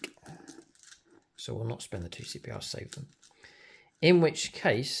think. So we'll not spend the 2 CP, I'll save them. In which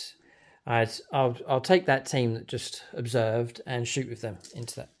case, I'll take that team that just observed and shoot with them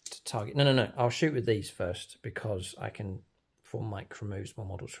into that target. No. I'll shoot with these first because I can, for Mike removes more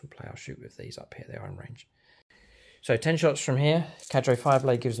models from play, I'll shoot with these up here. They are in range. So 10 shots from here. Cadre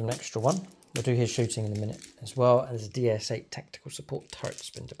Fireblade gives them an extra 1. We'll do his shooting in a minute as well. And there's a DS8 tactical support turret that's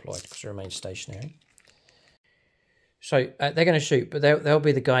been deployed because it remains stationary. So they're going to shoot, but they'll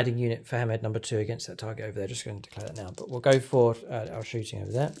be the guiding unit for Hammerhead number 2 against that target over there. Just going to declare that now. But we'll go for our shooting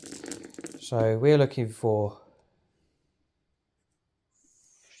over there. So we're looking for...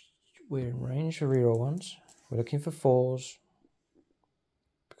 We're in range for reroll 1s. We're looking for 4s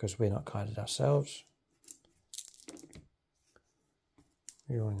because we're not guided ourselves.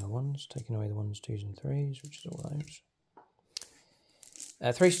 Rerolling our 1s, taking away the 1s, 2s and 3s, which is all those.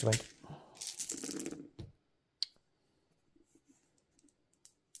 3 to wound.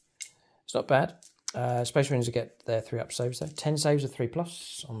 It's not bad. Space Marines will get their 3+ saves though. 10 saves of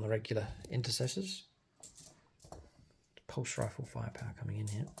 3+ on the regular intercessors. Pulse rifle firepower coming in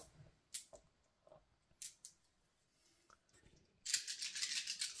here.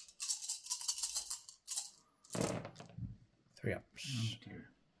 Three ups. Oh dear.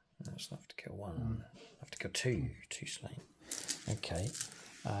 That's enough to kill one. Enough to kill two. 2 slain. Okay.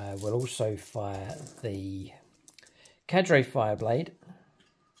 We'll also fire the Cadre Fireblade.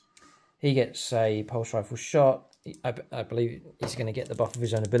 He gets a pulse rifle shot. I believe he's going to get the buff of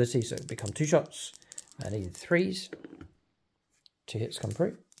his own ability, so it'll become 2 shots. I needed 3s. 2 hits come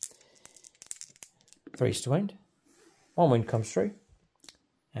through. 3s to wound. 1 wound comes through.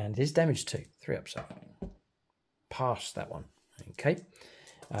 And his damage 2. 3 up save. Past that one. Okay.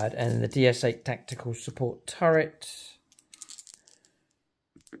 And the DS8 Tactical Support Turret.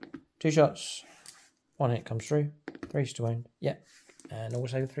 2 shots. 1 hit comes through. 3s to wound. Yep. And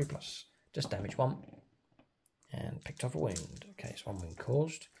also 3+. Just damage 1. And picked off a wound. Okay, so 1 wound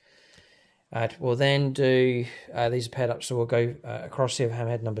caused. We'll then do, these are paired up, so we'll go across here with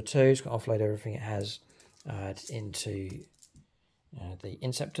Hammerhead number 2. It's got to offload everything it has into the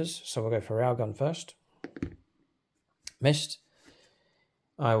Inceptors. So we'll go for Railgun first. Missed.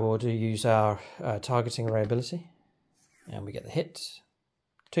 I will use our targeting array ability. And we get the hit.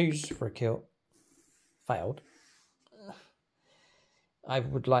 2s for a kill. Failed. I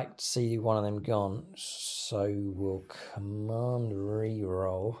would like to see one of them gone, so we'll command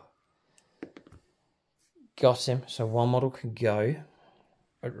reroll. Got him, so 1 model can go.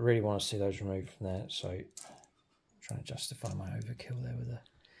 I really want to see those removed from there, so I'm trying to justify my overkill there with a...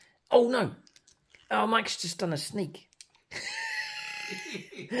 Oh no! Oh, Mike's just done a sneak.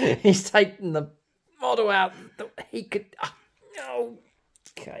 He's taken the model out that he could... Oh,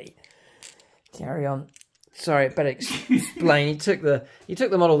 okay. Carry on. Sorry, better explain. He took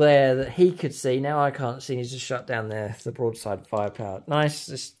the model there that he could see. Now I can't see. He's just shut down there for the broadside firepower. Nice,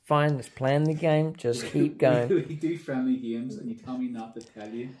 it's fine. Let's play in the game. Just keep going. We do friendly games, and you tell me not to tell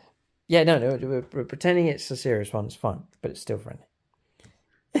you. Yeah, no, we're pretending it's a serious one. It's fine, but it's still friendly.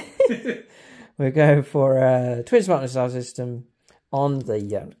 We're going for Twin Smart Missile System on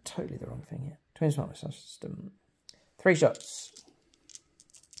the totally the wrong thing here. Twin Smart Missile System. 3 shots.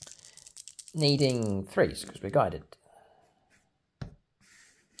 Needing 3s because we're guided.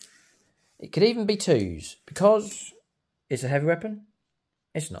 It could even be 2s because it's a heavy weapon.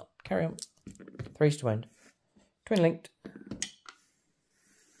 It's not. Carry on. 3s to wound. Twin linked.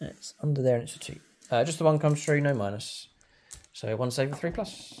 It's under there and it's a 2. Just the 1 comes through, no minus. So 1 save with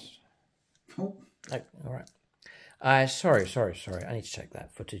 3+. Oh. Oh, alright. Sorry. I need to check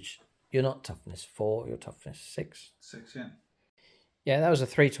that footage. You're not toughness 4, you're toughness 6. 6, yeah. Yeah, that was a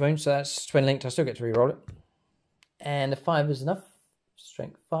 3 to wound, so that's twin linked. I still get to reroll it. And a 5 is enough.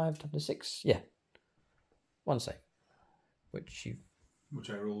 Strength 5, toughness 6. Yeah. 1 save. Which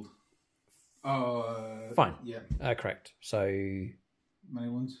I rolled. Fine. Yeah. Correct. So... Many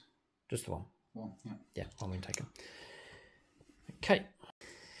ones? Just the 1. 1, yeah. Yeah, 1 wound taken. Okay.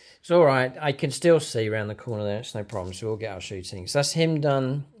 It's alright. I can still see around the corner there. It's no problem. So we'll get our shooting. So that's him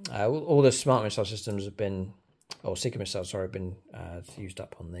done. All the smart missile systems have been... Or Seeker missiles, sorry, have been used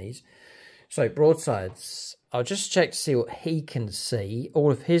up on these. So broadsides, I'll just check to see what he can see.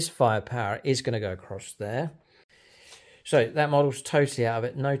 All of his firepower is going to go across there. So that model's totally out of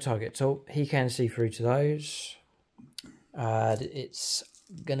it, no target at all. He can see through to those. It's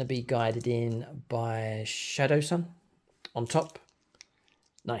going to be guided in by Shadow Sun on top.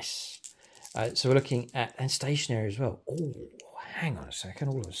 Nice. So we're looking at, and stationary as well. Oh, hang on a second.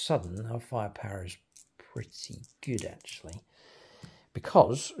 All of a sudden, our firepower is pretty good actually,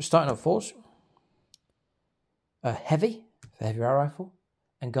 because we're starting at 4s, heavy for heavy air rifle,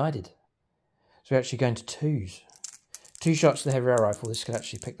 and guided. So we're actually going to 2s. 2 shots to the heavy air rifle. This could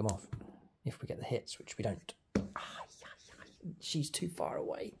actually pick them off if we get the hits, which we don't. She's too far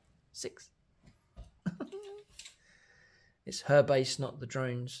away. 6. It's her base, not the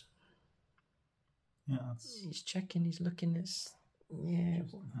drones. Yeah, he's checking. He's looking. It's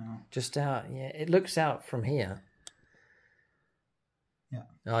just out. Yeah, it looks out from here. Yeah.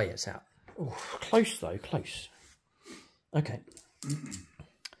 Oh yeah, it's out. Ooh, close though, close. Okay.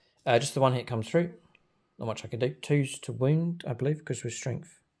 Just the 1 hit comes through. Not much I can do. 2s to wound, I believe, because we're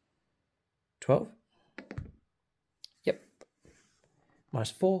strength 12. Yep.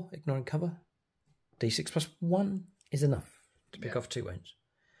 -4, ignoring cover. D6 plus 1 is enough to pick off 2 wounds.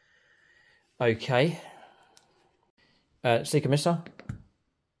 Okay. Seeker missile.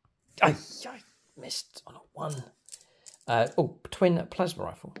 I missed on a 1. Oh, twin plasma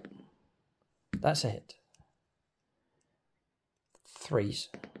rifle. That's a hit. 3s.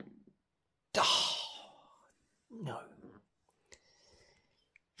 Oh, no.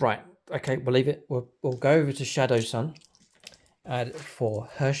 Right. Okay, we'll leave it. We'll go over to Shadow Sun for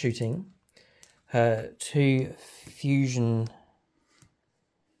her shooting. Her 2 fusion,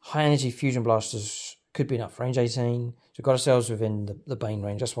 high energy fusion blasters could be enough. Range 18. So we've got ourselves within the Bane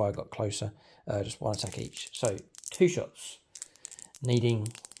range. That's why I got closer. Just 1 attack each. So 2 shots. Needing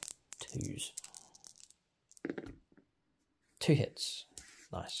 2s. 2 hits.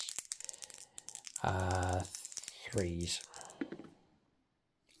 Nice. 3s.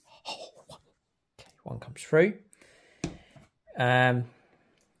 Okay, 1 comes through. 8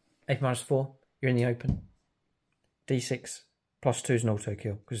 minus 4. You're in the open. D6 plus 2 is an auto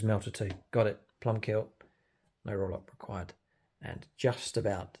kill because it's melter 2. Got it. Plum kill. No roll up required. And just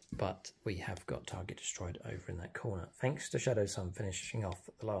about, but we have got target destroyed over in that corner. Thanks to Shadow Sun finishing off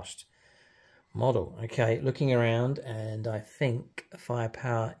the last model. Okay, looking around, and I think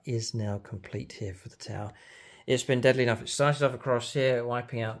firepower is now complete here for the tower. It's been deadly enough. It started off across here,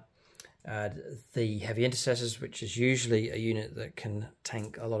 wiping out the heavy intercessors, which is usually a unit that can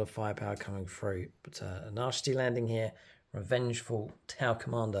tank a lot of firepower coming through. But a nasty landing here. Revengeful tower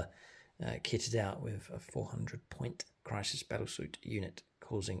commander kitted out with a 400-point crisis battlesuit unit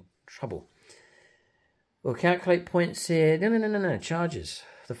causing trouble. We'll calculate points here. No. Charges.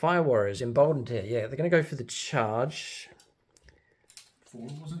 The Fire Warriors emboldened here. Yeah, they're going to go for the charge. 4,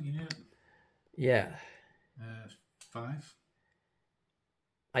 wasn't it? You knew it? Yeah. 5.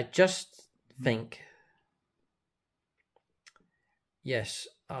 I just think... Yes.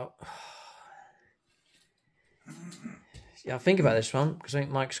 Yeah, I'll think about this one, because I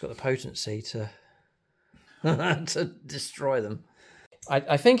think Mike's got the potency to to destroy them.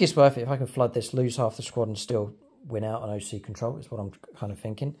 I think it's worth it if I can flood this, lose half the squad and still win out on OC control, is what I'm kind of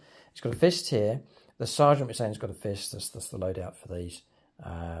thinking. It's got a fist here. The sergeant was saying it's got a fist. That's the loadout for these.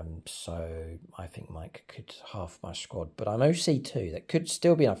 So I think Mike could half my squad. But I'm OC too. That could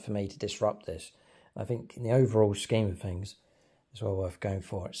still be enough for me to disrupt this. I think in the overall scheme of things, it's well worth going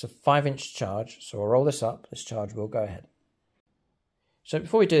for. It's a 5-inch charge. So I'll roll this up. This charge will go ahead. So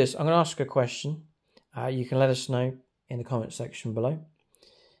before we do this, I'm going to ask a question. You can let us know in the comment section below.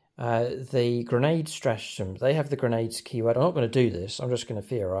 The grenade stratagem, they have the grenades keyword. I'm not going to do this. I'm just going to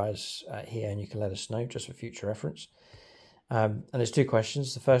theorize here, and you can let us know just for future reference. And there's 2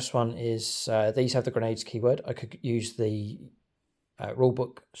 questions. The first one is, these have the grenades keyword. I could use the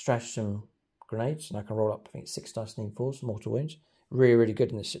rulebook stratagem grenades, and I can roll up, I think, 6 dice and 4s, mortal wounds. Really, really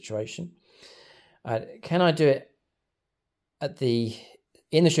good in this situation. Can I do it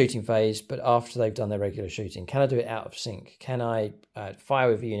in the shooting phase, but after they've done their regular shooting? Can I do it out of sync? Can I fire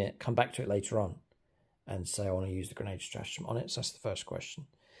with a unit, come back to it later on, and say I want to use the grenade stratagem on it? So that's the first question.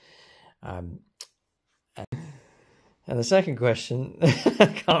 And the second question, I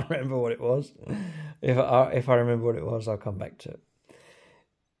can't remember what it was. If I remember what it was, I'll come back to it.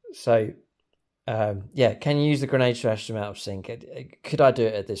 So, yeah, can you use the grenade stratagem out of sync? Could I do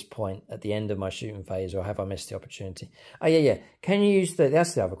it at this point, at the end of my shooting phase, or have I missed the opportunity? Oh, yeah. Can you use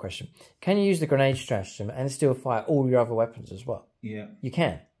that's the other question. Can you use the grenade stratagem and still fire all your other weapons as well? Yeah. You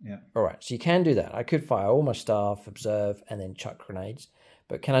can? Yeah. All right, so you can do that. I could fire all my staff, observe, and then chuck grenades.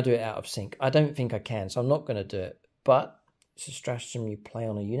 But can I do it out of sync? I don't think I can, so I'm not going to do it. But it's a stratagem you play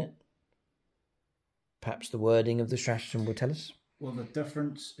on a unit. Perhaps the wording of the stratagem will tell us. Well, the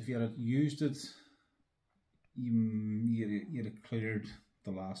difference, if you had used it, you'd have cleared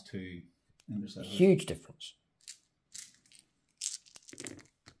the last 2 interceptors. Huge difference.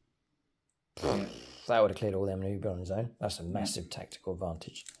 Yeah. That would have cleared all them newbie on his own. That's a massive tactical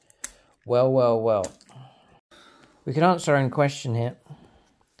advantage. Well. We could answer our own question here.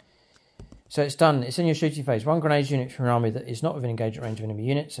 So it's done. It's in your shooting phase. 1 grenade unit from your army that is not within engagement range of enemy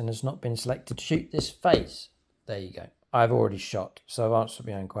units and has not been selected to shoot this phase. There you go. I've already shot, so I've answered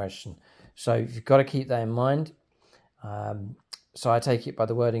my own question. So you've got to keep that in mind. So I take it by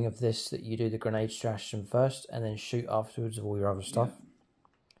the wording of this that you do the grenade stratagem first and then shoot afterwards of all your other stuff. Yeah.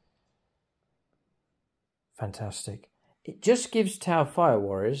 Fantastic. It just gives Tower Fire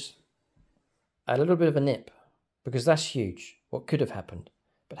Warriors a little bit of a nip, because that's huge. What could have happened,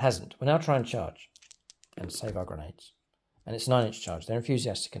 but hasn't. We'll now try and charge and save our grenades. And it's 9-inch charge. They're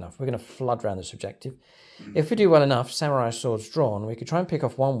enthusiastic enough. We're going to flood around this objective. If we do well enough, samurai swords drawn, we could try and pick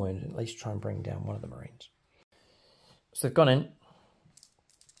off 1 wound and at least try and bring down one of the Marines. So they've gone in.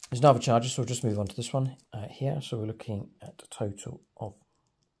 There's another charge, so we'll just move on to this one here. So we're looking at a total of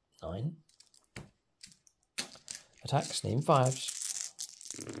 9 attacks, needing 5s.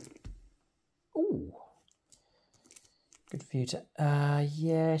 Ooh. Good for you to...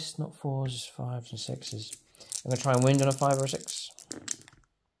 yes, not 4s, 5s and 6s. I'm going to try and win on a 5 or a 6.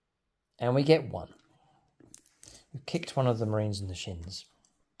 And we get 1. We've kicked one of the Marines in the shins.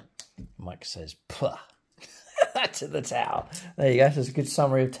 Mike says, "Puh." To the Tau. There you go. That's a good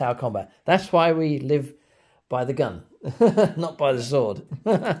summary of Tau combat. That's why we live by the gun, not by the sword.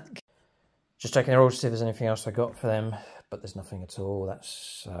 Just checking their order to see if there's anything else I got for them, but there's nothing at all.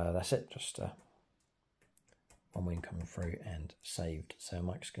 That's it. Just one wing coming through and saved. So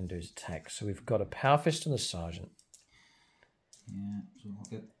Mike's going to do his attack. So we've got a Power Fist and a Sergeant. Yeah. So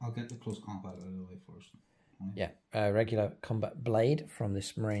I'll get the close combat out of the way first. Right. Yeah. Regular combat blade from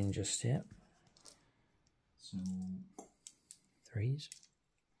this Marine just here. So 3s.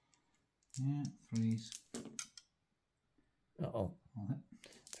 Yeah, 3s. Uh-oh.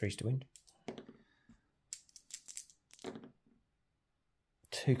 3s to win.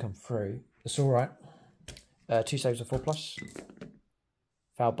 2 come through. That's all right. 2 saves are 4+.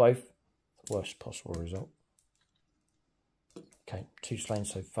 Foul both. Worst possible result. Okay, 2 slain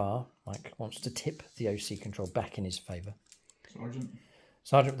so far. Mike wants to tip the OC control back in his favour. Sergeant.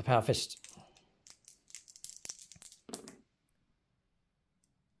 Sergeant with the Power Fist.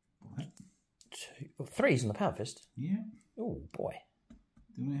 3s in the Power Fist? Yeah. Oh, boy.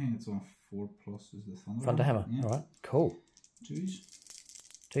 The only thing that's on 4+ is the Thunder. Thunder Hammer. Yeah. All right, cool. 2s.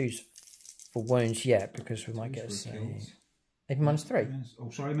 2s for wounds, yeah, because we might get a save. Even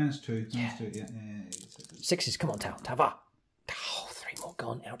 -3. Sorry, -2. Yeah. -2, yeah. 6s, come on, Tava. Oh, 3 more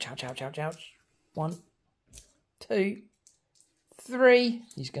gone. Ouch, ouch, ouch, ouch, ouch. 1, 2, 3.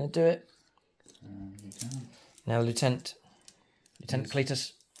 He's going to do it. Lieutenant. Now, Lieutenant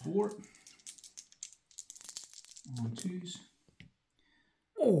Cletus. 4. On 2s.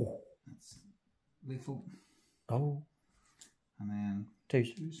 Oh. That's lethal. Oh. And then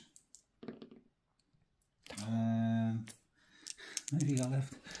 2s. 2s. And maybe got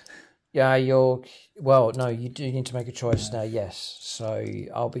left. Yeah, well, no, you do need to make a choice now, yes. So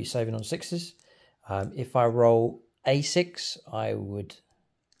I'll be saving on 6s. If I roll a6, I would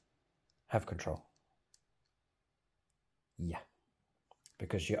have control. Yeah.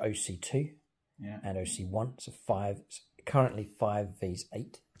 Because you're OC2 and OC1, so 5, currently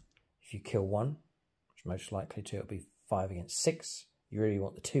 5v8. If you kill 1, which most likely to, it'll be 5 against 6. You really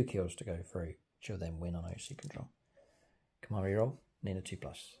want the 2 kills to go through, which you'll then win on OC control. Come on, reroll. Need a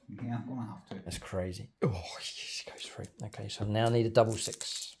 2+. Yeah, I'm going to have to. That's crazy. Oh, yes, goes through. Okay, so now I need a double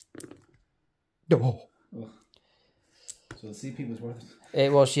 6. Oh. So the CP was worth it?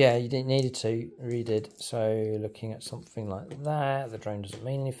 It was, yeah, you didn't need it to. Really did. So looking at something like that, the drone doesn't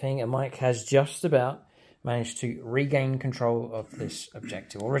mean anything. And Mike has just about managed to regain control of this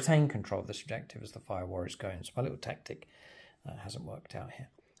objective, or retain control of this objective as the Fire War is going. So my little tactic hasn't worked out here.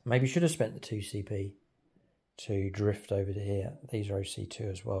 Maybe should have spent the 2 CP to drift over to here. These are OC2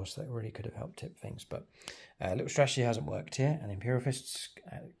 as well, so that really could have helped tip things. But a little strategy hasn't worked here, and Imperial Fists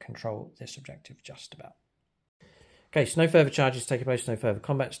control this objective just about. Okay, so no further charges taking place, no further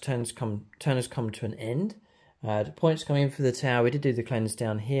combats. Turn has come to an end. The points coming in for the tower. We did do the cleanse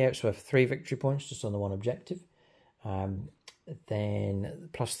down here. It's worth 3 victory points just on the 1 objective. Then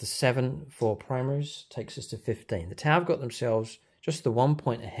plus the 7 for primaries takes us to 15. The tower have got themselves just the 1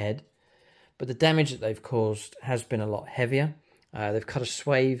 point ahead, but the damage that they've caused has been a lot heavier. They've cut a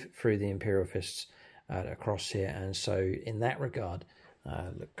swathe through the Imperial Fists across here, and so in that regard,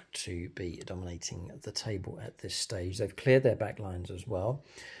 look to be dominating the table at this stage. They've cleared their back lines as well,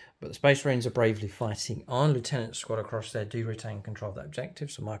 but the Space Marines are bravely fighting on. Lieutenant squad across there do retain control of that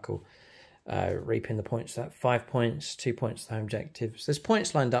objective, so Michael reaping the points. That 5 points, 2 points to the home objective. So there's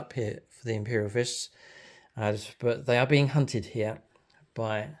points lined up here for the Imperial Fists, but they are being hunted here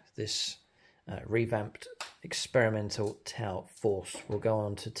by this revamped experimental Tau force. We'll go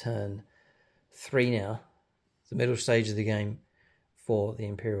on to turn 3 now, the middle stage of the game for the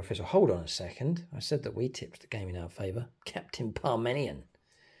Imperial Fist. Oh, hold on a second. I said that we tipped the game in our favour. Captain Parmenion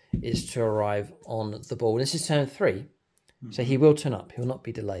is to arrive on the ball. This is turn 3, so he will turn up. He will not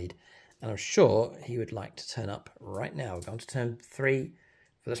be delayed. And I'm sure he would like to turn up right now. We're going to turn 3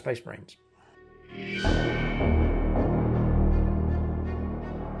 for the Space Marines.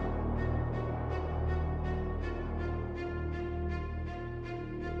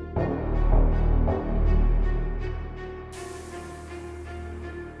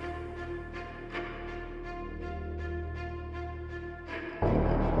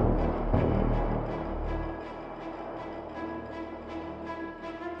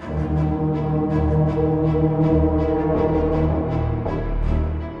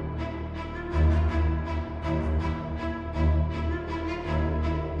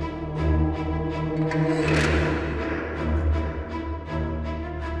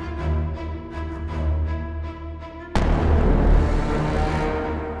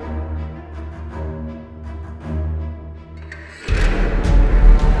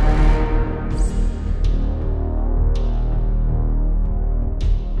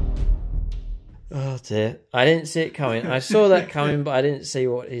 Oh dear. I didn't see it coming. I saw that coming, but I didn't see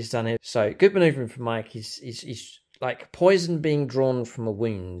what he's done here. So, good manoeuvring from Mike. He's like poison being drawn from a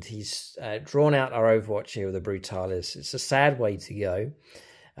wound. He's drawn out our Overwatch here with the Brutalis. It's a sad way to go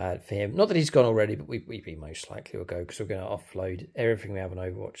for him. Not that he's gone already, but we most likely will go because we're going to offload everything we have on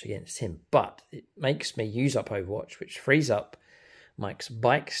Overwatch against him. But it makes me use up Overwatch, which frees up Mike's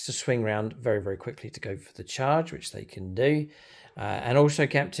bikes to swing round very, very quickly to go for the charge, which they can do. And also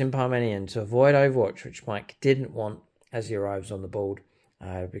Captain Parmenion to avoid Overwatch, which Mike didn't want as he arrives on the board,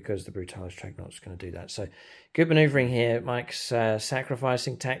 because the Brutalis Dreadnought's going to do that. So good manoeuvring here. Mike's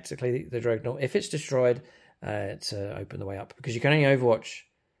sacrificing tactically the Dreadnought, if it's destroyed, to open the way up. Because you can only Overwatch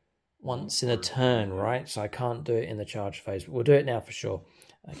once in a turn, right? So I can't do it in the charge phase. But we'll do it now for sure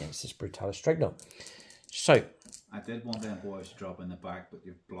against this Brutalis Dreadnought. So I did want them boys to drop in the back, but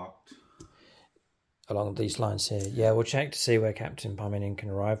you've blocked. Along these lines here. Yeah, we'll check to see where Captain Parmenion can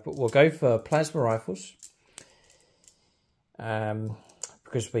arrive. But we'll go for plasma rifles.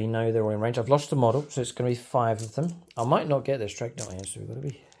 Because we know they're all in range. I've lost a model, so it's going to be 5 of them. I might not get this Dreadnought here, so we've got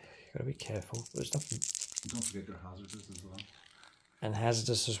to be careful. There's nothing. Don't forget your hazardous as well. And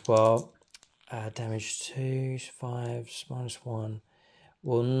hazardous as well. Damage 2, 5, -1.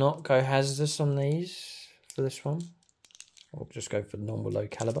 We'll not go hazardous on these for this one. We'll just go for normal low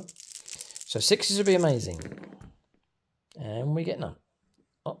caliber. So 6s would be amazing. And we get none.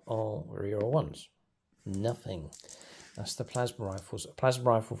 Uh-oh, where are your 1s? Nothing. That's the plasma rifles. A plasma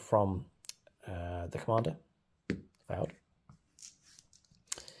rifle from the commander. Failed.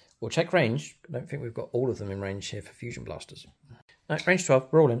 We'll check range. I don't think we've got all of them in range here for fusion blasters. No, range 12.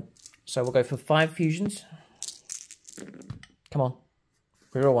 We're all in. So we'll go for 5 fusions. Come on.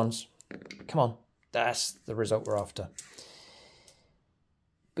 Reroll 1s. Come on. That's the result we're after.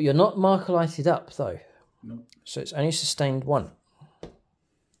 But you're not marker lighted up, though. No. So it's only sustained 1.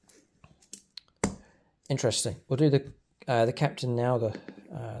 Interesting. We'll do the captain now, the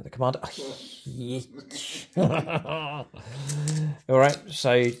commander. All right,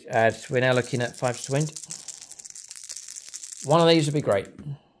 so we're now looking at 5 to wind. 1 of these would be great.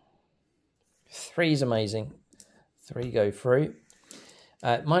 3 is amazing. 3 go through.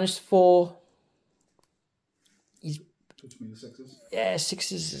 -4. Which means 6s. Yeah,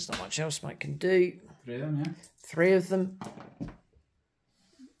 6s. There's not much else Mike can do. 3 of them, yeah. 3 of them.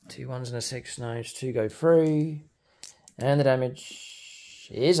 2 1s and a 6. No, 2 go through. And the damage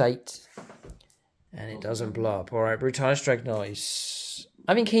is 8. And it doesn't blow up. All right, Brutalis Dreadnought is...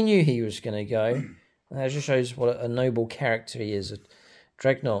 I think he knew he was going to go. And that just shows what a noble character he is. A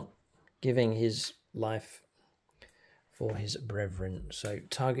Dreadnought giving his life for his brethren. So,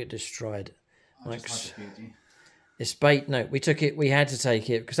 target destroyed. Mike's... It's bait. No, we took it. We had to take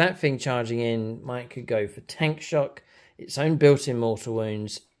it because that thing charging in, Mike could go for tank shock, its own built-in mortal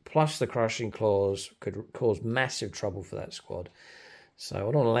wounds, plus the crushing claws could cause massive trouble for that squad. So I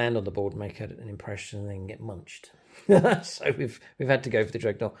don't want to land on the board, make an impression, and then get munched. So we've had to go for the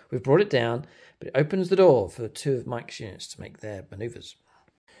Dreadnought. We've brought it down, but it opens the door for 2 of Mike's units to make their manoeuvres.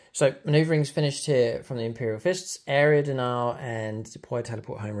 So maneuvering's finished here from the Imperial Fists. Area denial and deploy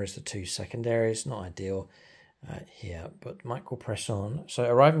teleport homer is the 2 secondaries. Not ideal. Here, but Mike will press on. So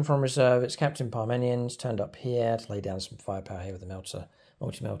arriving from reserve, it's Captain Parmenion's turned up here to lay down some firepower here with the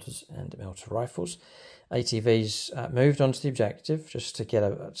multi-melters and melter rifles. ATV's moved onto the objective just to get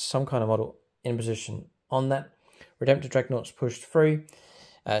some kind of model in position on that. Redemptor Dreadnought's pushed through.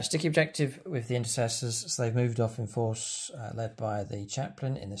 Sticky objective with the intercessors, so they've moved off in force, led by the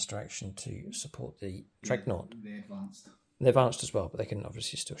chaplain in this direction to support the Dreadnought. They advanced as well, but they can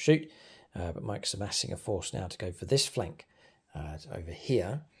obviously still shoot. But Mike's amassing a force now to go for this flank over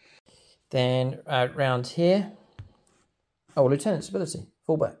here. Then round here. Oh, Lieutenant's ability.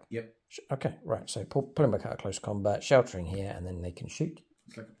 Fullback. Yep. Okay, right. So pulling back out of close combat, sheltering here, and then they can shoot.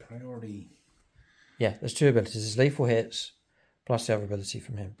 It's like a priority. Yeah, there's 2 abilities. There's lethal hits, plus the other ability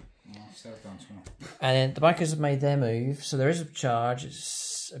from him. And then the bikers have made their move, so there is a charge.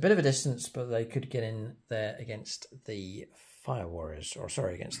 It's a bit of a distance, but they could get in there against the Fire Warriors, or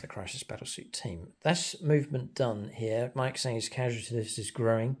sorry, against the Crisis Battlesuit team. That's movement done here. Mike's saying his casualty list is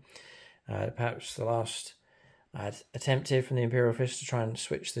growing. Perhaps the last attempt here from the Imperial Fist to try and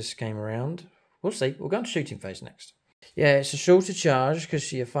switch this game around. We'll see. We'll go into shooting phase next. Yeah, it's a shorter charge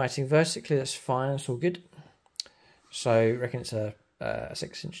because you're fighting vertically. That's fine. It's all good. So I reckon it's a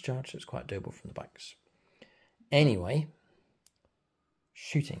 6-inch charge, so it's quite doable from the bikes. Anyway,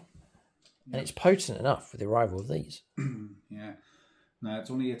 shooting. And it's potent enough with the arrival of these. Yeah. Now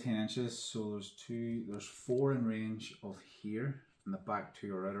it's only 18 inches, so there's 4 in range of here, and the back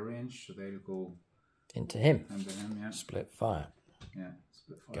 2 are out of range, so they'll go into him. Yeah. Split fire. Yeah.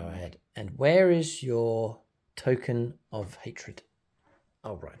 Go ahead. And where is your token of hatred?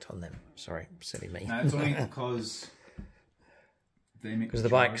 Oh, right, on them. Sorry, silly me. No, it's only because they make because the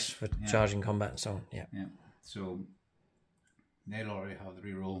bikes for charging combat and so on. Yeah. Yeah. So they'll already have the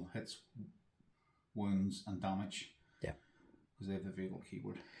reroll hits, wounds, and damage. Yeah. Because they have the vehicle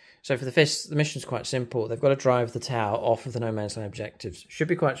keyword. So for the fists, the mission's quite simple. They've got to drive the tower off of the no man's land objectives. Should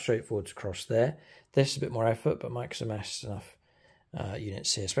be quite straightforward to cross there. This is a bit more effort, but Mike's amassed enough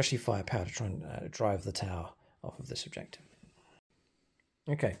units here, especially firepower, to try and drive the tower off of this objective.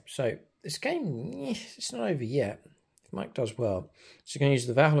 Okay, so this game, it's not over yet. If Mike does well, so you're going to use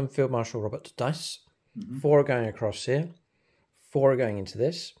the Valhalla Field Marshal Robert dice. 4 are going across here. 4 are going into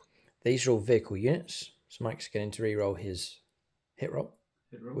this. These are all vehicle units. So Mike's going to re-roll his hit roll.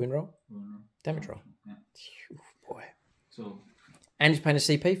 Wound roll? Damage roll. Yeah. Phew, boy. So, and he's paying a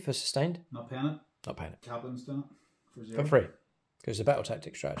CP for sustained? not paying it. Not paying it. Kaplan's done it for 0. For free. Because it's a battle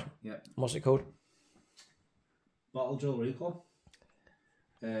tactic strategy. Yeah. What's it called? Battle Drill Recall.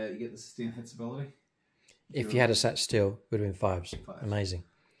 You get the sustained hits ability. If you had a sat still, it would have been 5s. 5. Amazing.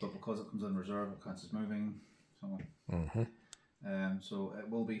 But because it comes in reserve, it counts as moving. So it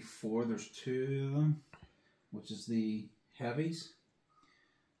will be 4. There's 2 of them, which is the heavies.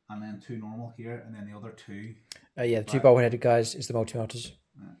 And then 2 normal here, and then the other 2. Yeah, the 2 bow-headed guys is the multi-melters.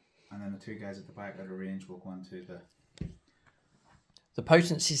 And then the 2 guys at the back out of range will go into the... The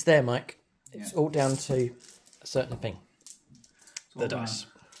potency's there, Mike. It's all down to a certain thing. The dice.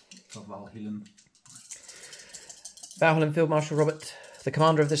 Valhalla Field Marshal Robert, the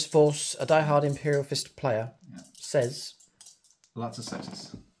commander of this force, a die-hard Imperial Fist player, says... Lots of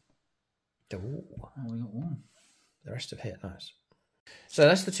 6s. Ooh. Oh, we got 1. The rest have hit, nice. So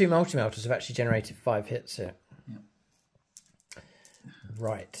that's the 2 multi-melters have actually generated 5 hits here. Yeah.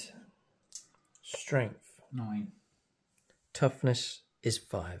 Right. Strength. 9. Toughness is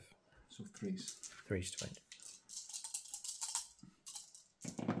 5. So 3s. 3's 20.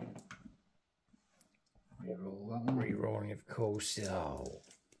 Reroll that one. Rerolling, of course. Oh,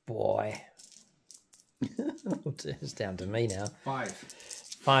 boy. It's down to me now. 5.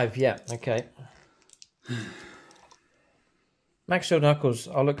 5, yeah, okay. Max Shield Knuckles,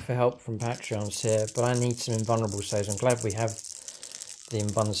 I'll look for help from Patreons here, but I need some invulnerable saves. I'm glad we have the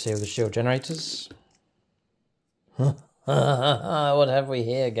invulns here with the shield generators. What have we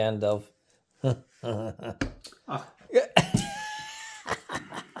here, Gandalf?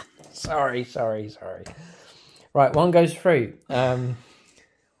 Sorry. Right, 1 goes through.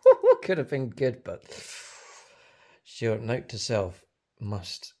 Could have been good, but... Shield, note to self,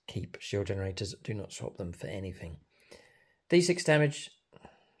 must keep shield generators. Do not swap them for anything. D6 damage. How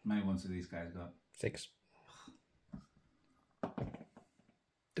many ones have these guys got? 6.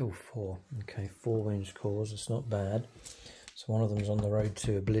 Oh, 4. Okay, 4 wounds caused. It's not bad. So one of them's on the road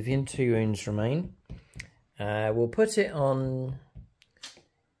to oblivion. 2 wounds remain. We'll put it on...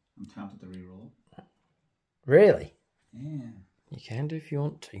 I'm tempted to reroll. Really? Yeah. You can do if you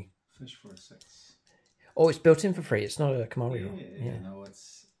want to. Fish for a 6. Oh, it's built in for free. It's not a command reroll. Yeah. No,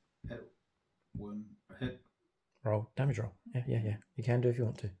 it's hit, wound, hit. Roll, damage roll. Yeah. You can do if you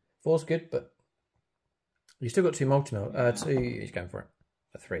want to. 4's good, but you still got 2 multi-mil. 2, he's going for it.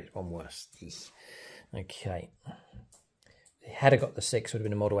 A 3, it's 1 worse. Okay. If he had got the 6, would have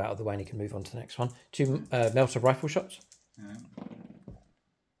been a model out of the way and he can move on to the next one. 2 melter rifle shots. Yeah.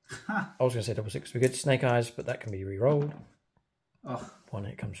 I was going to say double 6 would be good. Snake eyes, but that can be re-rolled. Oh. 1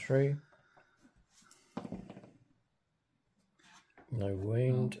 hit comes through. No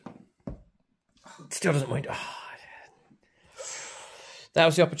wound. Still doesn't wound. Oh, that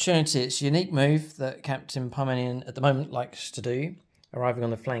was the opportunity. It's a unique move that Captain Parmenion at the moment likes to do. Arriving on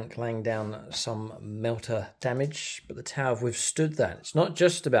the flank, laying down some melter damage, but the tower have withstood that. It's not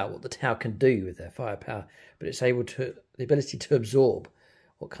just about what the tower can do with their firepower, but it's able to the ability to absorb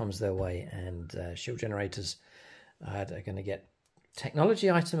what comes their way. And shield generators are going to get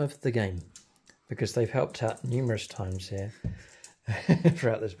technology item of the game because they've helped out numerous times here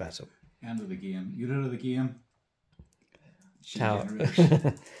throughout this battle. End of the game. You're out of the game. Tower.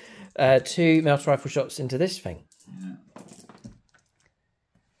 2 melter rifle shots into this thing. Yeah.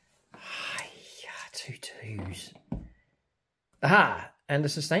 2 2s. Aha! And a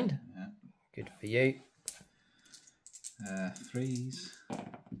sustained. Yeah. Good for you. 3s.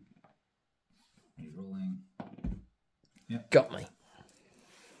 Rerolling. Yep. Got me.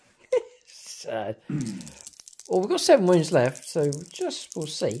 Well, we've got 7 wounds left, so we'll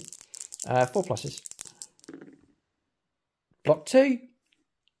see. 4 pluses. Block 2.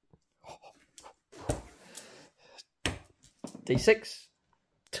 D6.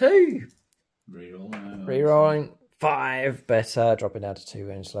 2. Rerolling. Rerolling. 5 better, dropping down to 2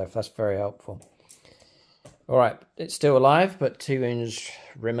 wounds left. That's very helpful. All right, it's still alive, but 2 wounds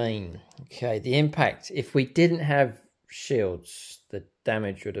remain. Okay, the impact. If we didn't have shields, the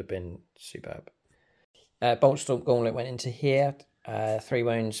damage would have been superb. Bolt Stomp Gauntlet went into here. 3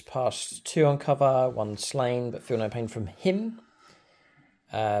 wounds past 2 on cover, 1 slain, but feel no pain from him.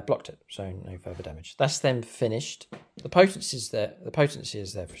 Blocked it, so no further damage. That's them finished. The potency is there. The potency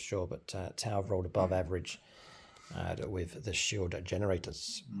is there for sure, but Tau rolled above average with the shield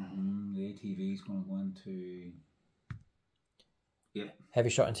generators. The ATV is going to go into... Yeah. Heavy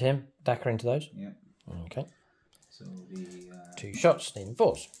shot into him. Dacker into those. Yeah. Okay. So the 2 shots, needing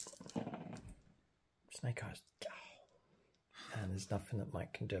 4s. Snake Eyes. And there's nothing that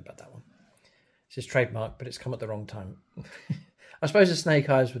Mike can do about that one. It's his trademark, but it's come at the wrong time. I suppose the Snake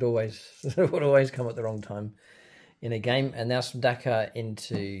Eyes would always come at the wrong time in a game. And now some Dacker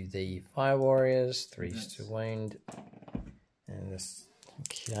into the Fire Warriors. 3s to wound. And this,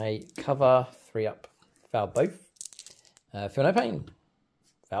 okay, cover, 3 up. Foul both. Feel no pain.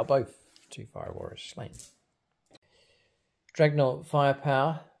 Foul both. 2 Fire Warriors slain. Dreadnought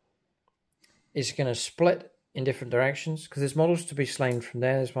Firepower is going to split in different directions because there's models to be slain from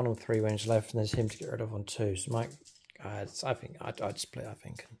there. There's one on 3 wounds left, and there's him to get rid of on 2. So Mike, I think I'd split. I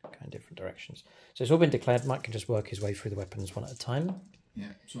think and go in different directions. So it's all been declared. Mike can just work his way through the weapons one at a time.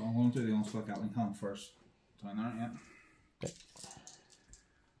 Yeah. So I'm going to do the onslaught Gatling cannon first. Down there, yeah. Okay.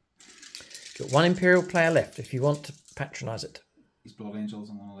 Got 1 Imperial player left. If you want to patronise it. These Blood Angels,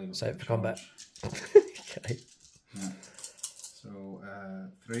 I'm going to leave it. Save for combat. Okay. Yeah. So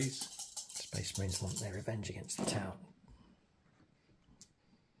 3s. Space Marines want their revenge against the Tau.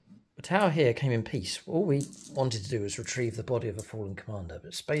 The Tau here came in peace. All we wanted to do was retrieve the body of a fallen commander,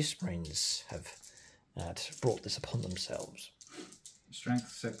 but Space Marines have brought this upon themselves. Strength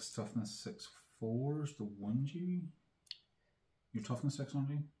 6, toughness 6, 4s to wound you. Your toughness 6, aren't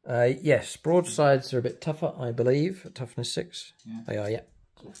you? Yes, broadsides are a bit tougher, I believe. Toughness 6. Yeah. They are, yeah.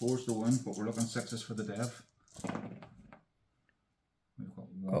 So 4s to wound, but we're looking 6s for the dev. We've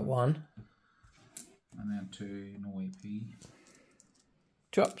got 1. And then 2, no AP.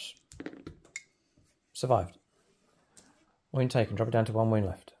 2 ups. Survived. Wound taken, drop it down to 1 wound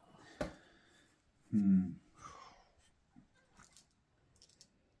left. Twin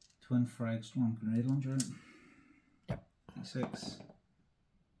Frag Storm Grenade Launcher. Yep. 6.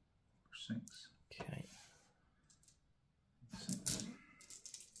 6. Okay. 6.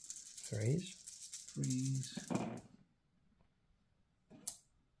 3s. 3s.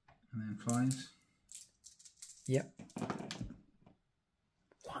 And then 5s. Yep.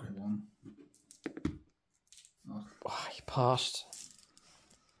 1. Oh, he passed.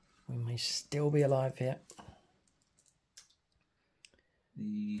 We may still be alive here.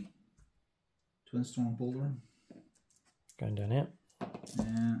 The Twin Storm Boulder. Going down here.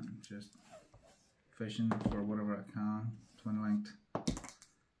 Yeah, just fishing for whatever I can. Twin linked.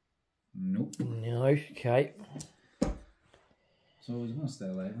 Nope. No, okay. So he's going to stay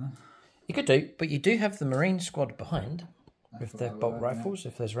alive then. You could do, but you do have the Marine squad behind with their bolt that, rifles,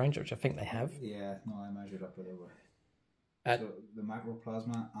 if there's range, which I think they have. Yeah, no, I measured up whatever. So the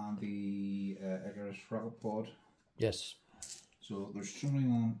macroplasma and the Icarus rocket pod. Yes. So there's only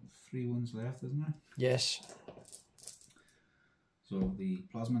on 3 wounds left, isn't there? Yes. So the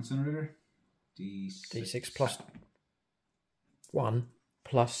plasma incinerator, D6 plus 1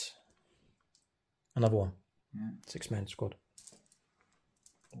 plus another 1. Yeah. 6-man squad.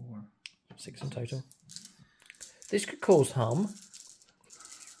 4. 6 in total. This could cause harm.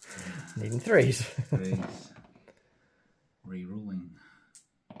 Needing 3s. 3s. Rerolling.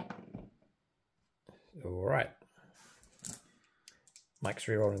 Alright. Mike's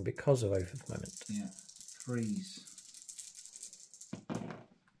rerolling because of oath at the moment. Yeah. 3s.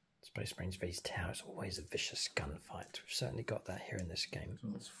 Space Marines vs Tau is always a vicious gunfight. We've certainly got that here in this game. So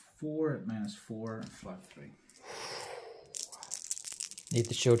it's 4 at -4, flat 3. Need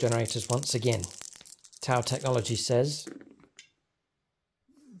the shield generators once again. Tau technology says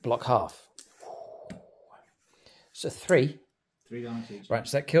block half. So 3. 3 damage each. Right,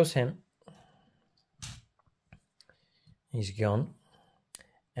 so that kills him. He's gone.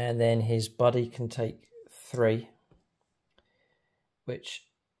 And then his buddy can take 3, which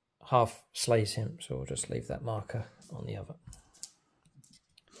half slays him. So we'll just leave that marker on the other.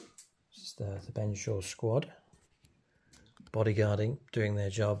 This is the Ben Shaw squad. Bodyguarding, doing their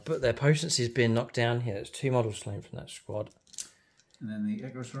job. But their potency's been knocked down here. There's 2 models slain from that squad. And then the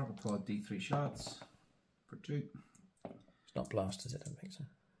Icarus rocket pod, D3 shots for 2. It's not blast, is it? I don't think so.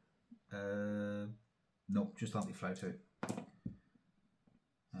 Nope, just anti-fly 2.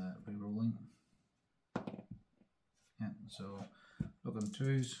 Rerolling. So looking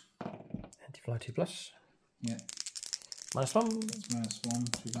 2s. Anti-fly 2 plus. Yeah. -1. That's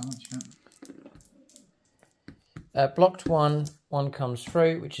 -1, 2 damage, Blocked 1, 1 comes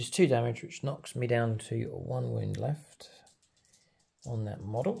through, which is 2 damage, which knocks me down to 1 wound left on that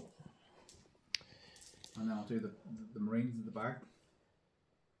model. And then I'll do the Marines at the back.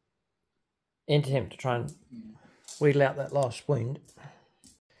 Into him to try and wheedle out that last wound.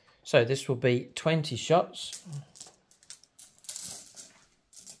 So this will be 20 shots.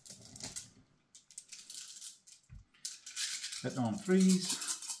 Hitting on 3s.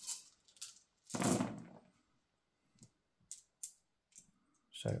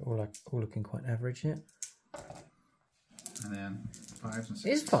 So all looking quite average here. And then 5s and 6s.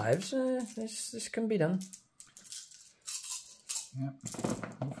 It is 5s. This can be done. Yep,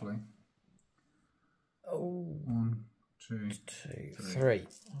 hopefully. Oh. 1, 2, 3.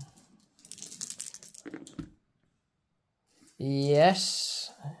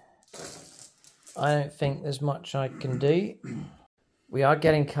 Yes. I don't think there's much I can do. We are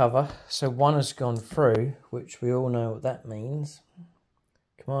getting cover, so 1 has gone through, which we all know what that means.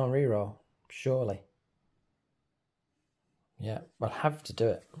 Come on, reroll. Surely. Yeah, we'll have to do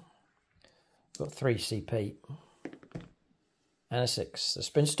it. Got 3 CP. And a 6. It's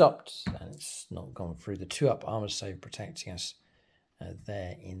been stopped, and it's not gone through. The 2-up armor save protecting us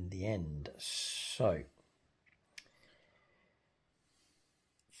there in the end. So,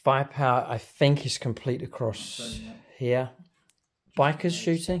 firepower, I think, is complete across here. Bikers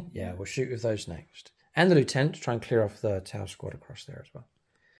shooting? Yeah, we'll shoot with those next. And the lieutenant to try and clear off the tower squad across there as well.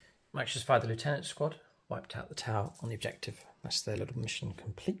 Mike's just fired the lieutenant squad, wiped out the tower on the objective. That's their little mission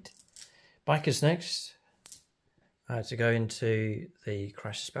complete. Bikers next. To go into the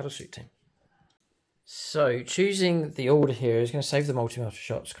crisis battlesuit team. So choosing the order here is going to save the multi-mortar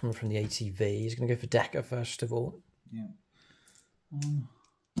shots coming from the ATV. He's going to go for Decker first of all. Yeah. 1,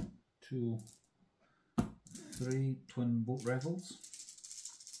 2, 3 twin bolt rifles.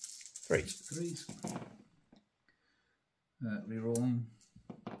 3s. Rerolling.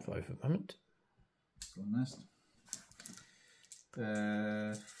 5 at the moment. Still missed.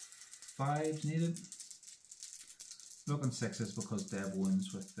 5s needed. Looking 6s because Dev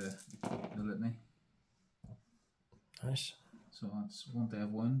wins with the litany. Nice. So that's 1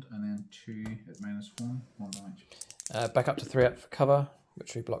 Dev wound and then 2 at -1, 1 damage. Back up to 3 up for cover,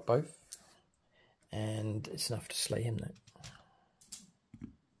 which we block both. And it's enough to slay him now.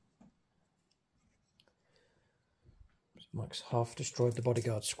 Mike's half destroyed the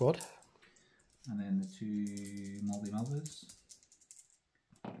bodyguard squad. And then the 2 multi-meltas.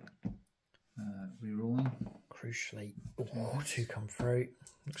 Rerolling. Crucially, 2 come through.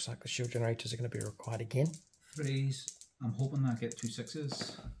 Looks like the shield generators are going to be required again. 3s. I'm hoping I get 2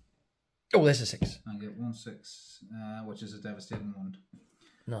 6s. Oh, there's a 6. I get 1 6, which is a devastating wound.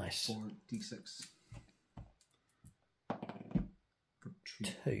 Nice. 4 d6. For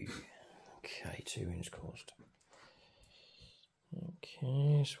 2. Okay, 2 wounds caused.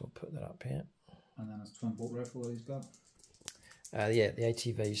 Okay, so we'll put that up here. And then it's twin bolt rifle that he's got. Yeah, the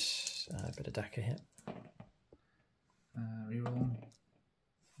ATV's a bit of Dakar here. Reroll.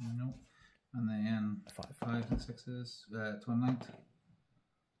 No. And then 5s and 6s. Twin light.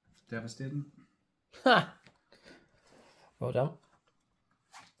 Devastating. Ha! Well done.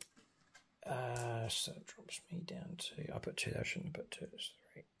 So it drops me down to... I put 2 there, I shouldn't have put 2. It's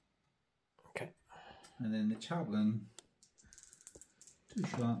 3. Okay. And then the chaplain. 2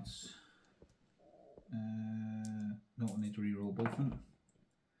 shots. No, I need to reroll both of them.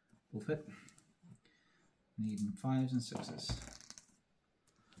 Both hit. Needing 5s and 6s.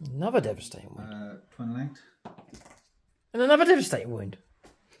 Another devastating wound. Twin length. And another devastating wound.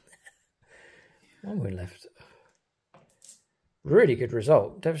 1 wound left. Really good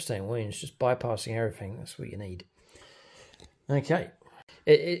result. Devastating wounds, just bypassing everything. That's what you need. Okay.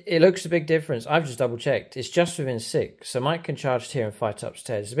 It looks a big difference. I've just double checked. It's just within 6. So Mike can charge here and fight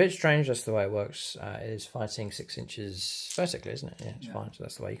upstairs. It's a bit strange, that's the way it works. It is fighting 6 inches vertically, isn't it? Yeah, it's fine. So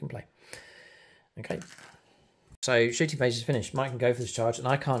that's the way you can play. Okay. So shooting phase is finished. Mike can go for this charge, and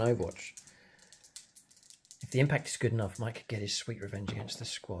I can't overwatch. If the impact is good enough, Mike could get his sweet revenge against this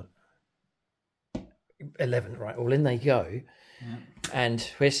squad. 11, right? All in they go. Yeah.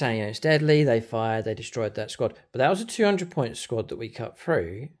 And we're saying it's deadly. They fired. They destroyed that squad. But that was a 200-point squad that we cut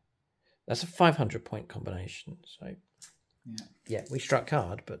through. That's a 500-point combination. So, yeah, we struck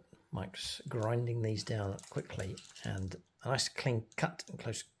hard, but Mike's grinding these down quickly. And a nice clean cut in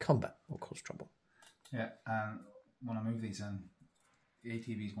close combat will cause trouble. Yeah, and when I move these in, the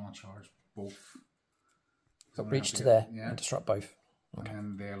ATV's going to charge both. So reach to there and disrupt both. Okay.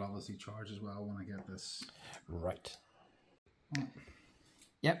 And they'll obviously charge as well when I get this. Right.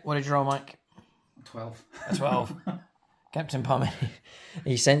 Yep, what did you roll, Mike? 12. A 12. Captain Parmenion,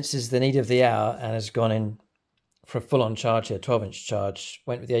 he senses the need of the hour and has gone in for a full-on charge here, 12-inch charge.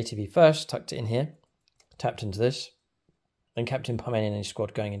 Went with the ATV first, tucked it in here, tapped into this. Then Captain Parmenion and his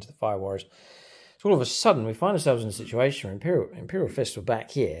squad going into the Fire Warriors. So all of a sudden, we find ourselves in a situation where Imperial Fists were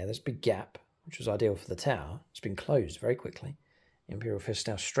back here. There's a big gap, which was ideal for the tower. It's been closed very quickly. Imperial Fists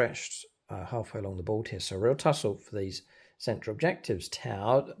now stretched halfway along the board here. So a real tussle for these central objectives.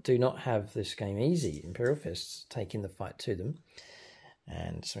 Tau do not have this game easy. Imperial Fists taking the fight to them.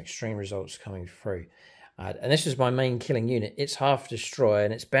 And some extreme results coming through. And this is my main killing unit. It's half destroy,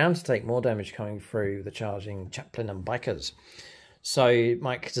 and it's bound to take more damage coming through the charging chaplain and bikers. So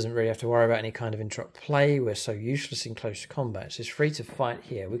Mike doesn't really have to worry about any kind of interrupt play. We're so useless in close combat. So it's free to fight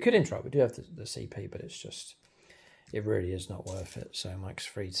here. We could interrupt. We do have the CP, but it's just... it really is not worth it. So Mike's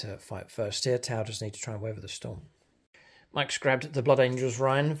free to fight first here. Tau just need to try and weather the storm. Mike's grabbed the Blood Angels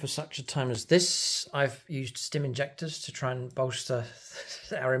Ryan for such a time as this. I've used stim injectors to try and bolster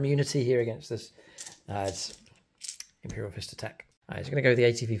our immunity here against this Imperial Fist attack. He's going to go with the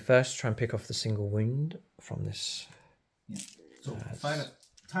ATV first, try and pick off the single wound from this. Yeah. So 5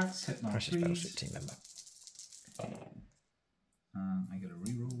 attacks, hitting on Crisis Battleship team member. I get a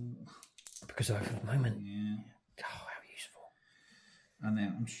reroll. Because of the moment. Yeah. Oh, how useful. And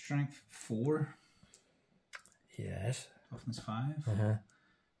then I'm strength 4. Yes. Toughness 5.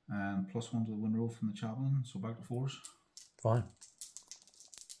 And plus 1 to the win roll from the chaplain, so back to 4s. Fine.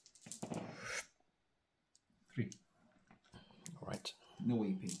 3. All right. No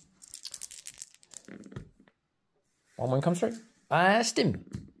EP. One comes through. Stim.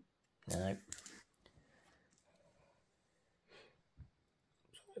 No. So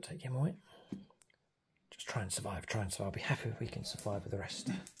I'm going to take him away. Just try and survive. I'll be happy if we can survive with the rest.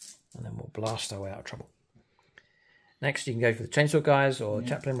 And then we'll blast our way out of trouble. Next, you can go for the chainsaw guys or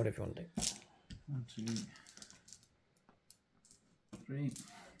chaplain, whatever you want to do. 1, 2, 3.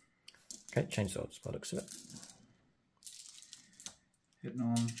 Okay, chainsaws, by the looks of it. Hitting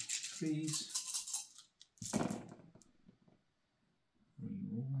on 3s.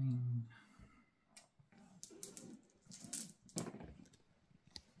 Rerolling.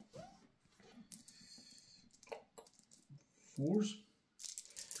 4s.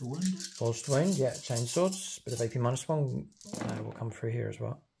 To wound. 4s to wound, yeah, chainswords. Bit of AP -1 will come through here as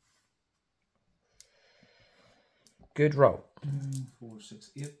well. Good roll. 4,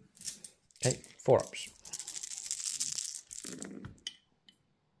 6, 8. Okay, 4 ups.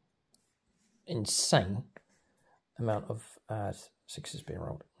 Insane amount of 6s being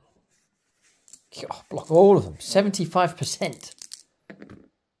rolled. Oh, block all of them. 75%.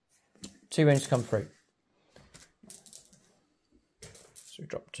 2 wounds come through. So we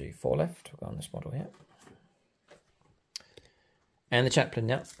drop to 4 left. We'll go on this model here. And the chaplain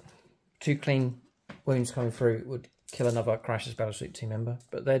now. 2 clean wounds coming through would kill another Crisis Battleship team member.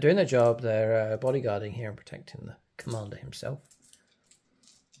 But they're doing their job. They're bodyguarding here and protecting the commander himself.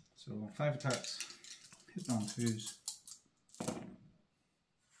 So 5 attacks. Hitting on 2s.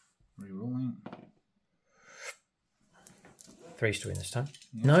 Rerolling. 3s to win this time.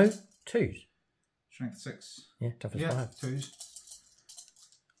 Yeah. No, 2s. Strength 6. Yeah, toughness 5. 2s.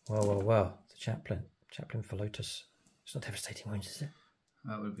 Well. The chaplain for Lotus. It's not devastating wounds, is it?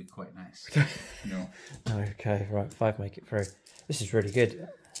 That would be quite nice. No. Okay, right. 5 make it through. This is really good.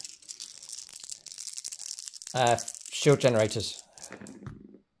 Shield generators.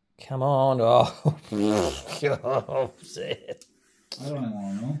 Come on. Oh, oh shit. I don't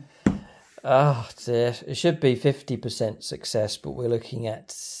want to know. Oh dear. It should be 50% success, but we're looking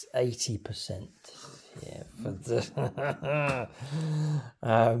at 80%. Yeah, for the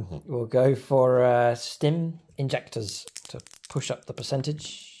we'll go for stim injectors to push up the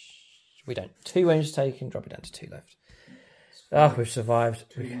percentage. We don't. 2 wounds taken, drop it down to 2 left. Oh, we've survived.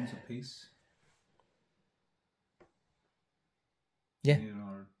 2 wounds apiece. Yeah.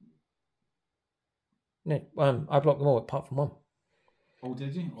 No, I blocked them all apart from 1. Oh,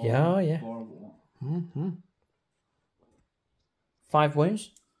 did you? Oh, Yeah. 5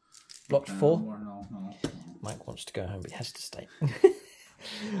 wounds. Blocked 4. No. Mike wants to go home, but he has to stay.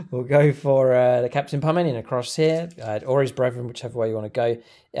 We'll go for the Captain Parmenion across here, or his brethren, whichever way you want to go.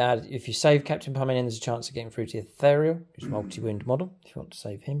 If you save Captain Parmenion, there's a chance of getting through to the Ethereal, who's a multi-wound model, if you want to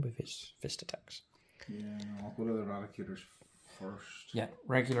save him with his fist attacks. Yeah, no, I'll go to the Eradicators first. Yeah,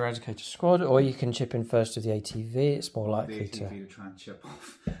 regular Eradicator squad, or you can chip in first with the ATV. It's more likely the ATV to try and chip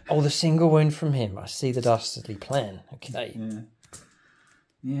off. Oh, the single wound from him. I see the dastardly plan. Okay.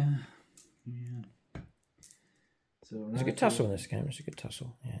 Yeah. So There's a good tussle in this game. It's a good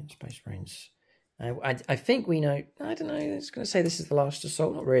tussle. Yeah, Space Marines. I think we know, I don't know, it's going to say this is the last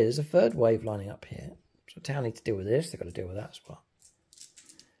assault. Not really, there's a third wave lining up here. So Tau need to deal with this, they've got to deal with that as well.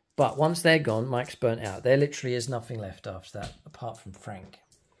 But once they're gone, Mike's burnt out. There literally is nothing left after that, apart from Frank.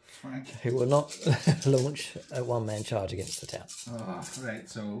 Who will not launch a one-man charge against the Tau. Oh, right,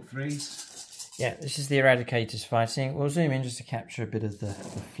 so 3s. Yeah, this is the Eradicators fighting. We'll zoom in just to capture a bit of the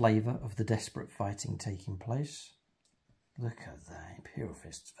flavour of the desperate fighting taking place. Look at that, Imperial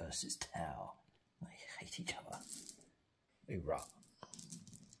Fists versus Tau. They hate each other. Hoorah.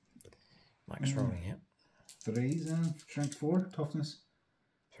 Mike's rolling it. 3s, strength 4, toughness.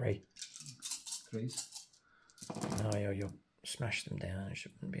 3. 3s. No, you'll smash them down. It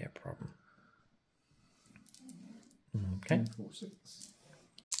shouldn't be a problem. Okay. 4,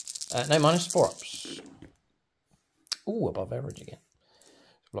 6. No, minus 4 ups. Ooh, above average again.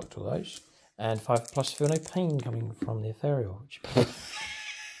 Blocked all those. And 5 plus feel no pain coming from the ethereal.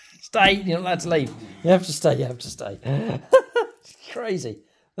 Stay, you're not allowed to leave. You have to stay, you have to stay. It's crazy.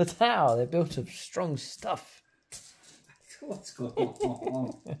 The Tau, they're built of strong stuff. What's going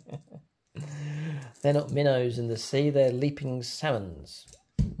on? They're not minnows in the sea, they're leaping salmons.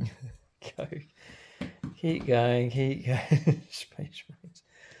 Go. Keep going, keep going. Space Marines.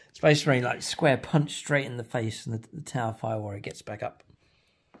 Space Marine, like square punch straight in the face, and the Tau Fire Warrior gets back up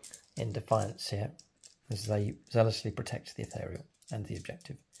in defiance here as they zealously protect the ethereal and the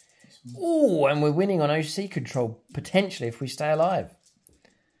objective. Oh, and we're winning on OC control, potentially, if we stay alive.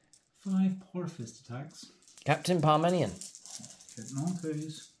 5 poor fist attacks. Captain Parmenion. Getting on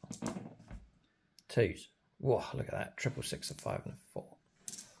 2s. 2s. Whoa, look at that. 6, 6, a 5 and a 4.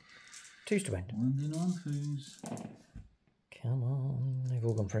 2s to end. Landing on 2s. Come on. They've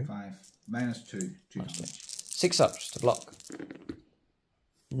all gone through. 5. Minus 2. 2 Minus damage. 6 ups to block.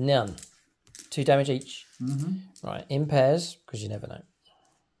 None. 2 damage each. Right, in pairs, because you never know.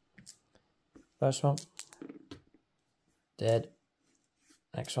 First one. Dead.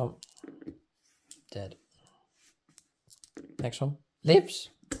 Next one. Dead. Next one. Lives.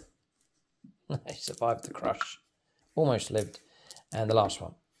 He survived the crush. Almost lived. And the last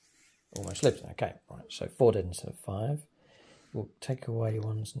one. Almost lived. Okay, right. So 4 dead instead of 5. We'll take away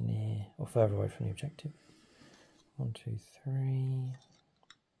ones near or further away from the objective. 1, 2, 3.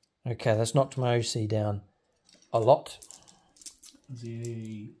 Okay, that's knocked my OC down a lot. Is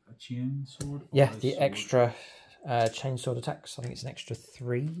he a chain sword? Yeah, the sword? Extra chain sword attacks. I think it's an extra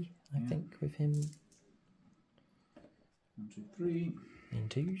 3, I think, with him. 1, 2, 3. In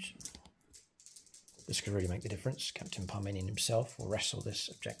 2s. This could really make the difference. Captain Parmenion himself will wrestle this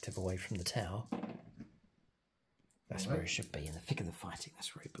objective away from the Tau. That's where it should be, in the thick of the fighting.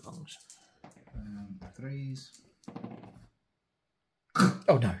 That's where it belongs. 3s.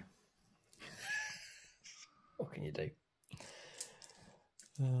 Oh no. What can you do?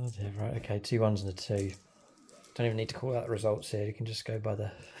 Oh dear, right, okay, 2 1s and a 2. Don't even need to call out the results here. You can just go by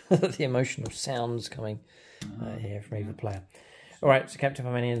the the emotional sounds coming here from either player. All right, so Captain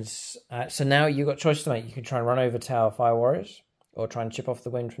Parmenion's... so now you've got a choice to make. You can try and run over Tower Fire Warriors or try and chip off the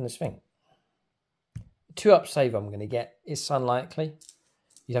wind from this thing. 2 up save I'm going to get is unlikely.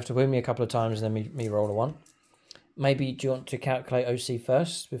 You'd have to win me a couple of times and then me roll a 1. Maybe do you want to calculate OC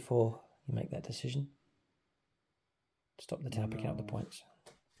first before you make that decision? Stop the Tau picking up the points.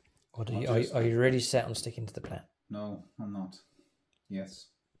 Or do you, are you really set on sticking to the plan? No, I'm not. Yes.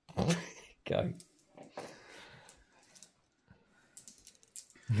 Go.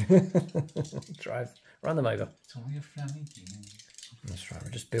 Drive. Run them over. It's only a friendly game. That's right.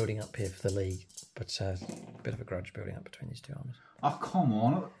 We're just building up here for the league. But a bit of a grudge building up between these 2 armies. Oh, come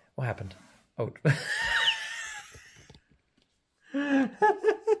on. What happened? Oh.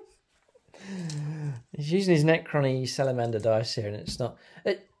 He's using his Necron-y salamander dice here, and it's not.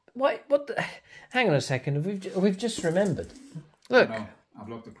 Why? What? Hang on a second. We've just remembered. Look, no, I've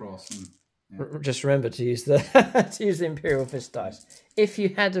looked across and just remembered to use the to use the Imperial Fist dice. If you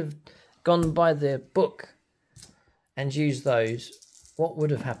had have gone by the book and used those, what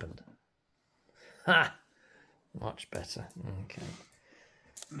would have happened? Ha! Much better. Okay.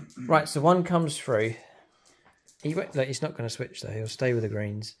 Right. So 1 comes through. He's not going to switch though. He'll stay with the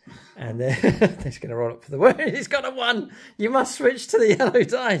greens, and then he's going to roll up for the word. He's got a 1. You must switch to the yellow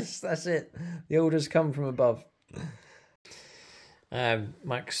dice. That's it. The orders come from above.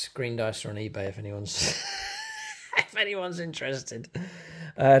 Mike's green dice are on eBay if anyone's interested.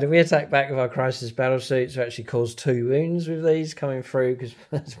 We attack back with our crisis battle suits. We actually caused 2 wounds with these coming through because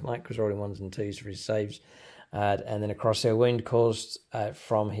Mike was rolling 1s and 2s for his saves. And then a crosshair wound caused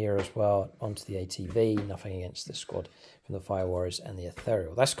from here as well onto the ATV. Nothing against this squad from the Fire Warriors and the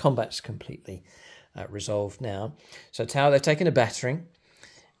Ethereal. That's combat's completely resolved now. So Tau, they've taken a battering.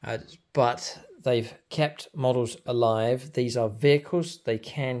 But they've kept models alive. These are vehicles. They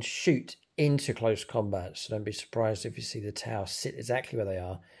can shoot into close combat, so don't be surprised if you see the Tau sit exactly where they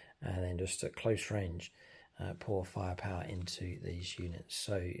are and then just at close range pour firepower into these units.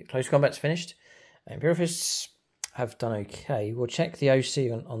 So close combat's finished. Imperial Fists have done okay. We'll check the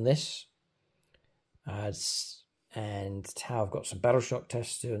OC on this. And Tau have got some battle shock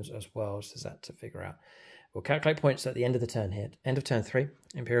tests to do as well, so there's that to figure out. We'll calculate points at the end of the turn here. End of turn 3.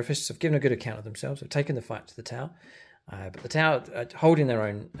 Imperial Fists have given a good account of themselves. They've taken the fight to the Tau. But the Tau are holding their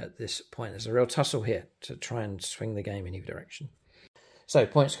own at this point. There's a real tussle here to try and swing the game in either direction. So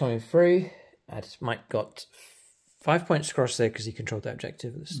points coming through. Mike got 5 points across there because he controlled that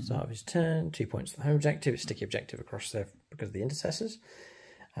objective at the start of his turn. 2 points for the home objective. It's sticky objective across there because of the intercessors.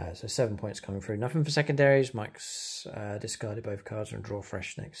 So 7 points coming through. Nothing for secondaries. Mike's discarded both cards and draw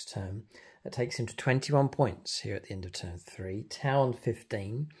fresh next turn. That takes him to 21 points here at the end of turn 3. Tau on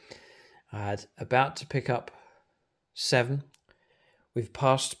 15. About to pick up 7. We've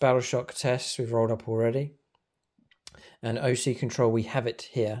passed battle shock tests. We've rolled up already. And OC control, we have it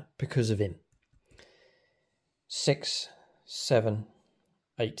here because of him. 6, 7,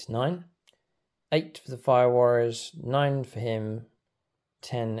 8, 9. 8 for the Fire Warriors. 9 for him.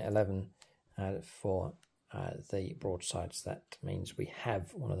 10, 11 for the broadsides. That means we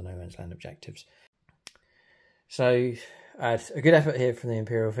have one of the no man's land objectives. So a good effort here from the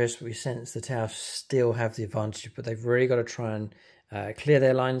Imperial Fist. We sense the Tau still have the advantage, but they've really got to try and clear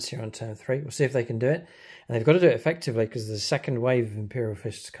their lines here on turn 3. We'll see if they can do it. And they've got to do it effectively because there's a second wave of Imperial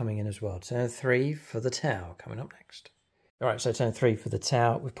Fists coming in as well. Turn 3 for the Tau coming up next. Alright, so turn 3 for the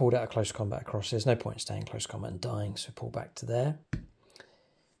Tau. We've pulled out a close combat across. There's no point staying close combat and dying, so pull back to there.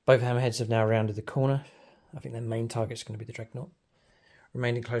 Both hammerheads have now rounded the corner. I think their main target's going to be the Dreadnought.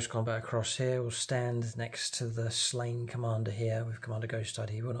 Remaining close combat across here. We'll stand next to the slain commander here with Commander Ghostide.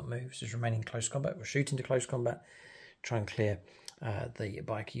 He will not move. So it's remaining close combat. We'll shoot into close combat. Try and clear the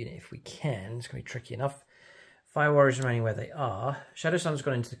bike unit if we can. It's going to be tricky enough. Fire Warriors remaining where they are. Shadow Sun's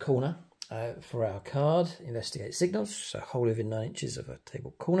gone into the corner for our card. Investigate signals. So whole within 9 inches of a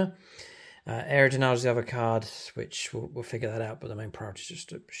table corner. Aerodynal is the other card, which we'll figure that out, but the main priority is just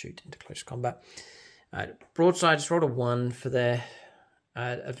to shoot into close combat. Broadsides rolled a 1 for their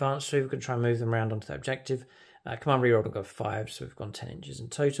advanced 3. We're going to try and move them around onto the objective. Command reroll will go 5, so we've gone 10 inches in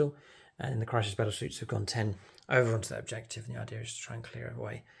total. And the Crisis Battle Suits have gone 10 over onto that objective. And the idea is to try and clear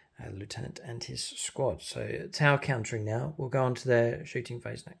away the Lieutenant and his squad. So Tau countering now. We'll go on to their shooting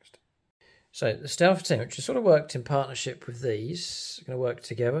phase next. So the stealth team, which has sort of worked in partnership with these, are going to work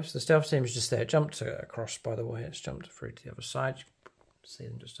together. So the stealth team is just there. It jumped across, by the way. It's jumped through to the other side. You can see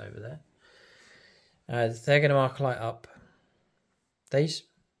them just over there. They're going to mark light up these.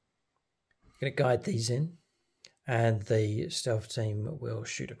 Going to guide these in. And the stealth team will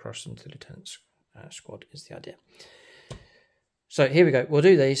shoot across into the Lieutenant's squad is the idea. So here we go. We'll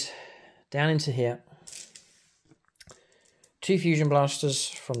do these. Down into here. 2 fusion blasters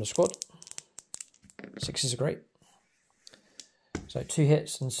from the squad. 6s are great. So 2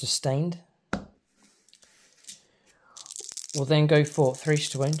 hits and sustained. We'll then go for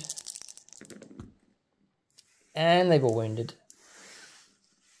 3s to wound. And they've all wounded.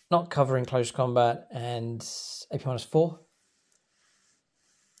 Not covering close combat and AP minus 4.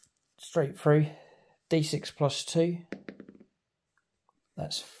 Straight through. D6 plus 2.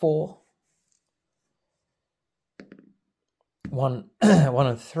 That's 4. 1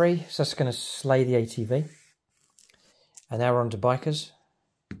 and 3, so that's going to slay the ATV. And now we're on to bikers.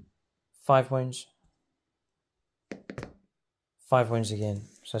 5 wounds. 5 wounds again.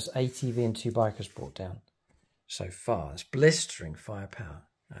 So that's ATV and 2 bikers brought down so far. It's blistering firepower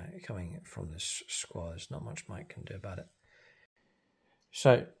coming from this squad. There's not much Mike can do about it.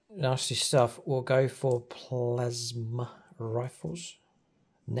 So, nasty stuff. We'll go for plasma rifles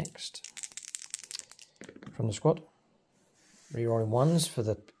next from the squad. Rerolling 1s for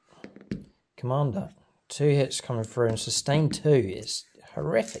the commander. 2 hits coming through and sustained 2 is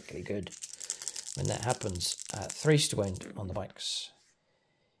horrifically good when that happens. 3s to wound on the bikes.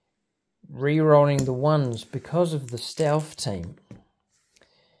 Rerolling the 1s because of the stealth team.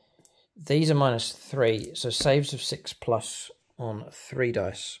 These are minus 3, so saves of 6 plus on 3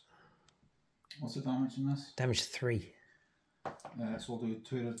 dice. What's the damage in this? Damage 3. So we'll do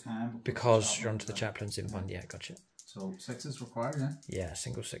 2 at a time. Because you're onto the chaplain's infund. Yeah, gotcha. So 6 is required, yeah? Yeah,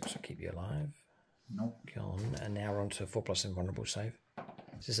 single 6 will keep you alive. Nope. Gone. And now we're on to 4+ invulnerable save.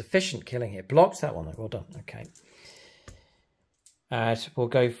 This is efficient killing here. Blocked that one though. Well done. Okay. We'll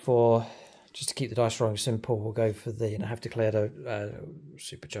go for just to keep the dice rolling simple, we'll go for the, and I have declared a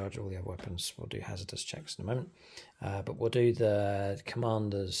supercharge all the other weapons. We'll do hazardous checks in a moment. But we'll do the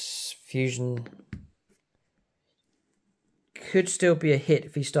Commander's Fusion. Could still be a hit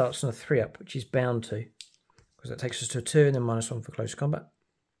if he starts on a 3-up, which he's bound to, because that takes us to a 2 and then -1 for close combat.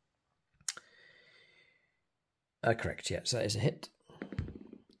 Correct, yeah, so that is a hit.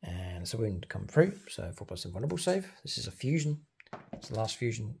 And it's a wound come through, so 4+ invulnerable save. This is a fusion. It's the last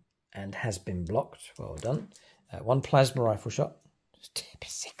fusion and has been blocked. Well done. 1 plasma rifle shot. Just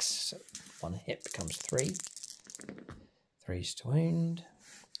 6. So 1 hit becomes 3. 3's to wound.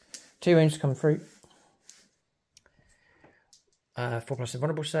 2 wounds come through. 4+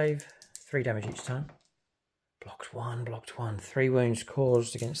 invulnerable save. 3 damage each time. Blocked 1, blocked 1. 3 wounds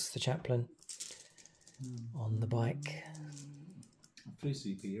caused against the chaplain on the bike. 3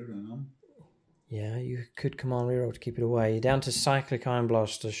 CP here going on. Yeah, you could command reroll to keep it away. You're down to cyclic iron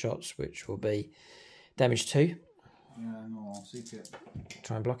blaster shots, which will be damage 2. Yeah, no, I'll CP it.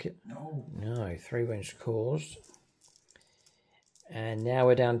 Try and block it. No. No, 3 wounds caused. And now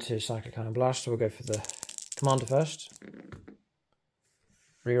we're down to cyclic iron blaster. We'll go for the commander first.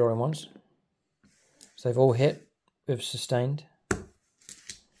 Rerolling ones. So they've all hit with sustained.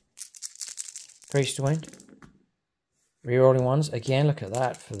 3's to wound. Rerolling ones. Again, look at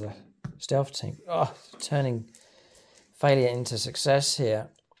that for the stealth team. Oh, turning failure into success here.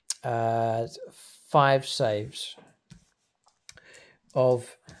 5 saves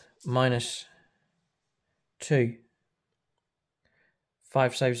of -2.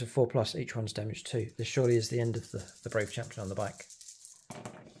 5 saves of 4+, each one's damage 2. This surely is the end of the brave chaplain on the bike.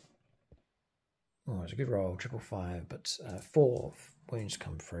 Oh, it's a good roll, 555, but 4 wounds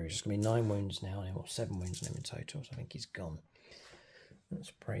come through. It's going to be 9 wounds now, or 7 wounds on him in total, so I think he's gone.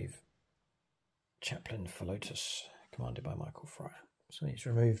 That's brave chaplain for Lotus, commanded by Michael Fryer. So he's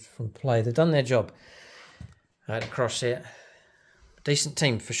removed from play. They've done their job. Across here, decent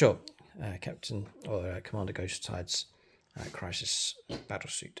team for sure. Captain or Commander Ghost Tide's Crisis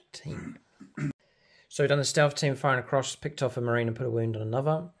Battlesuit team. So we've done the stealth team firing across, picked off a Marine and put a wound on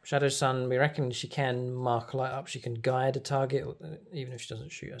another. Shadow Sun, we reckon she can mark a light up. She can guide a target, even if she doesn't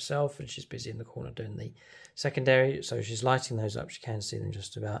shoot herself, and she's busy in the corner doing the secondary. So she's lighting those up. She can see them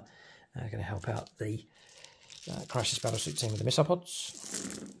just about. Going to help out the Crisis Battlesuit team with the missile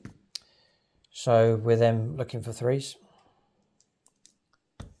pods. So with them looking for 3s.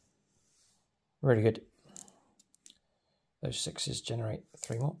 Really good. Those 6s generate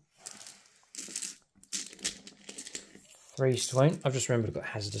 3 more. 3's to wound. I've just remembered I've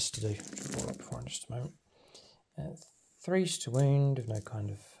got hazardous to do. I'll up before in just a moment. 3's to wound with no kind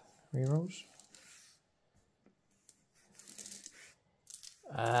of rerolls.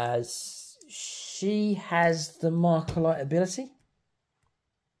 She has the Marker Light ability.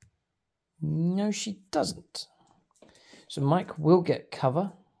 No, she doesn't. So Mike will get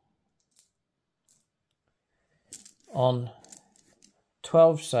cover on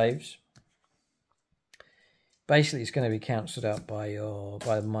 12 saves. Basically, it's going to be cancelled out by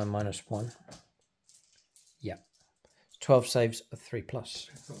my -1. Yeah, 12 saves of 3+.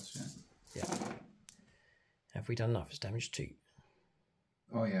 3+, yeah. Have we done enough? It's damage 2.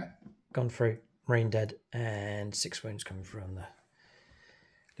 Oh yeah. Gone through. Marine dead, and 6 wounds coming through on the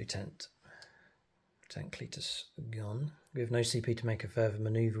Lieutenant Cletus gone. We have no CP to make a further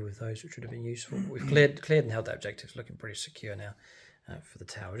manoeuvre with those, which would have been useful. We've cleared and held that objective. It's looking pretty secure now for the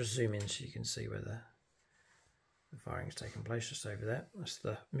tower. Just zoom in so you can see where the firing is taking place, just over there. That's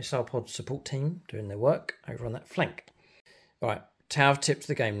the missile pod support team doing their work over on that flank. All right, Tau have tipped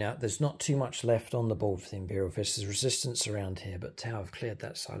the game now. There's not too much left on the board for the Imperial Fists. There's resistance around here, but Tau have cleared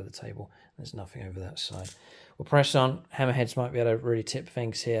that side of the table. There's nothing over that side. We'll press on. Hammerheads might be able to really tip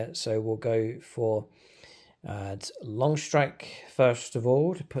things here, so we'll go for long strike first of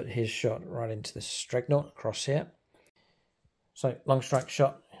all to put his shot right into the Stregnort across here. So long strike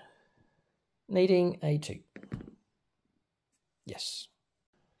shot, needing a 2. Yes.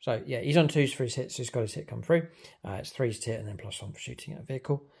 So yeah, he's on 2s for his hits, so he's got his hit come through. It's 3s to hit and then +1 for shooting at a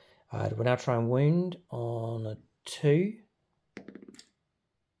vehicle. We'll now try and wound on a 2.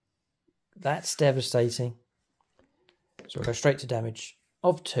 That's devastating. So we'll go straight to damage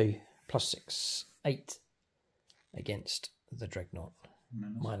of 2 +6, 8 against the Dreadnought.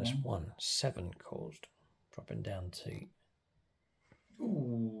 -1, 7 caused. Dropping down to...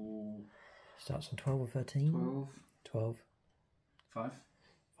 Ooh. Starts on 12 or 13? 12. 5.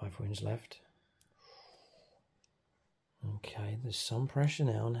 5 wounds left. Okay, there's some pressure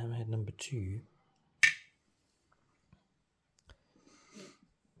now on Hammerhead number 2.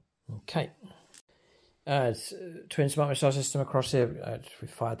 Okay. Twin smart missile system across here. We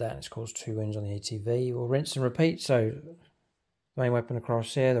fired that and it's caused 2 wounds on the ATV. We'll rinse and repeat. So main weapon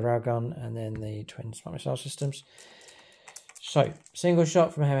across here, the railgun, and then the twin smart missile systems. So single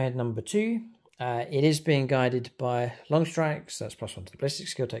shot from hammerhead number 2. It is being guided by long strikes. That's +1 to the ballistic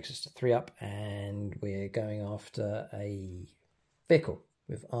skill, takes us to 3 up, and we're going after a vehicle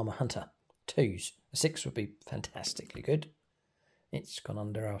with armor hunter 2s. A 6 would be fantastically good. It's gone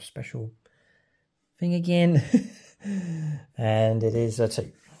under our special thing again. And it is a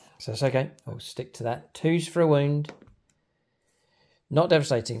 2. So it's okay. I'll stick to that. 2s for a wound. Not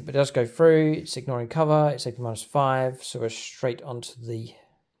devastating, but it does go through. It's ignoring cover. It's AP -5. So we're straight onto the...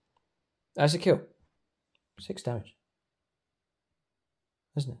 That's a kill. 6 damage.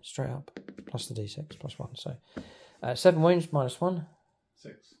 Isn't it? Straight up. Plus the D6, +1. So 7 wounds, -1.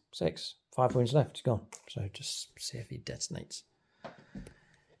 6. 6. 5 wounds left. It's gone. So just see if he detonates.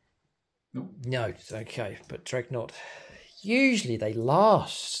 Nope. No. Okay. But Dreadnought, usually they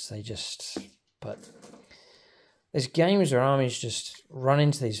last. They just... But there's games where armies just run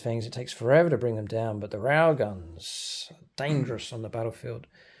into these things. It takes forever to bring them down. But the railguns are dangerous on the battlefield.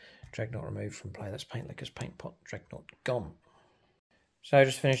 Dreadnought removed from play. That's Paintlicker's paint pot. Dreadnought gone. So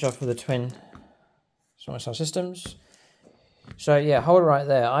just finish off with the twin smart missile systems. So yeah, hold it right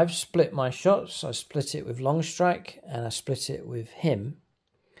there. I've split my shots. I split it with long strike and I split it with him.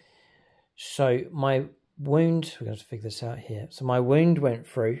 So my wound, we're going to figure this out here. So my wound went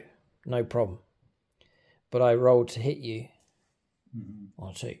through, no problem. But I rolled to hit you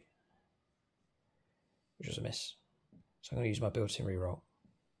on a 2, which was a miss. So I'm going to use my built-in reroll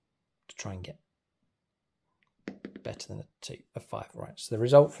to try and get better than a 5. Right, so the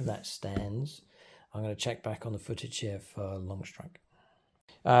result from that stands. I'm going to check back on the footage here for long strike.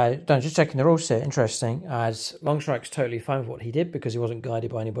 Just checking the rules here. Interesting. Long strike's totally fine with what he did because he wasn't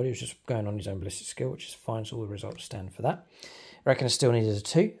guided by anybody. He was just going on his own ballistic skill, which is fine. So all the results stand for that. I reckon I still needed a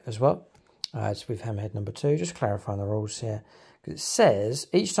 2 as well. It's with hammerhead number 2. Just clarifying the rules here. It says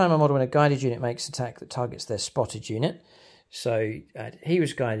each time a model in a guided unit makes an attack that targets their spotted unit. So he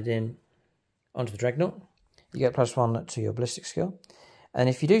was guided in onto the Dreadnought. You get +1 to your ballistic skill. And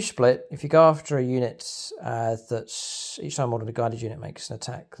if you do split, if you go after a unit that's each time a model in a guided unit makes an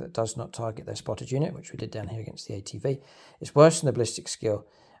attack that does not target their spotted unit, which we did down here against the ATV, it's worse than the ballistic skill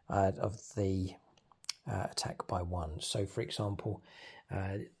of the attack by 1. So for example,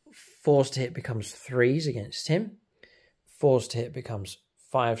 4s to hit becomes 3s against him. 4s to hit becomes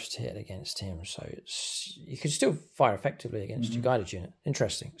 5s to hit against him. So you can still fire effectively against your guided unit.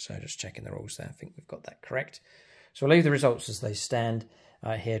 Interesting. So just checking the rules there. I think we've got that correct. So we'll leave the results as they stand.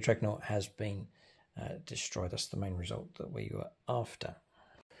 Here, Dreadnought has been destroyed. That's the main result that we were after.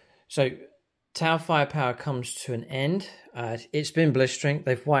 So Tower firepower comes to an end. It's been blistering.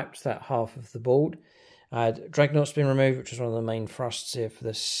 They've wiped that half of the board. Dreadnought's been removed, which is one of the main thrusts here for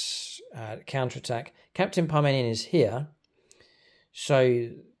this counterattack. Captain Parmenion is here, so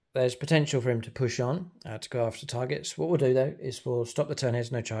there's potential for him to push on to go after targets. What we'll do, though, is we'll stop the turn here.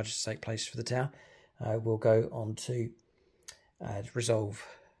 There's no charges to take place for the tower. We'll go on to resolve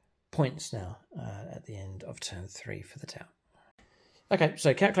points now at the end of turn 3 for the tower. Okay,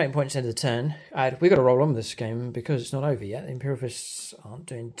 so calculating points end of the turn. We've got to roll on with this game because it's not over yet. The Imperial Fists aren't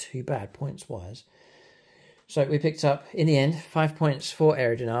doing too bad points-wise. So we picked up, in the end, 5 points for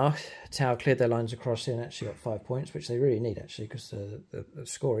Eridinar. Tower cleared their lines across here and actually got 5 points, which they really need, actually, because the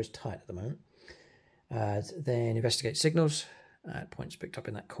score is tight at the moment. Then Investigate Signals. Points picked up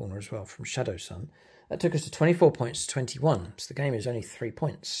in that corner as well from Shadow Sun. That took us to 24 points to 21. So the game is only 3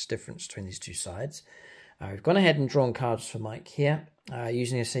 points difference between these two sides. We've gone ahead and drawn cards for Mike here.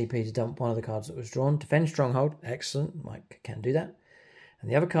 Using a CP to dump one of the cards that was drawn. Defend Stronghold. Excellent. Mike can do that. And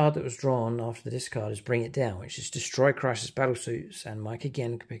the other card that was drawn after the discard is Bring It Down, which is Destroy Crisis Battlesuits. And Mike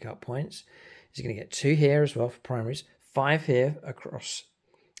again can pick up points. He's going to get 2 here as well for primaries. 5 here across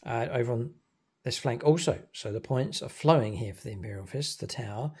over on this flank also. So the points are flowing here for the Imperial Fists. The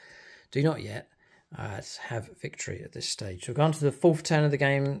Tower do not yet have victory at this stage. So we've gone to the 4th turn of the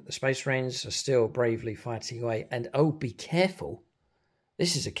game. The Space Marines are still bravely fighting away. And oh, be careful.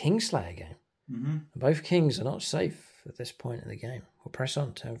 This is a Kingslayer game. Both Kings are not safe at this point in the game. We'll press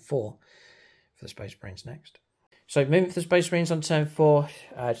on turn 4 for the Space Marines next. So moving for the Space Marines on turn 4,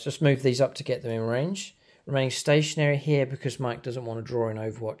 just move these up to get them in range. Remaining stationary here because Mike doesn't want to draw in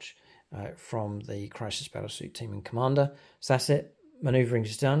Overwatch from the Crisis Battlesuit team and Commander. So that's it. Manoeuvring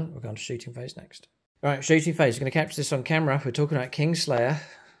is done. We're going to shooting phase next. Right, shooting phase. We're going to capture this on camera. We're talking about Kingslayer.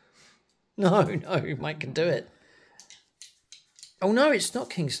 No, Mike can do it. Oh no, it's not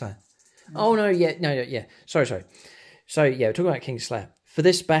Kingslayer. Oh no, yeah. Sorry. So yeah, we're talking about Kingslayer. For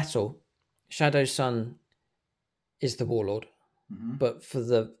this battle, Shadow Sun is the Warlord. But for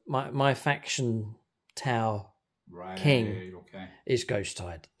the my faction Tau King is Ghost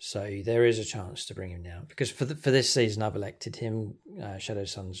Tide. So there is a chance to bring him down. Because for this season, I've elected him. Shadow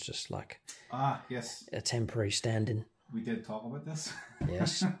Sun's just like yes, a temporary stand-in. We did talk about this.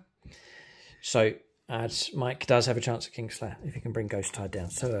 Yes. So Mike does have a chance at Kingslayer if he can bring Ghost Tide down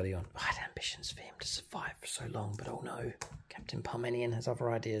so early on. I had ambitions for him to survive for so long, but oh no, Captain Parmenion has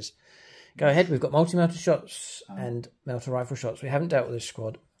other ideas. Go ahead, we've got multi-melter shots and melter rifle shots. We haven't dealt with this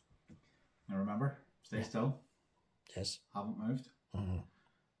squad. Now remember, stay still. Yes. Haven't moved. +1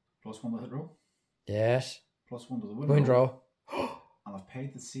 to hit roll. Yes. +1 to the wind roll. And I've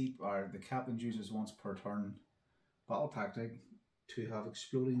paid the captain uses once per turn battle tactic to have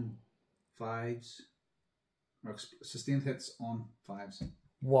exploding 5s or sustained hits on 5s.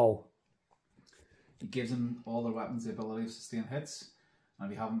 Whoa. It gives them all their weapons the ability of sustained hits, and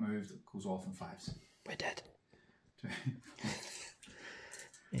if you haven't moved, it goes off in 5s. We're dead.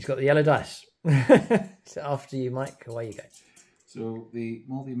 He's got the yellow dice. So after you, Mike, away you go. So the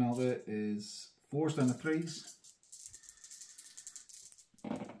multi-melta is 4s down to 3s.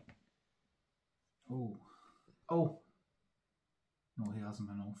 Oh. No, he hasn't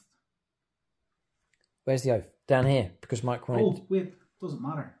been oathed. Where's the oath? Down here, because Mike wanted... Oh, wait. Doesn't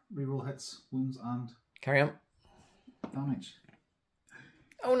matter. Reroll hits, wounds, and... Carry on. Damage.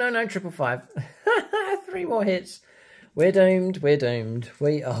 Oh, no, 555. 3 more hits. We're doomed. We are doomed.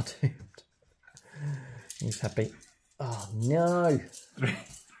 He's happy. Oh, no.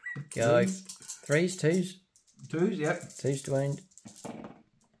 Go. 3s, 2s. 2s, yep. 2s to wound.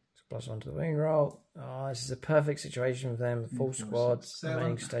 +1 to the wound roll. Oh, this is a perfect situation for them. Full squads,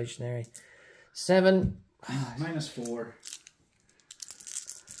 remaining stationary. 7. -4.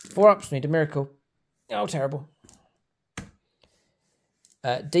 4 ups, need a miracle. Oh, terrible.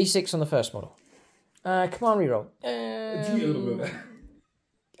 D6 on the first model. Command reroll.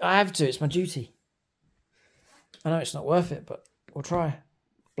 I have to, it's my duty. I know it's not worth it, but we'll try.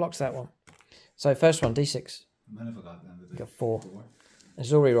 Blocks that one. So first one, D6. You got 4.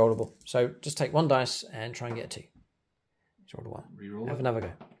 It's all rerollable. So just take 1 dice and try and get a 2. Just roll a 1. Reroll. Have another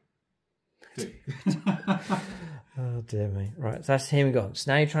go. 2. Oh dear me. Right, so that's him gone.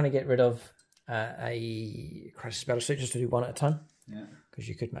 So now you're trying to get rid of a Crisis Battle Suit just to do 1 at a time. Yeah. Because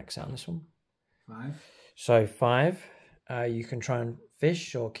you could max out on this one. 5. So 5. You can try and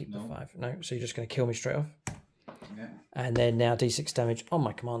fish or keep the 5. No, so you're just going to kill me straight off. Yeah. And then now D6 damage on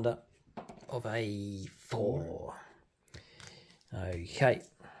my commander of a 4. Okay.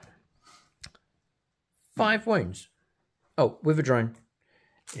 5 wounds. Oh, with a drone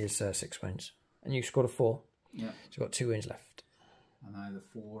is 6 wounds. And you scored a 4. Yeah. So you've got 2 wounds left. And now the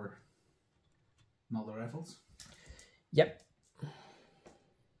 4 melter rifles. Yep.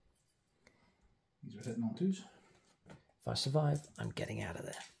 These are hitting on 2s. If I survive, I'm getting out of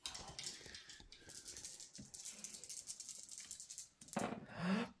there.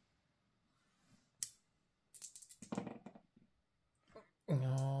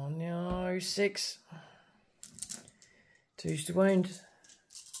 Oh no, 6. 2s to wound.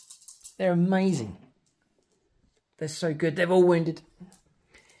 They're amazing. They're so good. They've all wounded.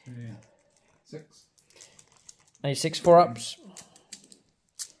 Yeah. 6. Only 6 4-ups.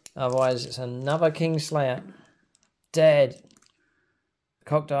 Otherwise, it's another Kingslayer. Dead.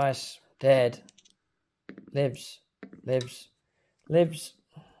 Cock dice. Dead. Lives.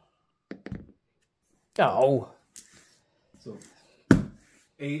 Oh. So,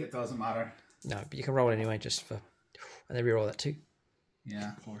 8, it doesn't matter. No, but you can roll anyway, just for... And then reroll that too.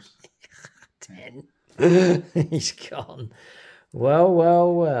 Yeah, of course. 10. He's gone.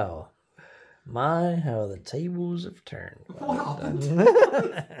 Well. My, how the tables have turned. Well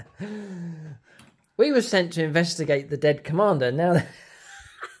done. We were sent to investigate the dead commander. Now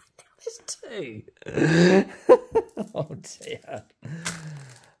there's 2. Oh dear.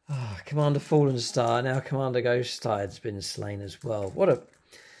 Oh, Commander Fallen Star. Now Commander Ghost Tide's been slain as well. What a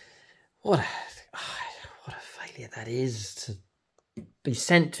failure that is, to be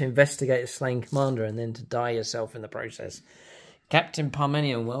sent to investigate a slain commander and then to die yourself in the process. Captain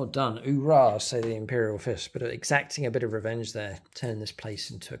Parmenion, well done. Hoorah, say the Imperial Fists, but exacting a bit of revenge there, turning this place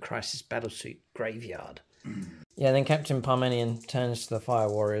into a Crisis Battlesuit graveyard. Yeah, then Captain Parmenion turns to the Fire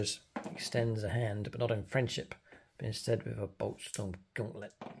Warriors, extends a hand, but not in friendship, but instead with a Boltstorm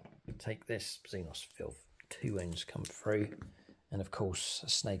Gauntlet. Take this, Xenos Filth. 2 wounds come through. And of course,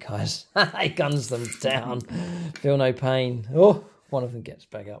 Snake Eyes. He guns them down. Feel no pain. Oh, one of them gets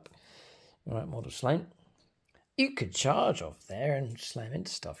back up. All right, model slain. You could charge off there and slam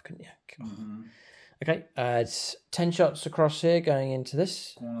into stuff, couldn't you? Mm-hmm. Okay, it's 10 shots across here going into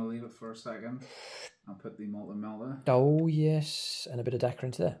this. I'm going to leave it for a second. I'll put the molten melter. Oh, yes. And a bit of Dakar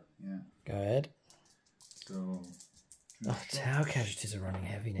into there. Yeah. Go ahead. So... Oh, Tau casualties are running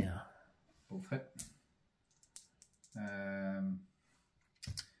heavy now. Both hit.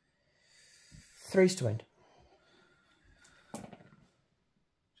 3's to wind.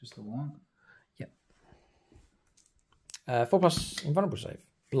 Just the one? Yep. 4+ invulnerable save.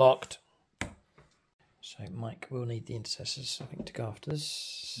 Blocked. So Mike will need the intercessors, I think, to go after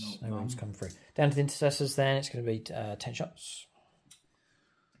this. No one's come through. Down to the intercessors then, it's going to be 10 shots.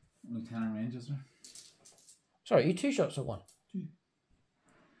 Only 10 in range, is there? Sorry, you 2 shots or 1? 2.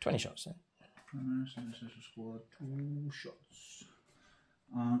 20 shots then. Intercessor squad, 2 shots.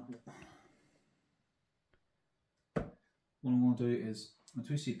 What I'm going to do is, my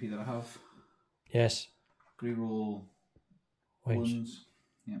 2 CP that I have, yes, reroll wounds.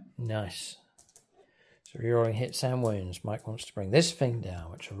 Yeah. Nice. So rerolling hits and wounds. Mike wants to bring this thing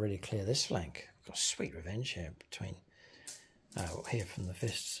down, which will really clear this flank. We've got a sweet revenge here between, here from the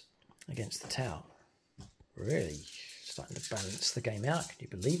fists against the Tau. Really starting to balance the game out. Can you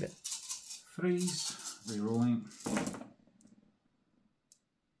believe it? 3s, rerolling.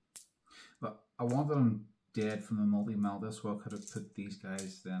 But I wanted them dead from the multi-melta, so I could have put these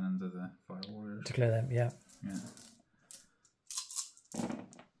guys then into the fire warriors. To clear them, yeah. Yeah.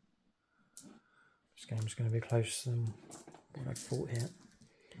 This game's going to be closer than what I thought here.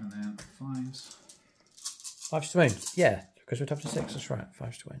 And then 5s. 5's to wound, yeah, because we're up to 6, that's right,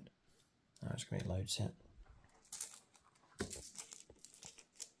 5's to wound. Oh, it's going to be loads here.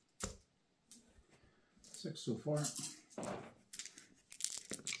 6 so far.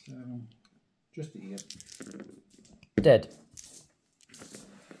 7. Just the 8. Dead.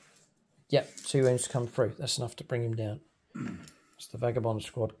 Yep, 2 wounds to come through. That's enough to bring him down. It's the Vagabond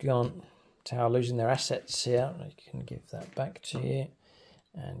squad gone. Tower losing their assets here. I can give that back to you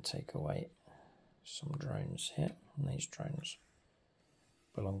and take away some drones here. And these drones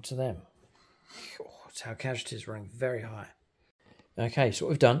belong to them. Oh, Tower casualties running very high. Okay, so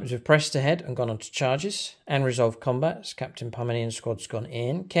what we've done is we've pressed ahead and gone on to charges and resolved combats. Captain Parmenian squad's gone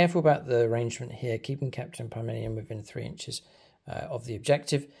in. Careful about the arrangement here, keeping Captain Parmenian within 3 inches of the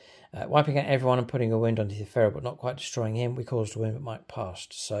objective. Wiping out everyone and putting a wound onto the Pharaoh, but not quite destroying him. We caused a wound, but Mike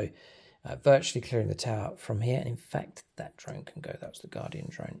passed. So virtually clearing the tower from here. And in fact, that drone can go. That's the Guardian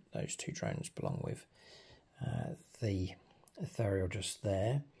drone. Those 2 drones belong with the Ethereal just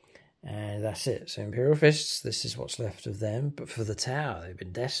there. And that's it. So Imperial Fists, this is what's left of them. But for the tower, they've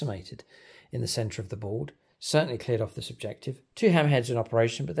been decimated in the centre of the board. Certainly cleared off this objective. 2 hammerheads in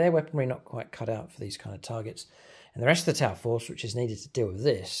operation, but their weaponry not quite cut out for these kind of targets. And the rest of the tower force, which is needed to deal with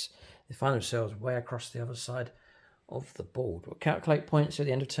this, they find themselves way across the other side of the board. We'll calculate points at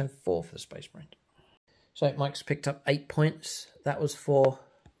the end of turn 4 for the Space Marine. So Mike's picked up 8 points. That was for...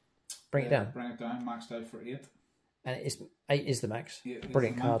 Bring it down. Bring it down, maxed out for 8. And it is 8 is the max.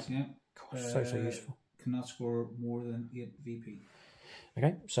 Brilliant card. Yeah. Gosh, so useful. Cannot score more than 8 VP.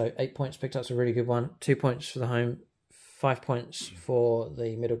 Okay, so 8 points picked up. It's a really good one. 2 points for the home. 5 points for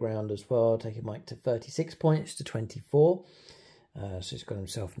the middle ground as well, taking Mike to 36 points to 24. So he's got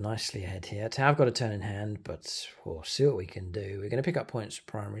himself nicely ahead here. I've got a turn in hand, but we'll see what we can do. We're going to pick up points for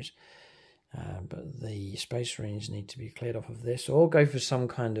primaries, but the Space Marines need to be cleared off of this, or go for some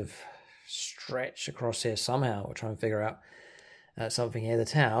kind of stretch across here somehow. We'll try and figure out something here. The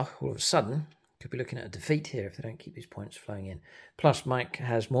Tau, all of a sudden, could be looking at a defeat here if they don't keep these points flowing in. Plus, Mike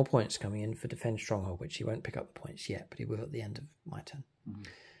has more points coming in for Defend Stronghold, which he won't pick up the points yet, but he will at the end of my turn.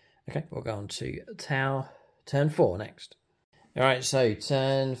 Okay, we'll go on to Tau, turn 4 next. Alright, so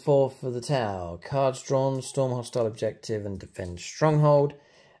turn 4 for the Tau. Cards drawn, Storm Hostile Objective and Defend Stronghold.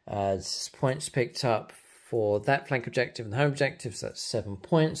 Points picked up for that flank objective and the home objective, so that's 7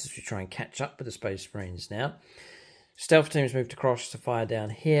 points as we try and catch up with the Space Marines now. Stealth team's moved across to fire down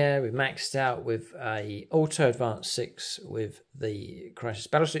here. We've maxed out with a auto advance 6 with the Crisis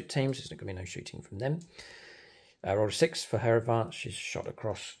Battlesuit team, so there's not going to be no shooting from them. Rolled a 6 for her advance. She's shot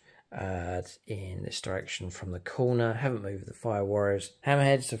across in this direction from the corner. Haven't moved the Fire Warriors.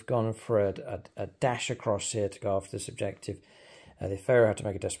 Hammerheads have gone for a dash across here to go after this objective. The Pharaoh had to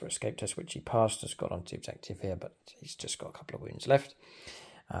make a desperate escape test, which he passed. Has got onto the objective here, but he's just got a couple of wounds left.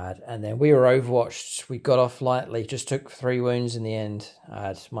 And then we were overwatched. We got off lightly, just took 3 wounds in the end.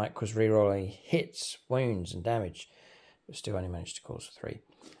 Mike was rerolling hits, wounds, and damage, but still only managed to cause 3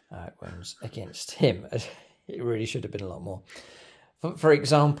 wounds against him. It really should have been a lot more. For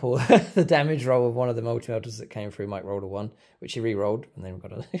example, the damage roll of one of the multi-melters that came through, Mike rolled a 1, which he re-rolled, and then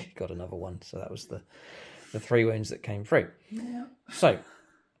got another 1. So that was the 3 wounds that came through. Yeah. So,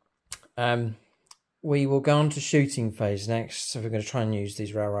 we will go on to shooting phase next. So we're going to try and use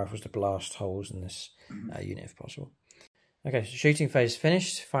these rail rifles to blast holes in this unit if possible. Okay, so shooting phase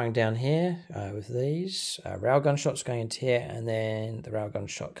finished. Firing down here with these. Railgun shots going into here, and then the railgun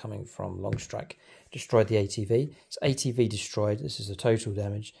shot coming from long strike destroyed the ATV. It's ATV destroyed. This is the total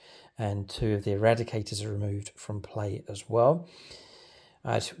damage. And 2 of the eradicators are removed from play as well.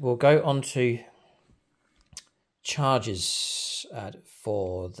 We'll go on to charges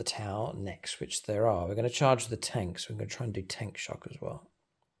for the tower next, which there are. We're going to charge the tanks. We're going to try and do tank shock as well.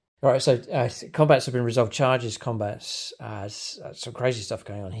 All right, so combats have been resolved. Charges, combats, some crazy stuff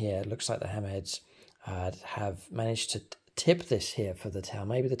going on here. It looks like the hammerheads have managed to tip this here for the tower.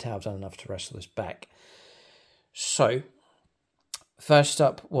 Maybe the tower have done enough to wrestle this back. So, first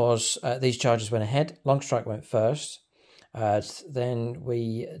up was these charges went ahead. Long strike went first. Then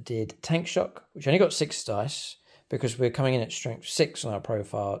we did tank shock, which only got 6 dice because we're coming in at strength 6 on our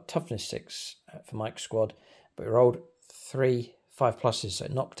profile, toughness 6 for Mike's squad. But we rolled 3 5+, so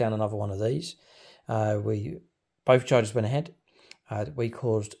it knocked down another one of these. Both charges went ahead. We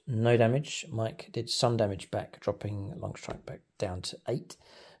caused no damage. Mike did some damage back, dropping long strike back down to 8.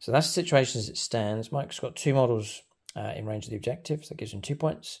 So that's the situation as it stands. Mike's got 2 models in range of the objective, so that gives him 2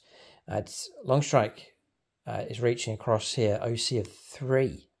 points. Long strike is reaching across here, OC of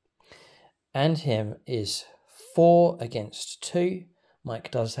 3. And him is 4 against 2.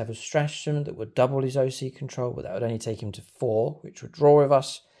 Mike does have a stratagem that would double his OC control, but that would only take him to 4, which would draw with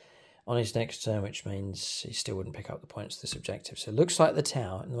us on his next turn, which means he still wouldn't pick up the points to this objective. So it looks like the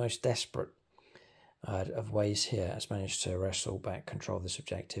tower, in the most desperate of ways here, has managed to wrestle back control of this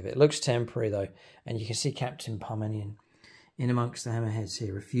objective. It looks temporary, though, and you can see Captain Parmenion in amongst the hammerheads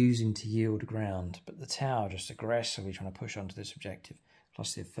here, refusing to yield ground, but the tower just aggressively trying to push onto this objective,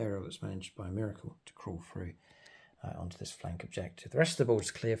 plus the Pharaoh that's managed by a miracle to crawl through onto this flank objective. The rest of the board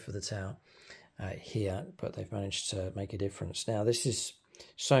is clear for the tower here, but they've managed to make a difference. Now, this is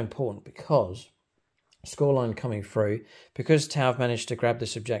so important because scoreline coming through, because tower have managed to grab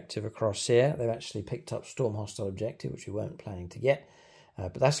this objective across here, they've actually picked up Storm Hostile Objective, which we weren't planning to get,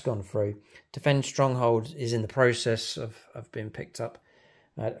 but that's gone through. Defend Stronghold is in the process of being picked up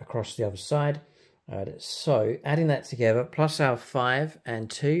across the other side. So adding that together, plus our 5 and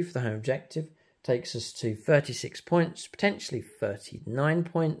 2 for the home objective, takes us to 36 points, potentially 39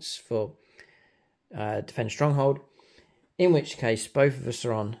 points for Defend Stronghold, in which case both of us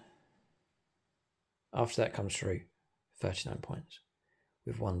are on, after that comes through, 39 points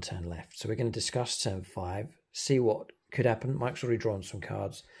with 1 turn left. So we're going to discuss turn 5, see what could happen. Mike's already drawn some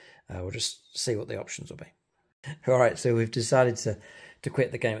cards. We'll just see what the options will be. All right, so we've decided to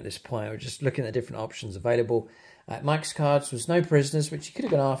quit the game at this point. We're just looking at different options available. Mike's cards was no prisoners, which he could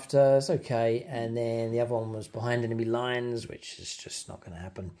have gone after. It's okay. And then the other one was behind enemy lines, which is just not going to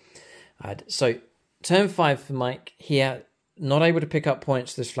happen. So turn 5 for Mike here. Not able to pick up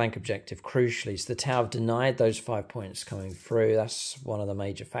points to this flank objective, crucially. So the tower denied those 5 points coming through. That's one of the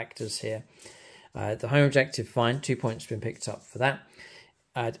major factors here. The home objective, fine. 2 points been picked up for that.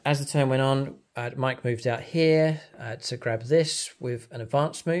 As the turn went on, Mike moved out here to grab this with an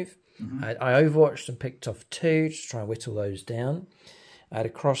advanced move. I overwatched and picked off 2 to try and whittle those down.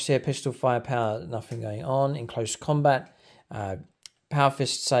 Across here, pistol firepower, nothing going on. In close combat, power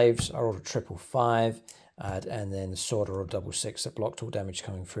fist saves are all a 555, and then the sword are all 666 that blocked all damage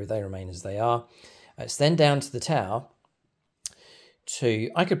coming through. They remain as they are. It's then down to the tower.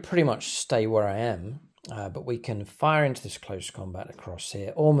 I could pretty much stay where I am, but we can fire into this close combat across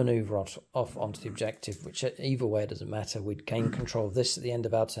here, or maneuver off onto the objective, which either way doesn't matter. We'd gain control of this at the end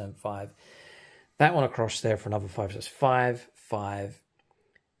of our turn 5. That one across there for another 5, so that's 5, 5,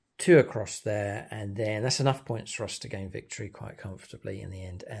 2 across there, and then that's enough points for us to gain victory quite comfortably in the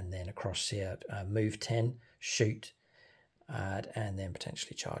end. And then across here, move 10, shoot, and then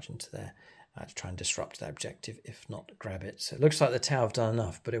potentially charge into there. To try and disrupt that objective, if not grab it. So it looks like the tower have done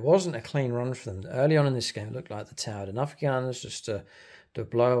enough, but it wasn't a clean run for them. Early on in this game, it looked like the tower had enough guns just to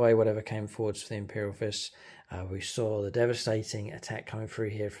blow away whatever came forwards for the Imperial Fists. We saw the devastating attack coming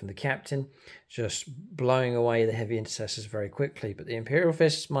through here from the captain, just blowing away the heavy intercessors very quickly. But the Imperial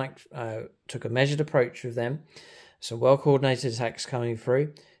Fists, Mike took a measured approach with them. Some well-coordinated attacks coming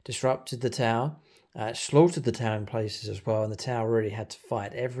through, disrupted the tower, slaughtered the tower in places as well, and the tower really had to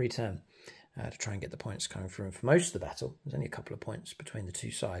fight every turn to try and get the points coming through. And for most of the battle, there's only a couple of points between the two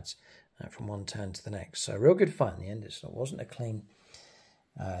sides from one turn to the next. So real good fight in the end. It wasn't a clean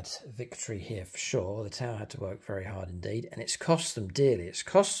victory here for sure. The tower had to work very hard indeed, and it's cost them dearly. It's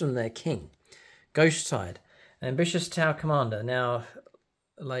cost them their king, Ghost Tide. An ambitious tower commander now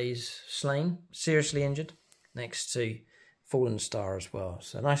lays slain, seriously injured, next to Fallen Star as well.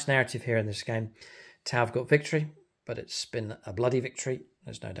 So a nice narrative here in this game. Tau have got victory, but it's been a bloody victory.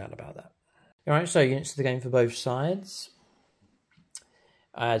 There's no doubt about that. All right, so units of the game for both sides.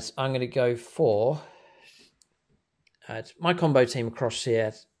 As I'm going to go for my combo team across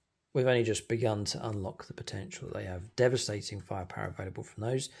here. We've only just begun to unlock the potential. They have devastating firepower available from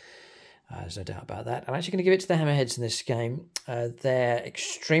those. There's no doubt about that. I'm actually going to give it to the Hammerheads in this game. They're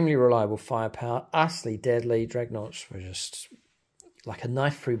extremely reliable firepower, utterly deadly. Dreadnoughts were just like a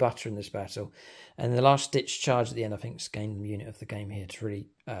knife through butter in this battle. And the last-ditch charge at the end, I think, has gained the unit of the game here to really...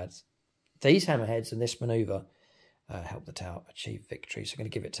 these Hammerheads and this manoeuvre help the Tau achieve victory. So I'm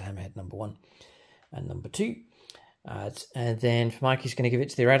going to give it to Hammerhead number 1 and number 2. And then for Mike, he's going to give it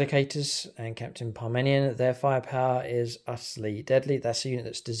to the Eradicators and Captain Parmenion. Their firepower is utterly deadly. That's a unit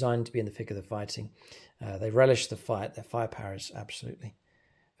that's designed to be in the thick of the fighting. They relish the fight. Their firepower is absolutely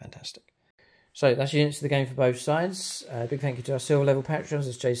fantastic. So that's units of the game for both sides. Big thank you to our silver level patrons.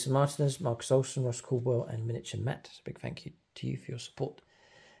 There's Jason Martinez, Marcus Olsen, Ross Caldwell, and Miniature Matt. So big thank you to you for your support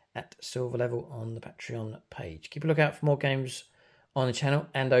at silver level on the Patreon page. Keep a lookout for more games on the channel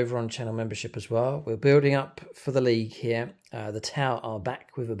and over on channel membership as well. We're building up for the league here. The Tau are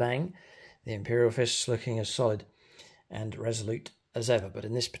back with a bang. The Imperial Fists looking as solid and resolute as ever. But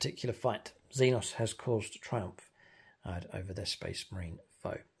in this particular fight, Xenos has caused triumph over their Space Marine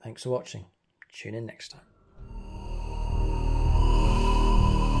foe. Thanks for watching. Tune in next time.